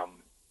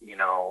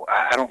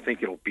 I don't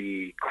think it'll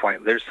be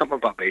quite, there's something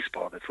about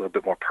baseball that's a little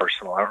bit more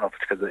personal. I don't know if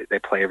it's because they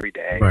play every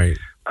day, right.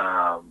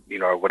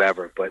 Or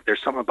whatever, but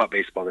there's something about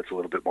baseball that's a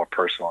little bit more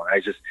personal. And I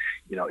just,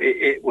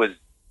 it was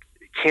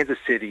Kansas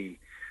City.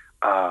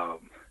 I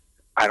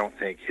don't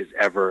think has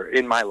ever,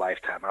 in my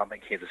lifetime, I don't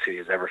think Kansas City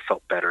has ever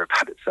felt better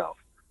about itself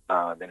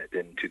than it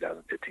did in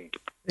 2015.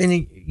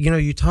 And,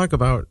 you talk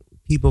about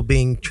people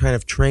being kind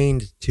of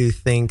trained to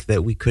think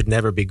that we could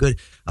never be good.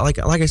 Like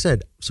I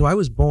said, so I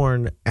was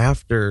born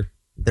after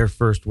their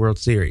first World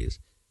Series.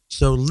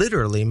 So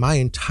literally my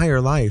entire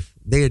life,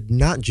 they had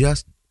not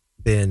just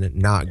been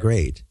not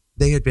great.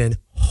 They had been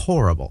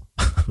horrible.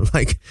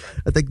 I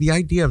think the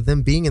idea of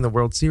them being in the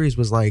World Series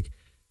was like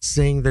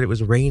saying that it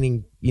was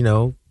raining,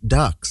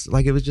 ducks.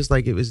 Like it was just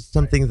like, it was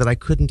something that I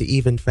couldn't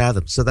even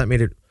fathom. So that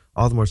made it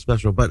all the more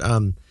special. But,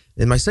 and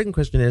my second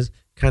question is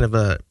kind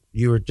of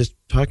you were just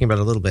talking about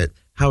a little bit.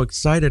 How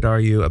excited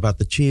are you about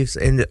the Chiefs?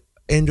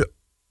 And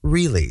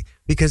really,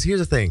 because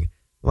here's the thing,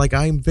 like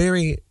I'm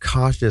very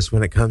cautious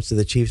when it comes to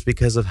the Chiefs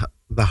because of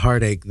the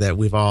heartache that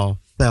we've all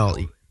felt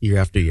year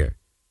after year.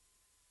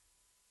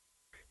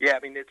 Yeah,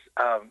 I mean, it's,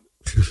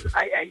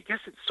 I guess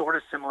it's sort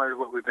of similar to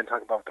what we've been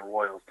talking about with the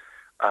Royals.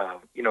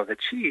 The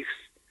Chiefs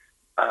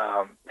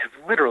have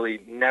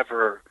literally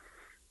never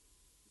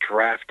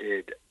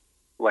drafted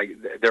like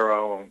their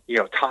own,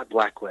 Todd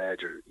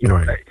Blackledge or,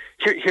 right.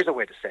 Here's a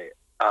way to say it.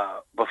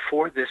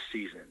 Before this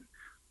season,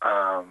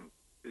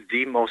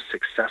 the most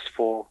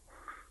successful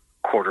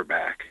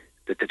quarterback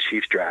that the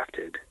Chiefs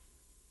drafted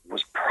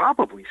was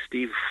probably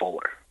Steve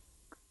Fuller.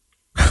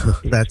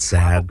 That's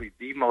sad. Probably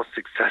the most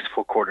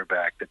successful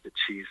quarterback that the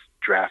Chiefs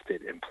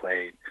drafted and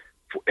played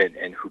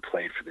and who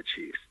played for the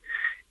Chiefs.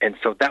 And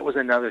so that was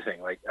another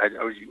thing. Like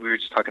we were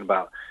just talking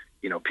about,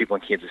 people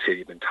in Kansas City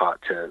have been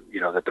taught to,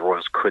 that the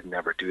Royals could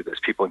never do this.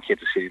 People in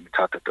Kansas City have been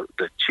taught that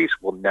the Chiefs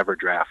will never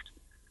draft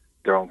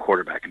their own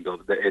quarterback and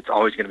build it. It's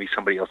always going to be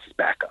somebody else's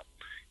backup,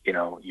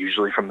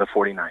 usually from the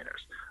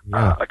 49ers.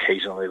 Yeah.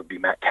 Occasionally it'll be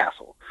Matt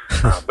Castle,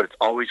 but it's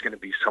always going to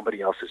be somebody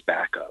else's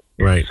backup.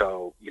 Right. And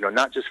so,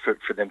 not just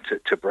for them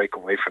to break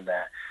away from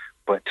that,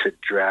 but to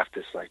draft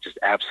this like just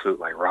absolute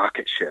like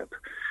rocket ship,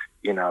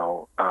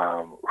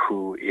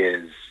 who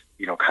is,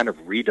 kind of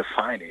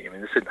redefining. I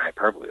mean, this isn't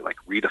hyperbole, like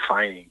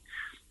redefining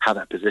how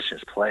that position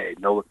is played.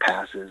 No-look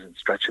passes and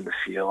stretching the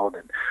field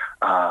and,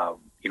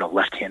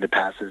 left-handed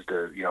passes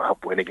to,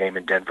 help win a game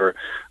in Denver.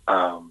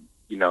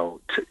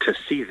 To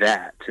see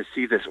that, to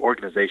see this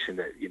organization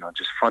that,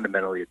 just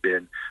fundamentally had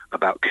been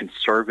about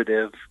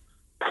conservative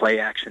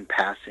play-action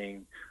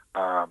passing,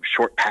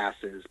 short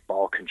passes,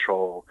 ball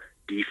control,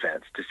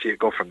 defense, to see it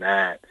go from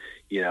that,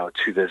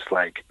 to this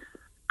like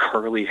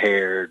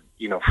curly-haired,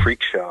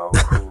 freak show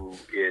who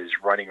is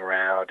running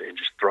around and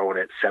just throwing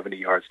it 70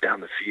 yards down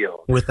the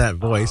field. With that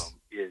voice.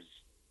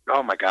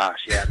 Oh my gosh.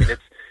 Yeah. I mean,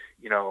 it's,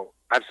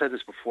 I've said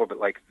this before, but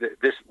like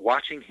this,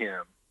 watching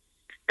him,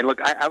 and look,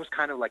 I was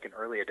kind of like an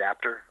early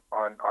adapter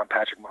on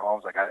Patrick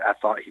Mahomes. Like I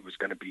thought he was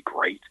going to be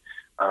great.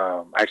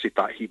 I actually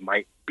thought he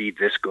might be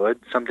this good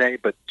someday,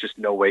 but just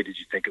no way did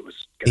you think it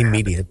was going to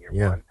immediate. Happen in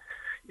year one.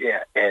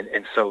 Yeah.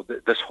 And so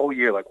this whole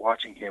year, like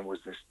watching him was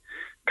this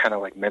kind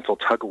of like mental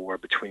tug of war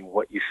between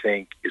what you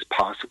think is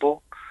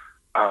possible,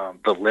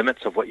 the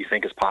limits of what you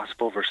think is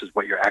possible versus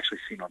what you're actually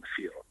seeing on the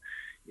field.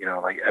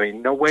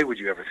 No way would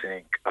you ever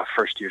think a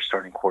first-year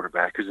starting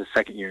quarterback, who's a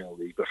second year in the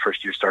league, but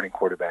first-year starting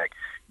quarterback,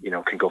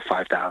 can go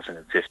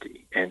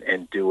 5,050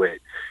 and do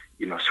it,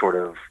 sort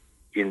of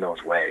in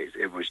those ways.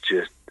 It was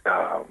just,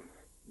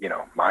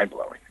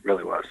 mind-blowing. It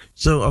really was.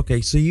 So,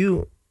 okay, so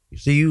you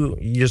So you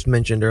just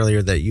mentioned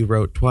earlier that you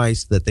wrote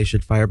twice that they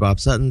should fire Bob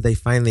Sutton. They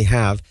finally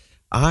have.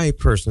 I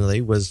personally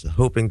was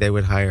hoping they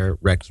would hire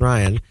Rex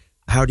Ryan.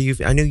 How do you?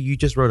 I know you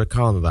just wrote a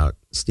column about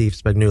Steve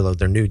Spagnuolo,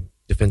 their new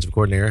defensive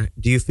coordinator.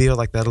 Do you feel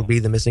like that'll be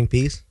the missing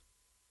piece?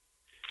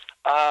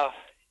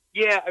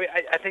 Yeah,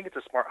 I think it's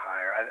a smart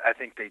hire. I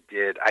think they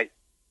did. I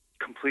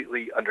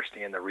completely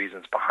understand the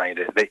reasons behind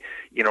it.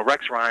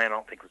 Rex Ryan, I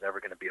don't think was ever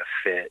going to be a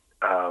fit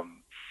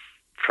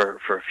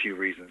for a few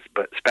reasons.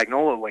 But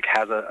Spagnuolo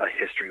has a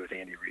history with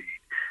Andy Reid.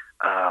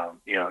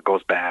 It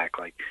goes back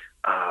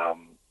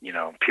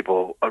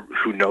people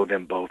who know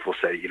them both will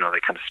say they kind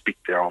of speak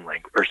their own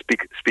language or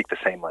speak the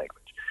same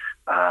language.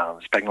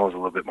 Spagnuolo is a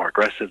little bit more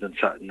aggressive than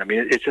Sutton. I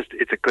mean, it's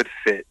a good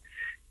fit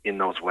in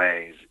those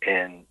ways.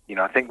 And,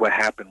 I think what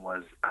happened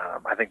was,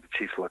 I think the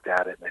Chiefs looked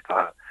at it and they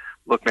thought,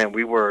 look, man,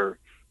 we were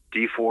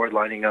D Ford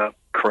lining up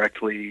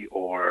correctly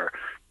or,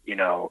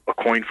 a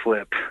coin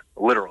flip,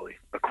 literally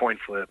a coin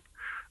flip,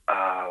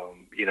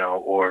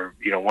 or,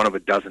 one of a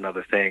dozen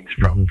other things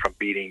from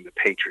beating the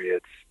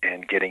Patriots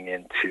and getting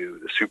into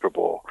the Super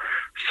Bowl.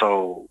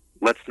 So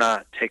let's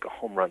not take a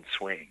home run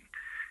swing.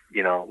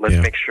 Let's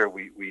make sure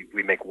we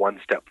make one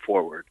step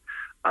forward.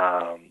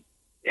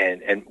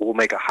 And we'll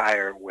make a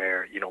hire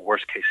where,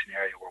 worst case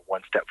scenario, we're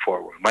one step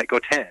forward. We might go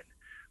 10,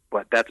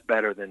 but that's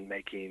better than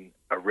making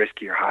a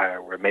riskier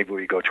hire where maybe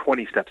we go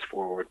 20 steps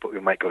forward, but we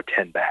might go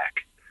 10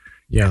 back.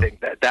 Yeah. I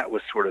think that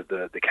was sort of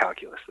the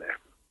calculus there.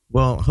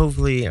 Well,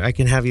 hopefully I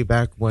can have you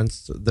back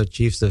once the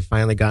Chiefs have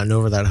finally gotten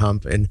over that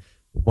hump and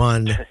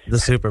won the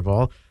Super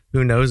Bowl.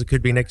 Who knows? It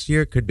could be next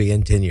year. It could be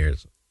in 10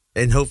 years.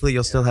 And hopefully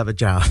you'll still have a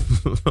job.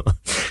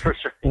 For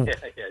sure. Yeah.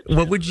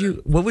 What would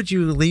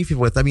you leave you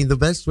with? I mean,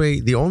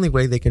 the only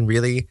way they can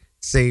really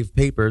save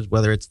papers,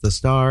 whether it's the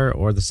Star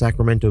or the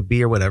Sacramento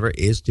Bee or whatever,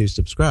 is to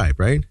subscribe,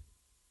 right?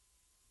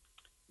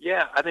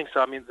 Yeah, I think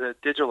so. I mean, the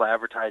digital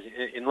advertising,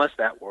 unless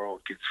that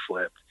world gets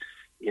flipped,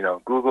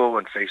 Google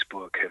and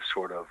Facebook have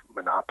sort of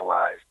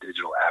monopolized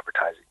digital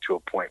advertising to a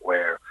point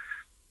where,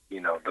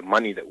 the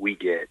money that we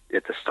get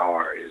at the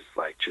Star is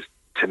just,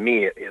 to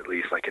me at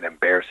least, an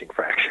embarrassing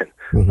fraction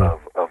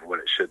of what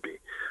it should be.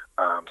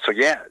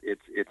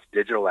 It's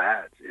digital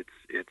ads.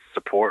 It's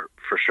support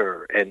for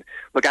sure. And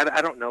look,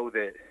 I don't know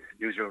that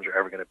newsrooms are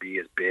ever going to be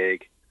as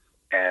big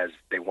as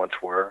they once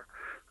were.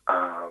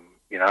 I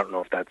don't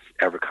know if that's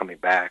ever coming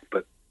back,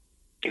 but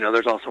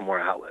there's also more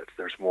outlets.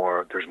 There's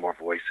more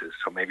voices.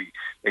 So maybe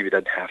it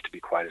doesn't have to be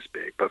quite as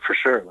big, but for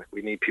sure,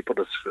 we need people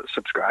to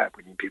subscribe.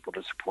 We need people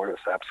to support us.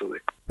 Absolutely.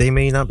 They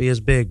may not be as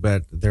big,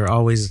 but they're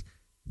always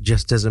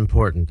just as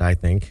important, I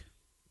think.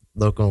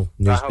 Local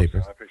newspapers. I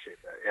hope so. I appreciate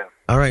that. Yeah.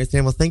 All right,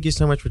 Sam. Well, thank you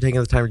so much for taking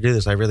the time to do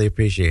this. I really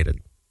appreciate it.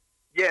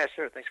 Yeah,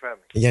 sure. Thanks for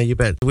having me. Yeah, you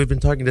bet. We've been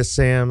talking to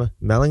Sam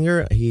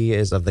Mellinger. He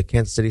is of the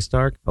Kansas City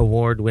Star,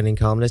 award-winning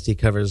columnist. He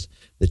covers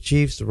the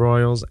Chiefs,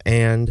 Royals,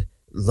 and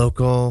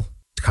local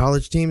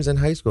college teams and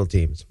high school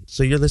teams.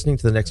 So you're listening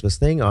to The Next Best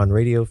Thing on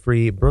Radio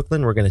Free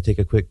Brooklyn. We're going to take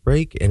a quick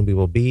break, and we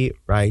will be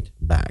right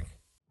back.